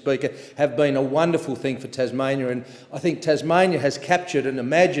 Deputy Speaker, have been a wonderful thing for Tasmania, and I think Tasmania has captured and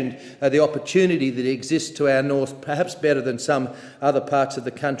imagined the opportunity that exists to our north, perhaps better than some other parts of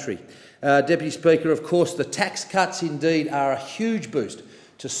the country. Deputy Speaker, of course, the tax cuts indeed are a huge boost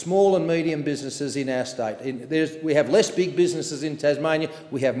to small and medium businesses in our state. We have less big businesses in Tasmania,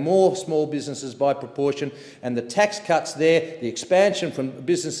 we have more small businesses by proportion, and the tax cuts there, the expansion from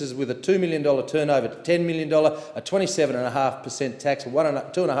businesses with a $2 million turnover to $10 million, a 27.5% tax, a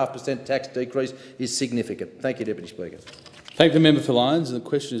 2.5% tax decrease is significant. Thank you, Deputy Speaker. Thank the member for Lyons. And the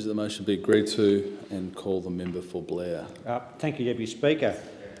question is that the motion be agreed to, and call the member for Blair. Thank you, Deputy Speaker.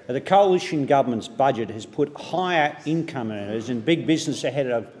 The coalition government's budget has put higher income earners and big business ahead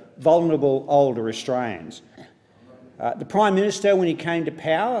of vulnerable older Australians. The Prime Minister, when he came to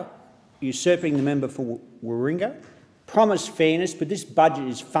power, usurping the member for Warringah, promised fairness, but this budget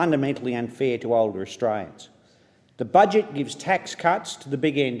is fundamentally unfair to older Australians. The budget gives tax cuts to the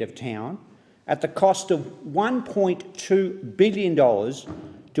big end of town at the cost of $1.2 billion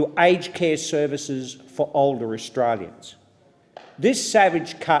to aged care services for older Australians. This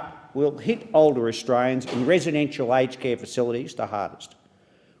savage cut will hit older Australians in residential aged care facilities the hardest,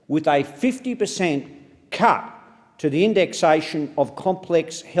 with a 50% cut to the indexation of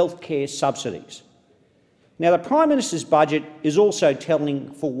complex healthcare subsidies. Now, the Prime Minister's budget is also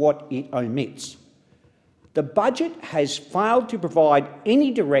telling for what it omits. The budget has failed to provide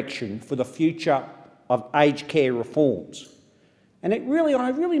any direction for the future of aged care reforms. And I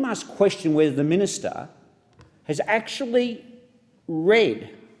really must question whether the Minister has actually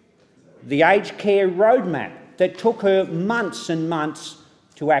read the aged care roadmap that took her months and months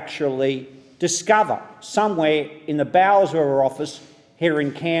to actually discover somewhere in the bowels of her office here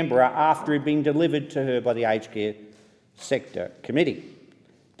in Canberra after it had been delivered to her by the Aged Care Sector Committee.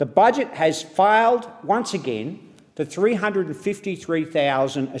 The budget has failed once again to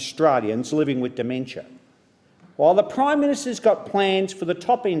 353,000 Australians living with dementia. While the Prime Minister's got plans for the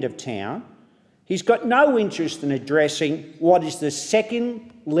top end of town, he's got no interest in addressing what is the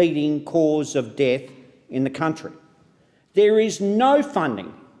second leading cause of death in the country. There is no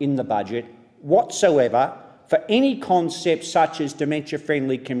funding in the budget whatsoever for any concept such as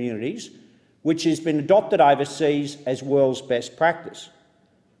dementia-friendly communities, which has been adopted overseas as world's best practice.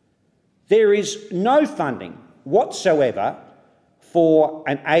 There is no funding whatsoever for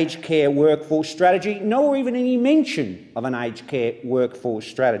an aged care workforce strategy, nor even any mention of an aged care workforce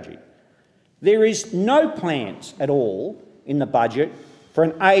strategy. There is no plans at all in the budget for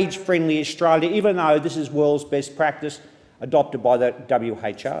an age-friendly Australia, even though this is world's best practice adopted by the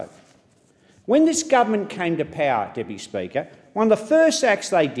WHO. When this government came to power, Deputy Speaker, one of the first acts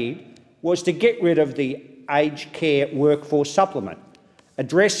they did was to get rid of the aged care workforce supplement,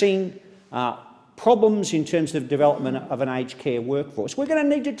 addressing problems in terms of development of an aged care workforce. We're going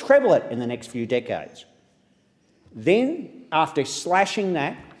to need to treble it in the next few decades. Then, after slashing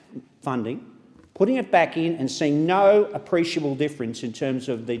that funding, putting it back in and seeing no appreciable difference in terms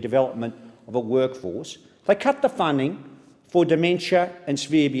of the development of a workforce, they cut the funding for dementia and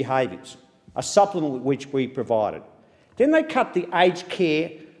severe behaviours, a supplement which we provided. Then they cut the aged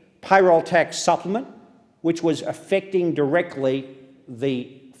care payroll tax supplement, which was affecting directly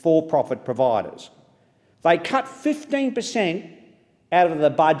the for-profit providers. They cut 15% out of the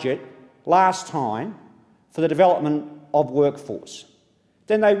budget last time for the development of workforce.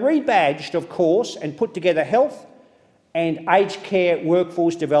 Then they rebadged, of course, and put together health and aged care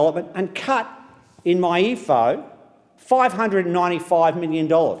workforce development and cut, in my EFO, $595 million.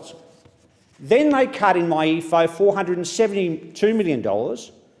 Then they cut in my EFO $472 million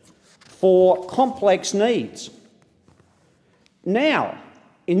for complex needs. Now,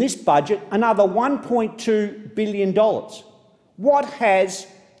 in this budget, another $1.2 billion. What has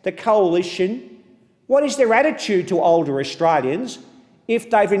the coalition, what is their attitude to older Australians if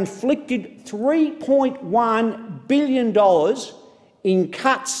they've inflicted $3.1 billion in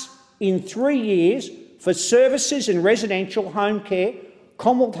cuts in 3 years for services in residential home care,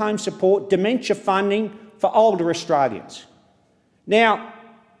 Commonwealth home support, dementia funding for older Australians? Now,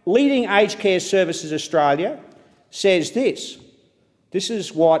 Leading Aged Care Services Australia says this. This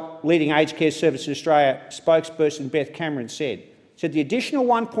is what Leading Aged Care Services Australia spokesperson Beth Cameron said. Said the additional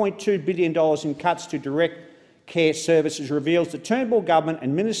 $1.2 billion in cuts to direct care services reveals the Turnbull government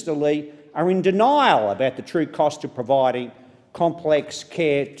and Minister Lee are in denial about the true cost of providing complex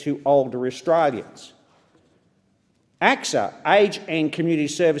care to older Australians. ACSA, Age and Community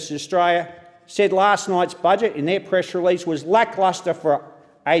Services Australia, said last night's budget in their press release was lacklustre for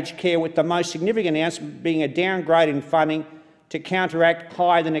aged care, with the most significant announcement being a downgrade in funding to counteract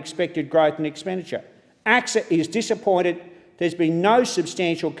higher than expected growth in expenditure. ACSA is disappointed there's been no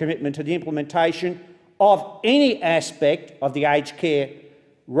substantial commitment to the implementation of any aspect of the aged care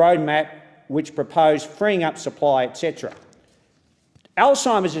roadmap which proposed freeing up supply, etc.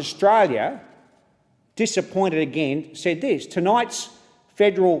 Alzheimer's Australia, disappointed again, said this: tonight's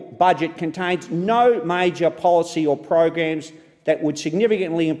federal budget contains no major policy or programs that would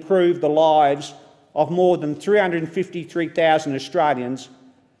significantly improve the lives of more than 353,000 Australians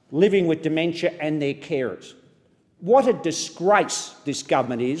living with dementia and their carers. What a disgrace this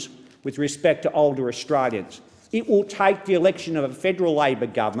government is with respect to older Australians. It will take the election of a federal Labor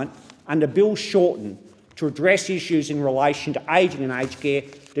government under Bill Shorten to address issues in relation to ageing and aged care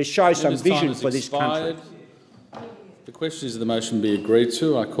to show some vision for this country. The question is that the motion be agreed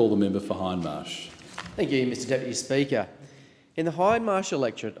to. I call the member for Hindmarsh. Thank you, Mr Deputy Speaker. In the Hindmarsh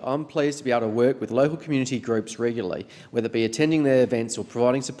electorate, I'm pleased to be able to work with local community groups regularly, whether it be attending their events or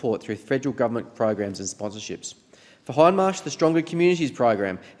providing support through federal government programs and sponsorships. For Hindmarsh, the Stronger Communities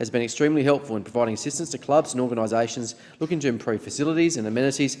program has been extremely helpful in providing assistance to clubs and organisations looking to improve facilities and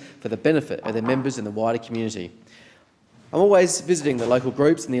amenities for the benefit of their members and the wider community. I'm always visiting the local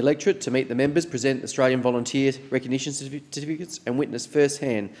groups in the electorate to meet the members, present Australian volunteer recognition certificates and witness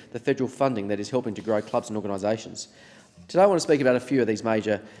firsthand the federal funding that is helping to grow clubs and organisations. Today I want to speak about a few of these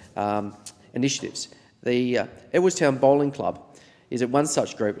major initiatives. The Edwardstown Bowling Club is one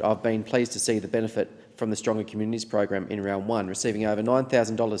such group. I've been pleased to see the benefit from the Stronger Communities program in round one, receiving over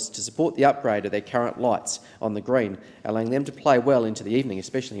 $9,000 to support the upgrade of their current lights on the green, allowing them to play well into the evening,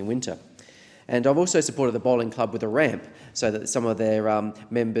 especially in winter. And I've also supported the bowling club with a ramp so that some of their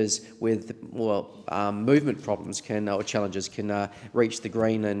members with movement problems or challenges can reach the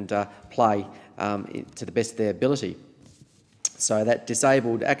green and play to the best of their ability. So that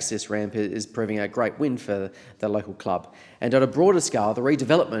disabled access ramp is proving a great win for the local club. And on a broader scale, the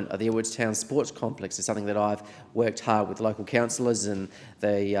redevelopment of the Edwardstown Sports Complex is something that I've worked hard with local councillors and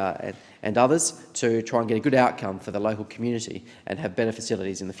others to try and get a good outcome for the local community and have better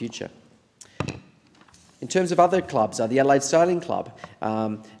facilities in the future. In terms of other clubs, the Adelaide Sailing Club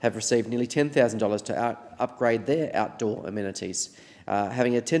have received nearly $10,000 to upgrade their outdoor amenities.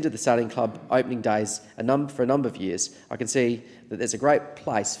 Having attended the Sailing Club opening days for a number of years, I can see that there's a great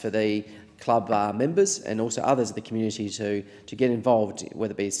place for the club members and also others of the community to get involved,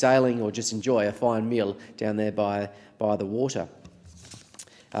 whether it be sailing or just enjoy a fine meal down there by the water.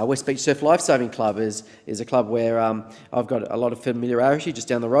 West Beach Surf Lifesaving Club is a club where I've got a lot of familiarity just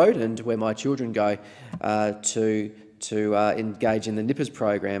down the road and where my children go to to engage in the Nippers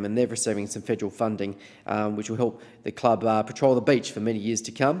program, and they're receiving some federal funding which will help the club patrol the beach for many years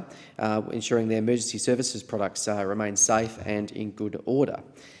to come, ensuring their emergency services products remain safe and in good order.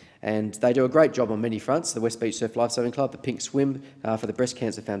 And they do a great job on many fronts. The West Beach Surf Lifesaving Club, the Pink Swim for the Breast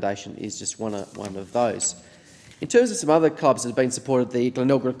Cancer Foundation is just one of those. In terms of some other clubs that have been supported, the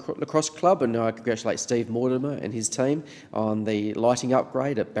Glenelg Lacrosse Club, and I congratulate Steve Mortimer and his team on the lighting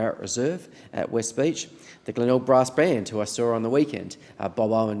upgrade at Barrett Reserve at West Beach. The Glenelg Brass Band, who I saw on the weekend,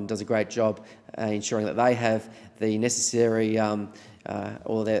 Bob Owen does a great job ensuring that they have the necessary,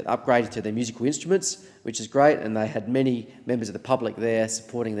 or they're upgraded to their musical instruments, which is great, and they had many members of the public there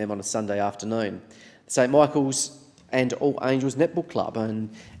supporting them on a Sunday afternoon. St Michael's and All Angels Netball Club,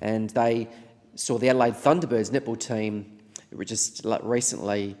 and they saw the Adelaide Thunderbirds netball team just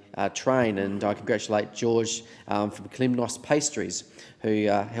recently train, and I congratulate George from Klimnos Pastries, who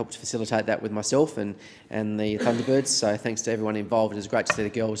helped facilitate that with myself and the Thunderbirds. So thanks to everyone involved. It was great to see the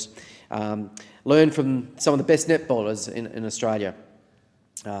girls learn from some of the best netballers in Australia.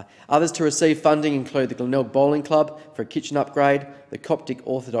 Others to receive funding include the Glenelg Bowling Club for a kitchen upgrade, the Coptic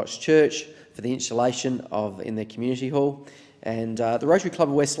Orthodox Church for the installation in their community hall, and the Rotary Club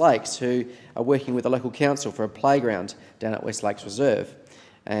of West Lakes, who are working with the local council for a playground down at West Lakes Reserve.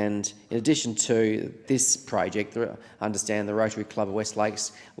 And in addition to this project, I understand the Rotary Club of West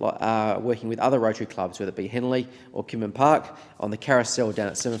Lakes are working with other Rotary clubs, whether it be Henley or Kimman Park, on the carousel down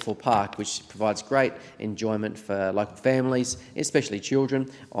at Semaphore Park, which provides great enjoyment for local families, especially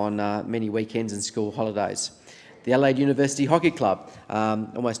children, on many weekends and school holidays. The Adelaide University Hockey Club,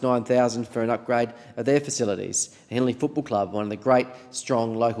 almost $9,000 for an upgrade of their facilities. The Henley Football Club, one of the great,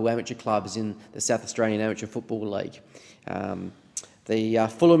 strong local amateur clubs in the South Australian Amateur Football League. The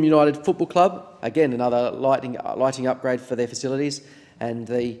Fulham United Football Club, again another lighting upgrade for their facilities, and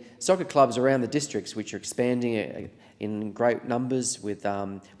the soccer clubs around the districts, which are expanding in great numbers with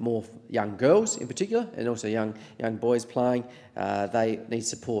more young girls in particular, and also young boys playing. They need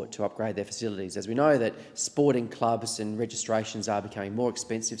support to upgrade their facilities. As we know that sporting clubs and registrations are becoming more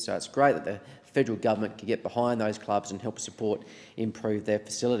expensive, so it's great that the federal government can get behind those clubs and help support improve their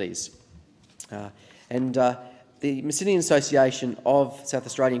facilities. The Messinian Association of South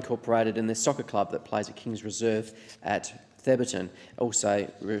Australia Incorporated and their soccer club that plays at Kings Reserve at Theberton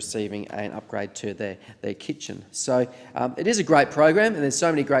also receiving an upgrade to their kitchen. So it is a great program, and there's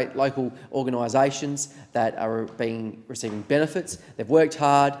so many great local organisations that are receiving benefits. They've worked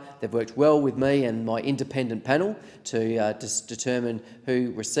hard, they've worked well with me and my independent panel to determine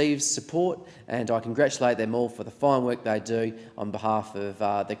who receives support, and I congratulate them all for the fine work they do on behalf of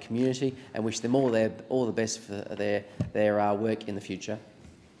the community, and wish them all the best for their work in the future.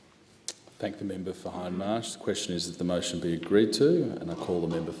 Thank the member for Hindmarsh. The question is that the motion be agreed to, and I call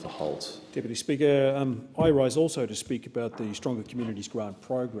the member for Holt. Deputy Speaker, I rise also to speak about the Stronger Communities Grant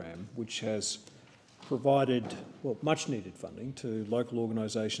program, which has provided much-needed funding to local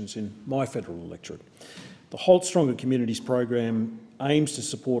organisations in my federal electorate. The Holt Stronger Communities program aims to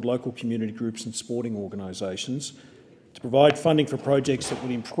support local community groups and sporting organisations to provide funding for projects that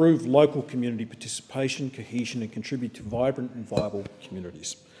would improve local community participation, cohesion and contribute to vibrant and viable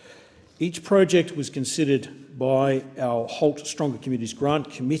communities. Each project was considered by our Holt Stronger Communities Grant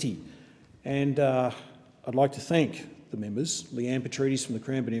Committee, and I'd like to thank the members, Leanne Petridis from the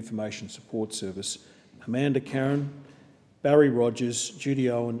Cranbourne Information Support Service, Amanda Karen, Barry Rogers, Judy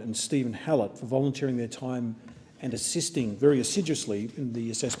Owen and Stephen Hallett for volunteering their time and assisting very assiduously in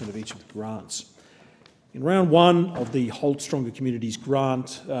the assessment of each of the grants. In round one of the Holt Stronger Communities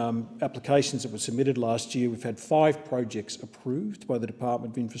grant applications that were submitted last year, we've had 5 projects approved by the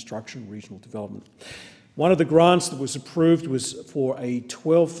Department of Infrastructure and Regional Development. One of the grants that was approved was for a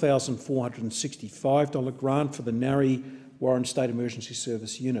 $12,465 grant for the Narre Warren State Emergency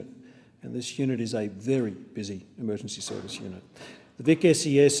Service Unit, and this unit is a very busy emergency service unit. The Vic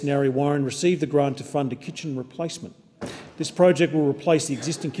SES Narre Warren received the grant to fund a kitchen replacement. This project will replace the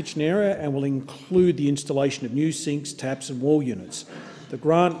existing kitchen area and will include the installation of new sinks, taps and wall units. The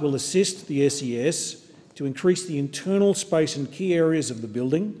grant will assist the SES to increase the internal space in key areas of the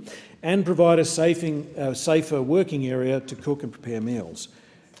building and provide a safer working area to cook and prepare meals.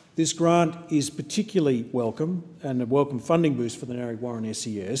 This grant is particularly welcome and a welcome funding boost for the Narre Warren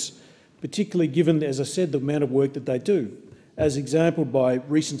SES, particularly given, as I said, the amount of work that they do, as exampled by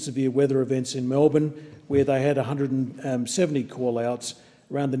recent severe weather events in Melbourne, where they had 170 call-outs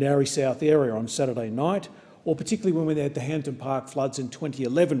around the Narre South area on Saturday night, or particularly when we had the Hampton Park floods in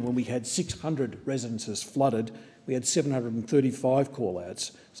 2011, when we had 600 residences flooded. We had 735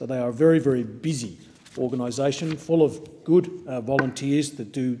 call-outs. So they are very, very busy organisation full of good volunteers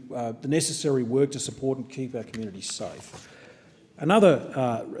that do the necessary work to support and keep our communities safe.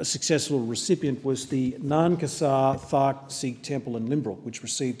 Another successful recipient was the Nankasar Thark Sikh Temple in Limbrook, which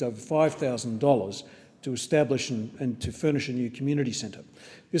received over $5,000 to establish and to furnish a new community centre.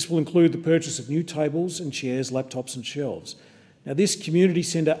 This will include the purchase of new tables and chairs, laptops and shelves. Now, this community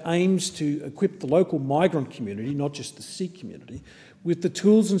centre aims to equip the local migrant community, not just the Sikh community, with the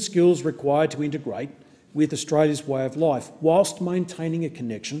tools and skills required to integrate with Australia's way of life, whilst maintaining a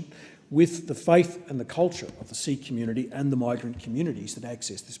connection with the faith and the culture of the Sikh community and the migrant communities that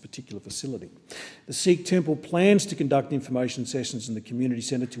access this particular facility. The Sikh Temple plans to conduct information sessions in the community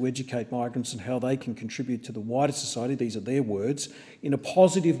centre to educate migrants on how they can contribute to the wider society, these are their words, in a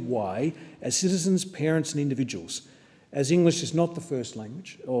positive way as citizens, parents and individuals. As English is not the first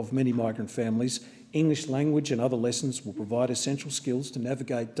language of many migrant families, English language and other lessons will provide essential skills to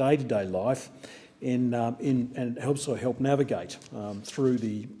navigate day-to-day life and also help navigate through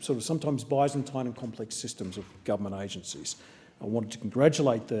the sort of sometimes Byzantine and complex systems of government agencies. I wanted to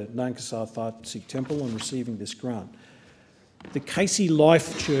congratulate the Nankasar Thark Sikh Temple on receiving this grant. The Casey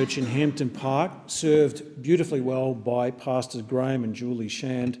Life Church in Hampton Park, served beautifully well by Pastors Graham and Julie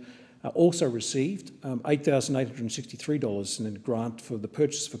Shand, also received $8,863 in a grant for the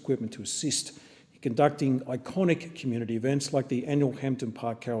purchase of equipment to assist conducting iconic community events like the annual Hampton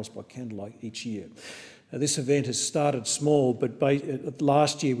Park Carols by Candlelight each year. Now, this event has started small, but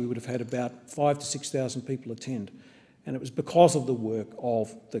last year we would have had about 5,000 to 6,000 people attend. And it was because of the work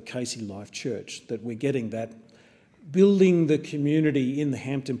of the Casey Life Church that we're getting that, building the community in the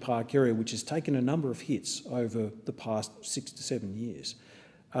Hampton Park area, which has taken a number of hits over the past 6 to 7 years.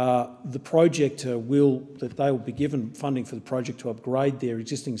 The project they will be given funding for the project to upgrade their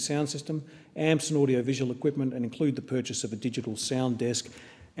existing sound system, amps and audio-visual equipment, and include the purchase of a digital sound desk,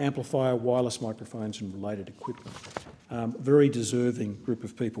 amplifier, wireless microphones and related equipment. Very deserving group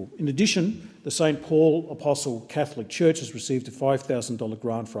of people. In addition, the St Paul Apostle Catholic Church has received a $5,000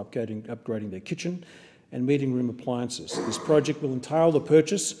 grant for upgrading their kitchen and meeting room appliances. This project will entail the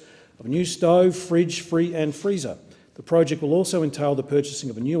purchase of a new stove, fridge, and freezer. The project will also entail the purchasing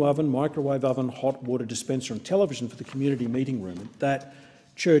of a new oven, microwave oven, hot water dispenser and television for the community meeting room. That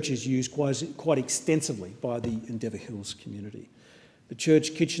church is used quite extensively by the Endeavour Hills community. The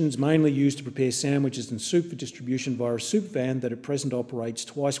church kitchen is mainly used to prepare sandwiches and soup for distribution via a soup van that at present operates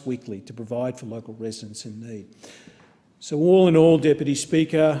twice weekly to provide for local residents in need. So all in all, Deputy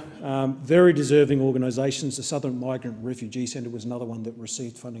Speaker, very deserving organisations. The Southern Migrant Refugee Centre was another one that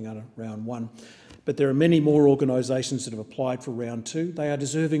received funding under round one. But there are many more organisations that have applied for round two. They are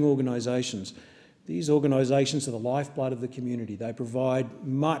deserving organisations. These organisations are the lifeblood of the community. They provide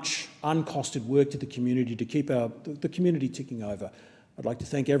much uncosted work to the community to keep the community ticking over. I'd like to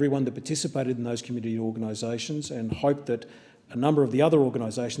thank everyone that participated in those community organisations and hope that a number of the other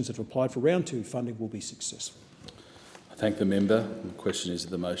organisations that have applied for round two funding will be successful. I thank the member. The question is that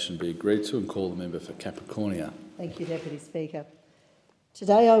the motion be agreed to and call the member for Capricornia. Thank you, Deputy Speaker.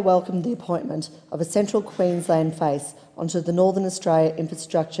 Today I welcome the appointment of a Central Queensland face onto the Northern Australia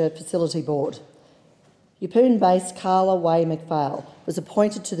Infrastructure Facility Board. Yeppoon-based Carla Way McPhail was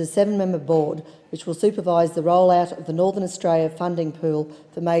appointed to the 7-member board which will supervise the rollout of the Northern Australia funding pool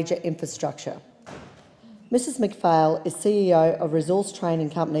for major infrastructure. Mrs McPhail is CEO of resource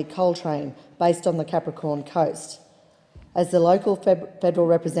training company Coltrane, based on the Capricorn Coast. As the local federal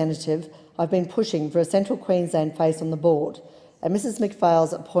representative, I've been pushing for a Central Queensland face on the board, and Mrs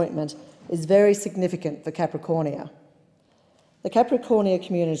McPhail's appointment is very significant for Capricornia. The Capricornia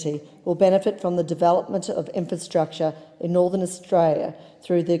community will benefit from the development of infrastructure in Northern Australia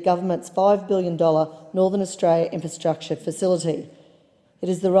through the government's $5 billion Northern Australia Infrastructure Facility. It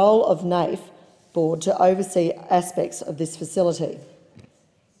is the role of NAIF board to oversee aspects of this facility.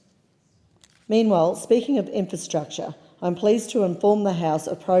 Meanwhile, speaking of infrastructure, I'm pleased to inform the House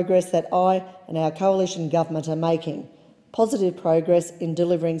of progress that I and our coalition government are making. Positive progress in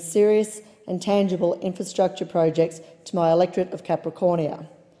delivering serious and tangible infrastructure projects to my electorate of Capricornia.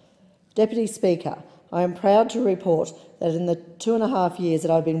 Deputy Speaker, I am proud to report that in the 2.5 years that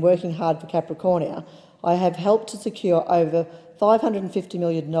I've been working hard for Capricornia, I have helped to secure over $550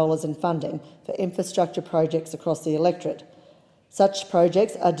 million in funding for infrastructure projects across the electorate. Such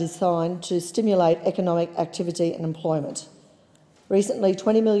projects are designed to stimulate economic activity and employment. Recently,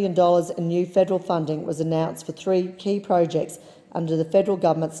 $20 million in new federal funding was announced for 3 key projects under the federal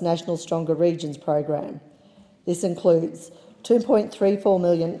government's National Stronger Regions program. This includes $2.34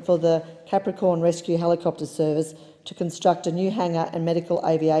 million for the Capricorn Rescue Helicopter Service to construct a new hangar and medical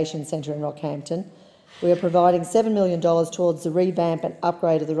aviation centre in Rockhampton, We are providing $7 million towards the revamp and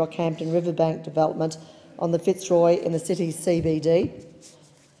upgrade of the Rockhampton Riverbank development on the Fitzroy in the city's CBD.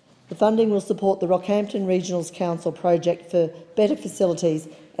 The funding will support the Rockhampton Regional Council project for better facilities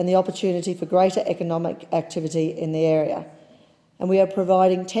and the opportunity for greater economic activity in the area. And we are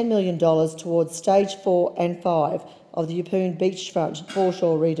providing $10 million towards Stage 4 and 5 of the Yeppoon beachfront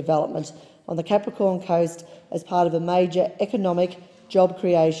foreshore redevelopment on the Capricorn Coast as part of a major economic, job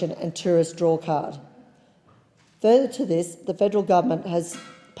creation and tourist drawcard. Further to this, the federal government has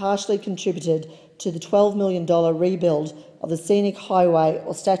partially contributed to the $12 million rebuild of the scenic highway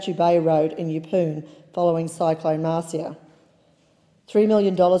or Statue Bay Road in Yeppoon following Cyclone Marcia. $3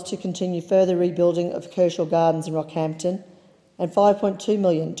 million to continue further rebuilding of Kershaw Gardens in Rockhampton, and $5.2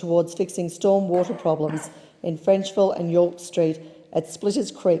 million towards fixing storm water problems in Frenchville and York Street at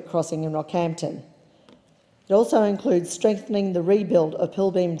Splitters Creek crossing in Rockhampton. It also includes strengthening the rebuild of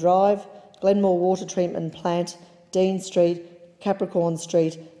Pilbeam Drive, Glenmore Water Treatment Plant, Dean Street, Capricorn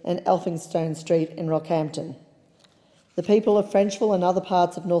Street and Elphinstone Street in Rockhampton. The people of Frenchville and other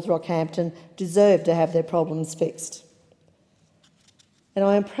parts of North Rockhampton deserve to have their problems fixed. And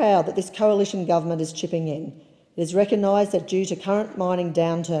I am proud that this coalition government is chipping in. It is recognised that due to current mining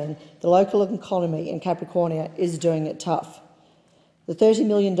downturn, the local economy in Capricornia is doing it tough. The $30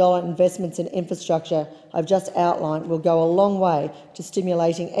 million investments in infrastructure I've just outlined will go a long way to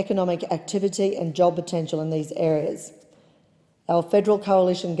stimulating economic activity and job potential in these areas. Our federal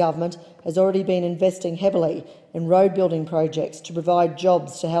coalition government has already been investing heavily in road building projects to provide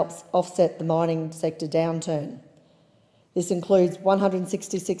jobs to help offset the mining sector downturn. This includes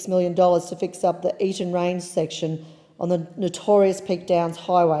 $166 million to fix up the Eaton Range section on the notorious Peak Downs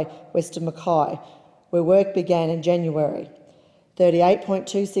Highway west of Mackay, where work began in January.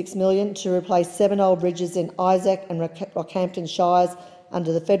 $38.26 million to replace 7 old bridges in Isaac and Rockhampton Shires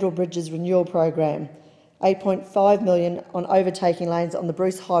under the Federal Bridges Renewal Program. $8.5 million on overtaking lanes on the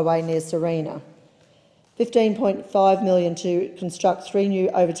Bruce Highway near Serena. $15.5 million to construct 3 new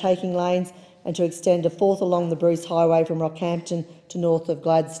overtaking lanes and to extend a 4th along the Bruce Highway from Rockhampton to north of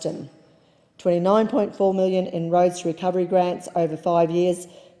Gladstone. $29.4 million in roads to recovery grants over 5 years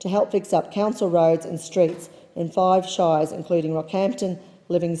to help fix up council roads and streets in 5 shires, including Rockhampton,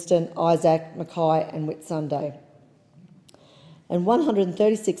 Livingston, Isaac, Mackay and Whitsunday. And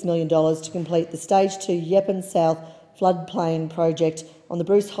 $136 million to complete the Stage 2 Yeppoon South floodplain project on the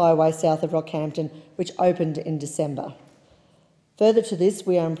Bruce Highway south of Rockhampton, which opened in December. Further to this,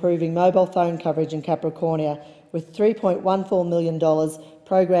 we are improving mobile phone coverage in Capricornia with $3.14 million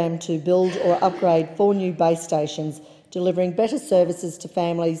programmed to build or upgrade 4 new base stations, delivering better services to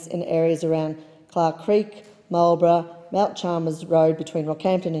families in areas around Clark Creek, Marlborough, Mount Chalmers Road between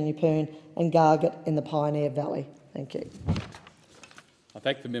Rockhampton and Yeppoon, and Gargett in the Pioneer Valley. Thank you. I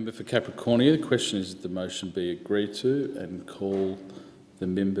thank the member for Capricornia. The question is that the motion be agreed to, and call the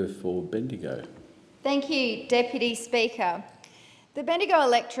member for Bendigo. Thank you, Deputy Speaker. The Bendigo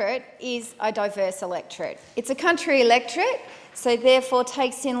electorate is a diverse electorate. It's a country electorate, so therefore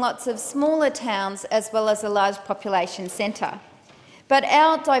takes in lots of smaller towns as well as a large population centre. But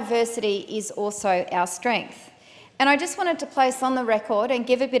our diversity is also our strength. And I just wanted to place on the record and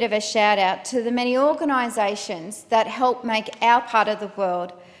give a bit of a shout out to the many organisations that help make our part of the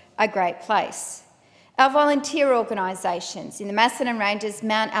world a great place. Our volunteer organisations in the Macedon Ranges,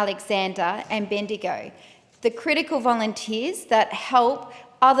 Mount Alexander and Bendigo, the critical volunteers that help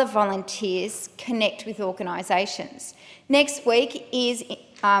other volunteers connect with organisations. Next week is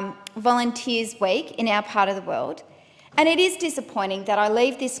Volunteers Week in our part of the world. And it is disappointing that I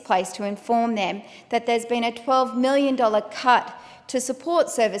leave this place to inform them that there's been a $12 million cut to support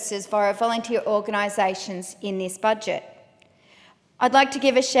services via volunteer organisations in this budget. I'd like to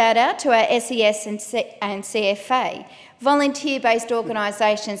give a shout out to our SES and CFA, volunteer-based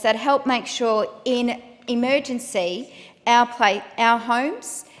organisations that help make sure in emergency our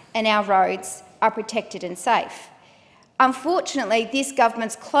homes and our roads are protected and safe. Unfortunately, this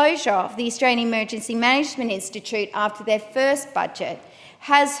government's closure of the Australian Emergency Management Institute after their first budget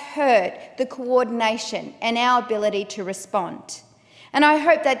has hurt the coordination and our ability to respond. And I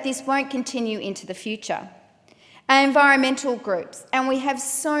hope that this won't continue into the future. Our environmental groups, and we have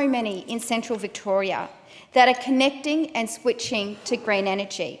so many in central Victoria, that are connecting and switching to green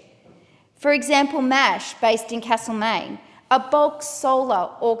energy. For example, MASH, based in Castlemaine, a bulk solar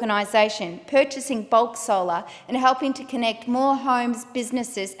organisation purchasing bulk solar and helping to connect more homes,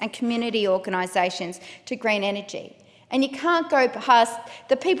 businesses and community organisations to green energy. And you can't go past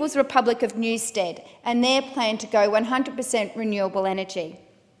the People's Republic of Newstead and their plan to go 100% renewable energy.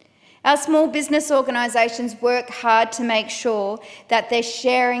 Our small business organisations work hard to make sure that they're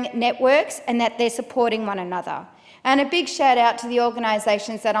sharing networks and that they're supporting one another. And a big shout out to the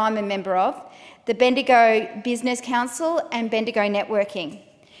organisations that I'm a member of, the Bendigo Business Council and Bendigo Networking.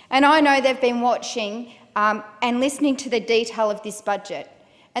 And I know they've been watching and listening to the detail of this budget.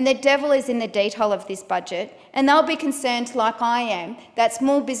 And the devil is in the detail of this budget, and they'll be concerned, like I am, that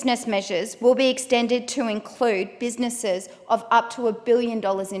small business measures will be extended to include businesses of up to $1 billion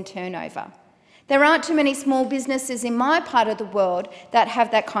in turnover. There aren't too many small businesses in my part of the world that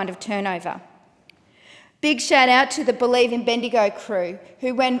have that kind of turnover. Big shout out to the Believe in Bendigo crew,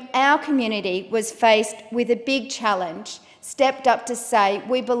 who, when our community was faced with a big challenge, stepped up to say,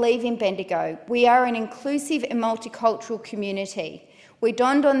 we believe in Bendigo. We are an inclusive and multicultural community. We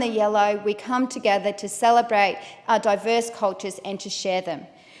donned on the yellow, we come together to celebrate our diverse cultures and to share them.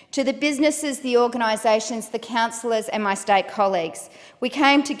 To the businesses, the organisations, the councillors and my state colleagues, we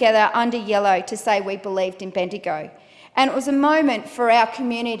came together under yellow to say we believed in Bendigo. And it was a moment for our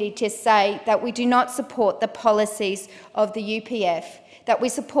community to say that we do not support the policies of the UPF, that we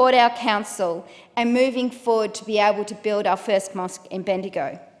support our council and moving forward to be able to build our first mosque in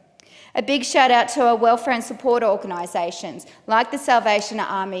Bendigo. A big shout out to our welfare and support organisations like the Salvation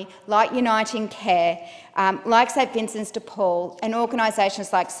Army, like Uniting Care, like St Vincent's de Paul and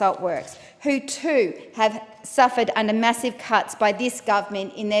organisations like Saltworks, who too have suffered under massive cuts by this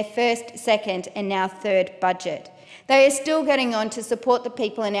government in their first, second and now third budget. They are still getting on to support the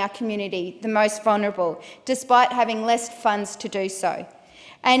people in our community, the most vulnerable, despite having less funds to do so.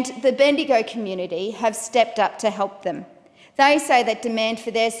 And the Bendigo community have stepped up to help them. They say that demand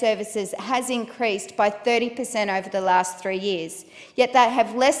for their services has increased by 30% over the last 3 years, yet they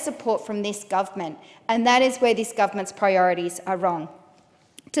have less support from this government, and that is where this government's priorities are wrong.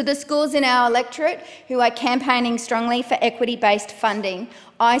 To the schools in our electorate who are campaigning strongly for equity-based funding,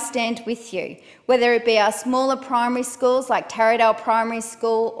 I stand with you, whether it be our smaller primary schools like Taradale Primary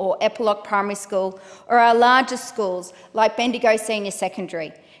School or Epilogue Primary School, or our larger schools like Bendigo Senior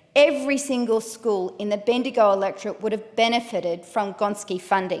Secondary. Every single school in the Bendigo electorate would have benefited from Gonski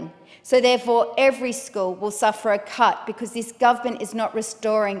funding. So therefore, every school will suffer a cut because this government is not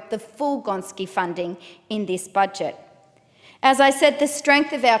restoring the full Gonski funding in this budget. As I said, the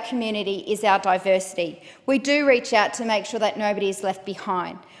strength of our community is our diversity. We do reach out to make sure that nobody is left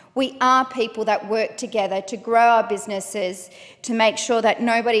behind. We are people that work together to grow our businesses, to make sure that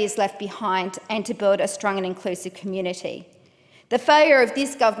nobody is left behind and to build a strong and inclusive community. The failure of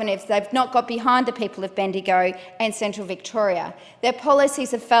this government is they've not got behind the people of Bendigo and Central Victoria. Their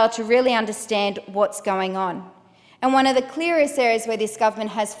policies have failed to really understand what's going on. And one of the clearest areas where this government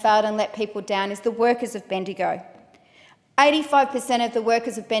has failed and let people down is the workers of Bendigo. 85% of the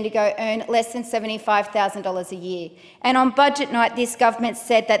workers of Bendigo earn less than $75,000 a year. And on budget night, this government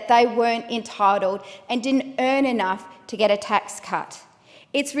said that they weren't entitled and didn't earn enough to get a tax cut.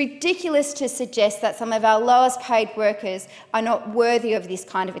 It's ridiculous to suggest that some of our lowest paid workers are not worthy of this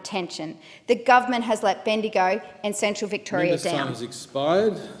kind of attention. The government has let Bendigo and Central Victoria down. Time has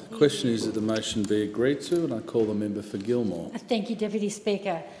expired. The question is that the motion be agreed to, and I call the member for Gilmore. Thank you, Deputy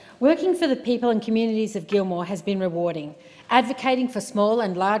Speaker. Working for the people and communities of Gilmore has been rewarding. Advocating for small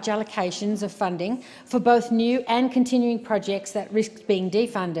and large allocations of funding for both new and continuing projects that risk being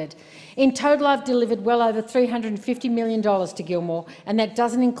defunded. In total, I've delivered well over $350 million to Gilmore, and that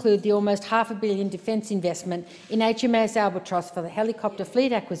doesn't include the almost $500 million defence investment in HMAS Albatross for the helicopter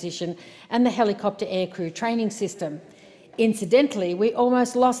fleet acquisition and the helicopter aircrew training system. Incidentally, we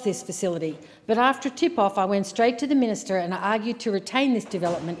almost lost this facility, but after a tip-off I went straight to the Minister and I argued to retain this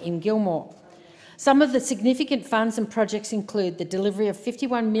development in Gilmore. Some of the significant funds and projects include the delivery of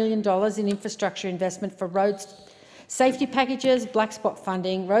 $51 million in infrastructure investment for roads, safety packages, black spot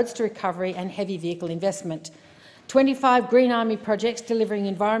funding, roads to recovery and heavy vehicle investment, 25 Green Army projects delivering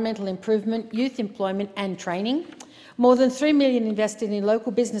environmental improvement, youth employment and training, more than $3 million invested in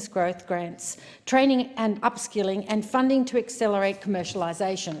local business growth grants, training and upskilling and funding to accelerate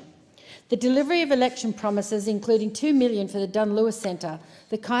commercialisation. The delivery of election promises, including $2 million for the Dunn Lewis Centre,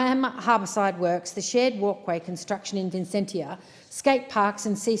 the Kiama Harbourside Works, the shared walkway construction in Vincentia, skate parks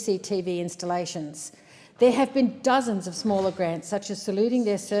and CCTV installations. There have been dozens of smaller grants, such as Saluting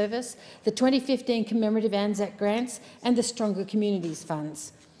Their Service, the 2015 commemorative Anzac grants and the Stronger Communities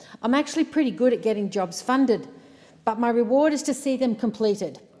funds. I'm actually pretty good at getting jobs funded, but my reward is to see them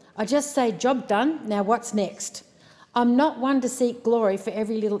completed. I just say, job done, now what's next? I'm not one to seek glory for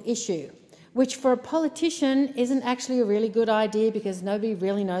every little issue, which for a politician isn't actually a really good idea because nobody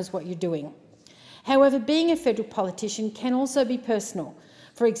really knows what you're doing. However, being a federal politician can also be personal.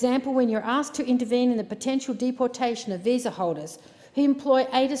 For example, when you're asked to intervene in the potential deportation of visa holders who employ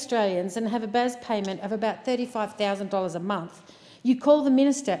 8 Australians and have a base payment of about $35,000 a month, you call the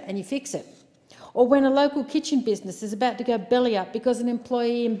minister and you fix it. Or when a local kitchen business is about to go belly up because an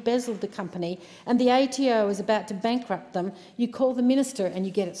employee embezzled the company and the ATO is about to bankrupt them, you call the minister and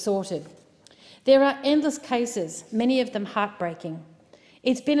you get it sorted. There are endless cases, many of them heartbreaking.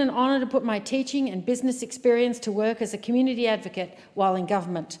 It's been an honour to put my teaching and business experience to work as a community advocate while in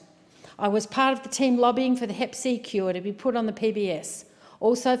government. I was part of the team lobbying for the Hep C cure to be put on the PBS,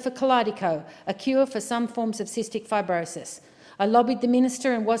 also for Kalydeco, a cure for some forms of cystic fibrosis. I lobbied the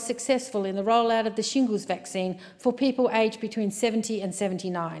minister and was successful in the rollout of the shingles vaccine for people aged between 70 and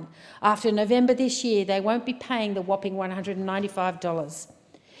 79. After November this year, they won't be paying the whopping $195.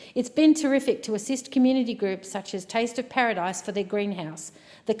 It's been terrific to assist community groups such as Taste of Paradise for their greenhouse,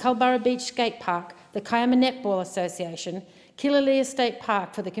 the Culburra Beach Skate Park, the Kiama Netball Association, Killalea State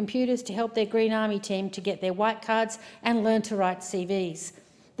Park for the computers to help their Green Army team to get their white cards and learn to write CVs,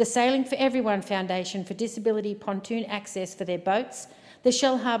 the Sailing for Everyone Foundation for disability pontoon access for their boats, the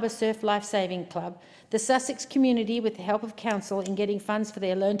Shell Harbour Surf Lifesaving Club, the Sussex community with the help of council in getting funds for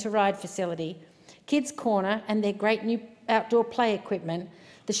their Learn to Ride facility, Kids Corner and their great new outdoor play equipment,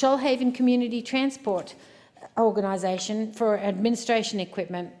 the Shoalhaven Community Transport Organisation for administration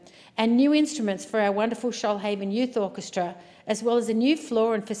equipment, and new instruments for our wonderful Shoalhaven Youth Orchestra, as well as a new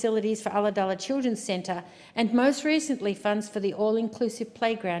floor and facilities for Ulladulla Children's Centre, and most recently funds for the all-inclusive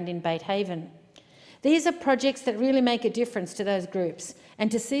playground in Bait Haven. These are projects that really make a difference to those groups,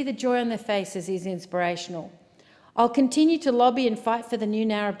 and to see the joy on their faces is inspirational. I'll continue to lobby and fight for the new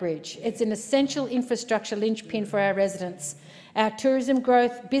Narra Bridge. It's an essential infrastructure linchpin for our residents, our tourism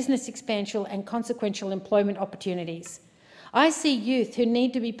growth, business expansion and consequential employment opportunities. I see youth who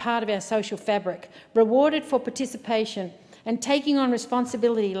need to be part of our social fabric, rewarded for participation and taking on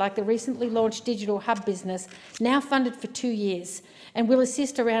responsibility like the recently launched Digital Hub business, now funded for 2 years, and will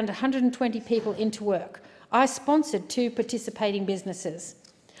assist around 120 people into work. I sponsored 2 participating businesses.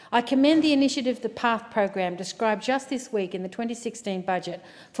 I commend the initiative The Path program described just this week in the 2016 budget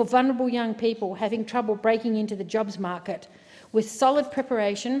for vulnerable young people having trouble breaking into the jobs market. With solid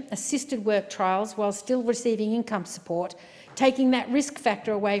preparation, assisted work trials while still receiving income support, taking that risk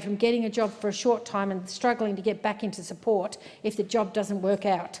factor away from getting a job for a short time and struggling to get back into support if the job doesn't work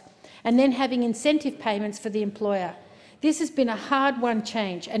out, and then having incentive payments for the employer. This has been a hard-won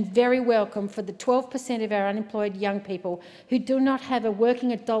change and very welcome for the 12% of our unemployed young people who do not have a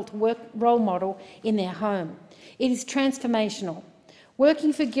working adult role model in their home. It is transformational.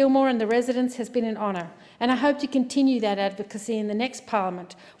 Working for Gilmore and the residents has been an honour, and I hope to continue that advocacy in the next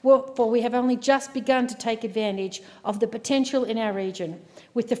parliament, for we have only just begun to take advantage of the potential in our region.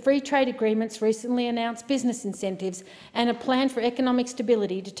 With the free trade agreements, recently announced business incentives and a plan for economic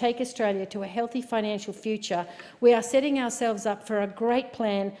stability to take Australia to a healthy financial future, we are setting ourselves up for a great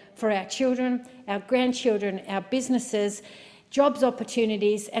plan for our children, our grandchildren, our businesses, jobs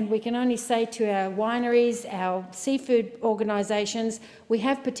opportunities, and we can only say to our wineries, our seafood organisations, we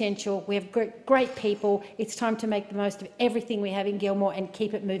have potential, we have great people. It's time to make the most of everything we have in Gilmore and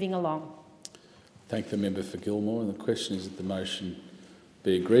keep it moving along. Thank the member for Gilmore. And the question is that the motion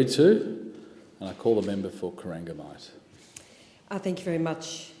be agreed to. And I call the member for Corangamite. Thank you very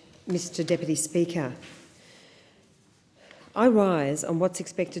much, Mr Deputy Speaker. I rise on what's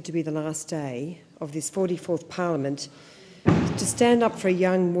expected to be the last day of this 44th Parliament to stand up for a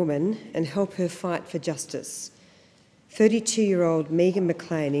young woman and help her fight for justice. 32-year-old Megan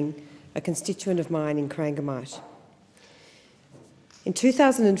McLeaning, a constituent of mine in Corangamite. In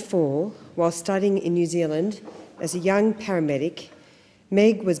 2004, while studying in New Zealand as a young paramedic,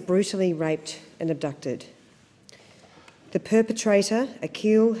 Meg was brutally raped and abducted. The perpetrator,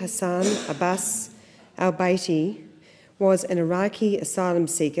 Akil Hassan Abbas al-Baiti, was an Iraqi asylum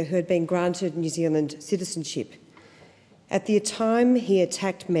seeker who had been granted New Zealand citizenship. At the time he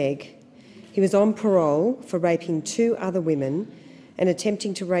attacked Meg, he was on parole for raping 2 other women and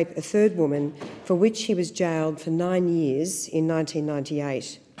attempting to rape a 3rd woman, for which he was jailed for 9 years in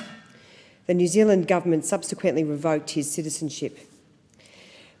 1998. The New Zealand government subsequently revoked his citizenship.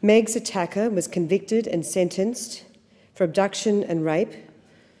 Meg's attacker was convicted and sentenced for abduction and rape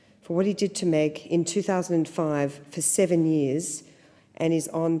for what he did to Meg in 2005 for 7 years and is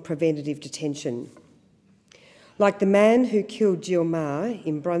on preventative detention. Like the man who killed Jill Maher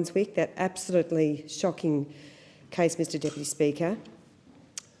in Brunswick, that absolutely shocking case, Mr Deputy Speaker,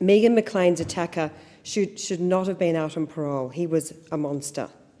 Megan McLean's attacker should not have been out on parole. He was a monster.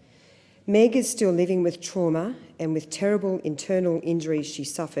 Meg is still living with trauma and with terrible internal injuries she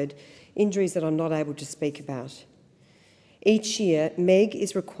suffered, injuries that I'm not able to speak about. Each year, Meg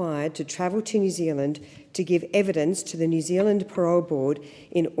is required to travel to New Zealand to give evidence to the New Zealand Parole Board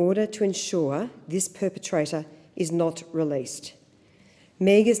in order to ensure this perpetrator is not released.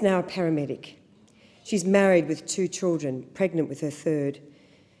 Meg is now a paramedic. She's married with 2 children, pregnant with her 3rd.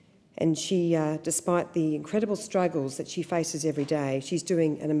 And she, despite the incredible struggles that she faces every day, she's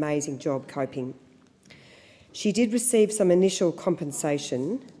doing an amazing job coping. She did receive some initial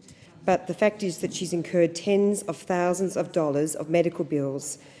compensation, but the fact is that she's incurred tens of thousands of dollars of medical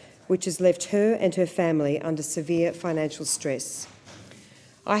bills, which has left her and her family under severe financial stress.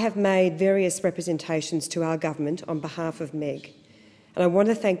 I have made various representations to our government on behalf of Meg, and I want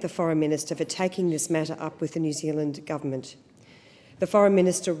to thank the Foreign Minister for taking this matter up with the New Zealand government. The Foreign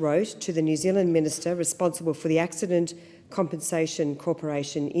Minister wrote to the New Zealand Minister responsible for the Accident Compensation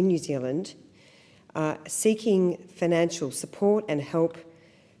Corporation in New Zealand, seeking financial support and help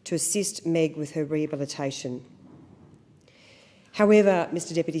to assist Meg with her rehabilitation. However,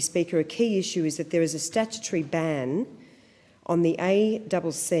 Mr Deputy Speaker, a key issue is that there is a statutory ban on the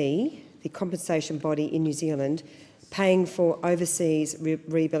ACC, the compensation body in New Zealand, paying for overseas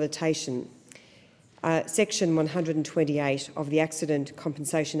rehabilitation. Section 128 of the Accident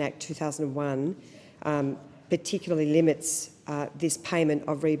Compensation Act 2001 particularly limits this payment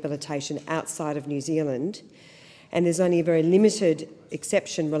of rehabilitation outside of New Zealand, and there's only a very limited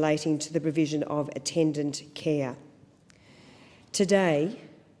exception relating to the provision of attendant care. Today,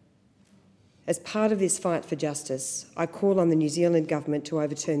 as part of this fight for justice, I call on the New Zealand government to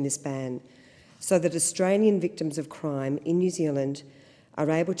overturn this ban so that Australian victims of crime in New Zealand are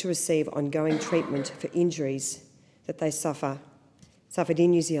able to receive ongoing treatment for injuries that they suffered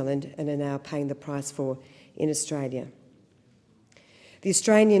in New Zealand and are now paying the price for in Australia. The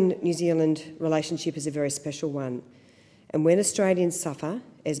Australian-New Zealand relationship is a very special one, and when Australians suffer,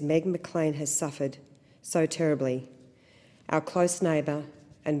 as Meg McLean has suffered so terribly, our close neighbour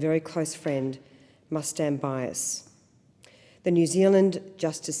and very close friend must stand by us. The New Zealand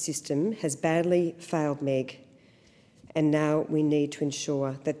justice system has badly failed Meg, and now we need to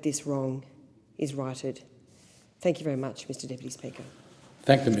ensure that this wrong is righted. Thank you very much, Mr Deputy Speaker.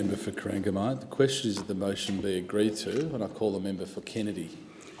 Thank the member for Corangamite. The question is that the motion be agreed to, and I call the member for Kennedy.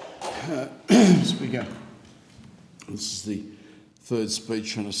 Speaker, this is the 3rd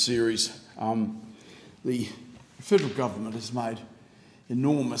speech in a series. The federal government has made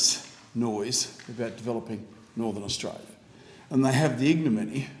enormous noise about developing Northern Australia, and they have the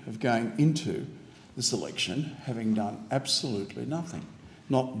ignominy of going into this election having done absolutely nothing.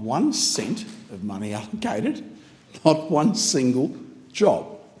 Not 1 cent of money allocated, not 1 single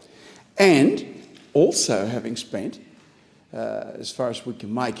job, and also having spent, as far as we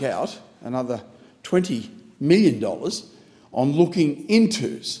can make out, another $20 million on looking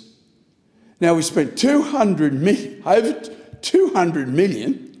intos. Now, we spent over $200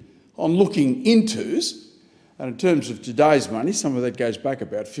 million on looking intos, and in terms of today's money, some of that goes back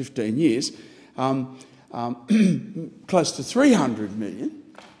about 15 years, close to $300 million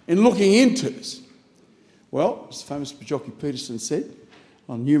in looking intos. Well, as the famous Bajocki Peterson said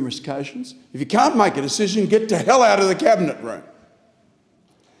on numerous occasions, if you can't make a decision, get the hell out of the cabinet room.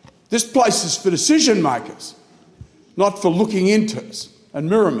 This place is for decision makers, not for looking intos and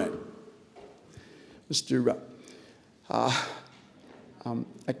mirror men. Mr.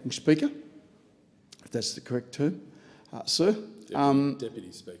 Acting Speaker, if that's the correct term, sir.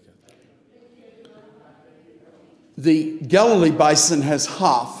 Deputy Speaker. The Galilee Basin has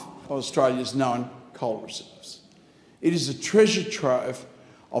half of Australia's known coal reserves. It is a treasure trove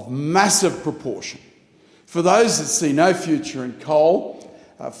of massive proportion. For those that see no future in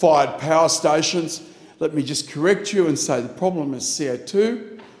coal-fired power stations, let me just correct you and say the problem is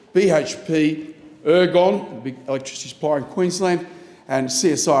CO2, BHP, Ergon, the big electricity supplier in Queensland, and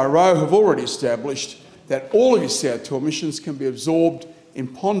CSIRO have already established that all of your CO2 emissions can be absorbed in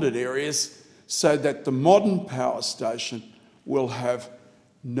ponded areas so that the modern power station will have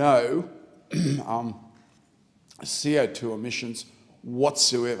no CO2 emissions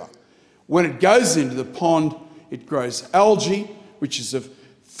whatsoever. When it goes into the pond, it grows algae, which is of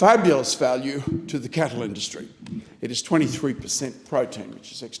fabulous value to the cattle industry. It is 23% protein,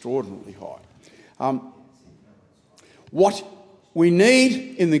 which is extraordinarily high. What we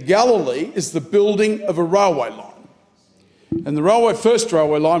need in the Galilee is the building of a railway line. And the first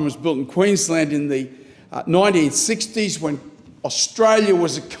railway line was built in Queensland in the 1960s when Australia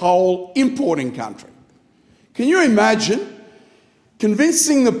was a coal importing country. Can you imagine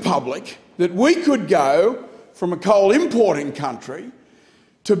convincing the public that we could go from a coal importing country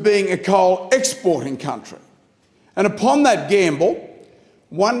to being a coal exporting country? And upon that gamble,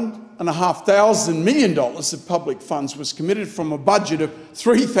 $1,500 million of public funds was committed from a budget of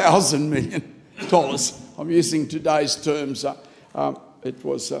 $3,000 million I'm using today's terms. It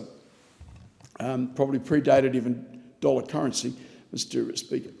was probably predated even dollar currency, Mr.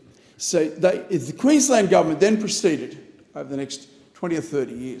 Speaker. So the Queensland government then proceeded over the next 20 or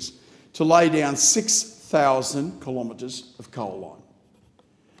 30 years to lay down 6,000 kilometres of coal line.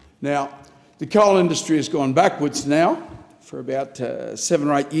 Now, the coal industry has gone backwards now for about 7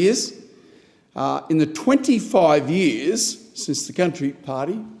 or 8 years. In the 25 years since the Country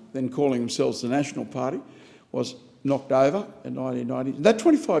Party, then calling themselves the National Party, was knocked over in 1990, in that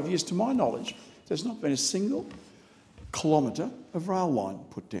 25 years, to my knowledge, there's not been a single kilometre of rail line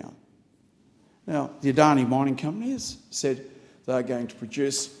put down. Now, the Adani Mining Company has said they're going to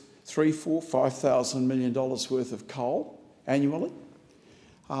produce $3, $4, $5,000 million worth of coal annually,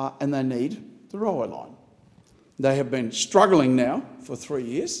 and they need the railway line. They have been struggling now for 3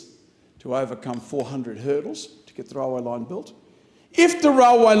 years to overcome 400 hurdles to get the railway line built. If the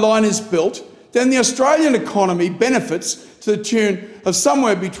railway line is built, then the Australian economy benefits to the tune of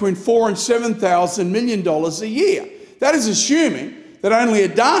somewhere between $4,000 and $7,000 million a year. That is assuming that only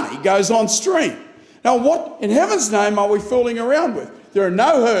Adani goes on stream. Now, what in heaven's name are we fooling around with? There are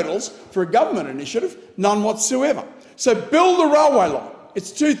no hurdles for a government initiative, none whatsoever. So build the railway line.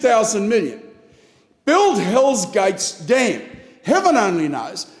 It's $2,000 million. Build Hell's Gates Dam. Heaven only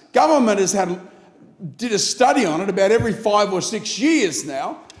knows. Government did a study on it about every 5 or 6 years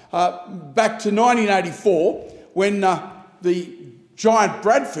now, back to 1984, when the giant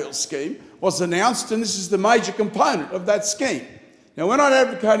Bradfield scheme was announced, and this is the major component of that scheme. Now, we're not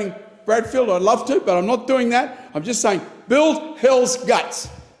advocating Bradfield. I'd love to, but I'm not doing that. I'm just saying build Hell's Gates.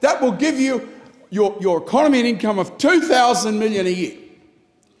 That will give you your economy and income of $2,000 million a year.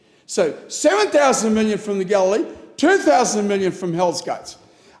 So $7,000 million from the Galilee, $2,000 million from Hell's Gates.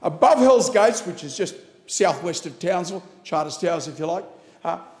 Above Hell's Gates, which is just southwest of Townsville, Charters Towers if you like,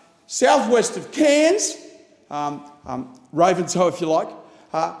 southwest of Cairns, Ravenshoe if you like,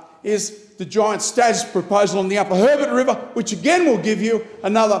 is the giant status proposal on the upper Herbert River, which again will give you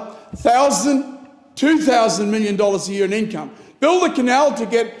another $2,000 million a year in income. Build a canal to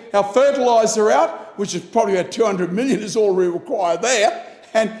get our fertiliser out, which is probably about $200 million is all we require there,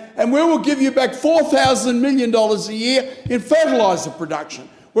 and we will give you back $4,000 million a year in fertiliser production.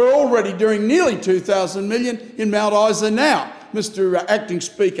 We're already doing nearly $2,000 million in Mount Isa now, Mr. Acting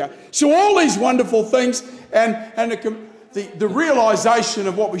Speaker. So all these wonderful things and the realisation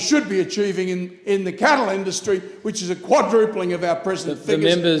of what we should be achieving in the cattle industry, which is a quadrupling of our present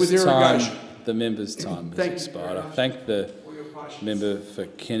figures with irrigation. The member's time has expired. I thank the member for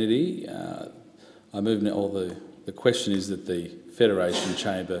Kennedy. I move now. The question is that the Federation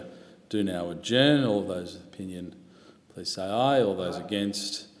Chamber do now adjourn. All those of opinion, please say aye. All those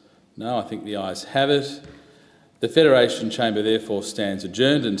against, no. I think the ayes have it. The Federation Chamber therefore stands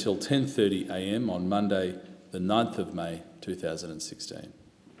adjourned until 10:30 a.m. on Monday, the 9th of May 2016.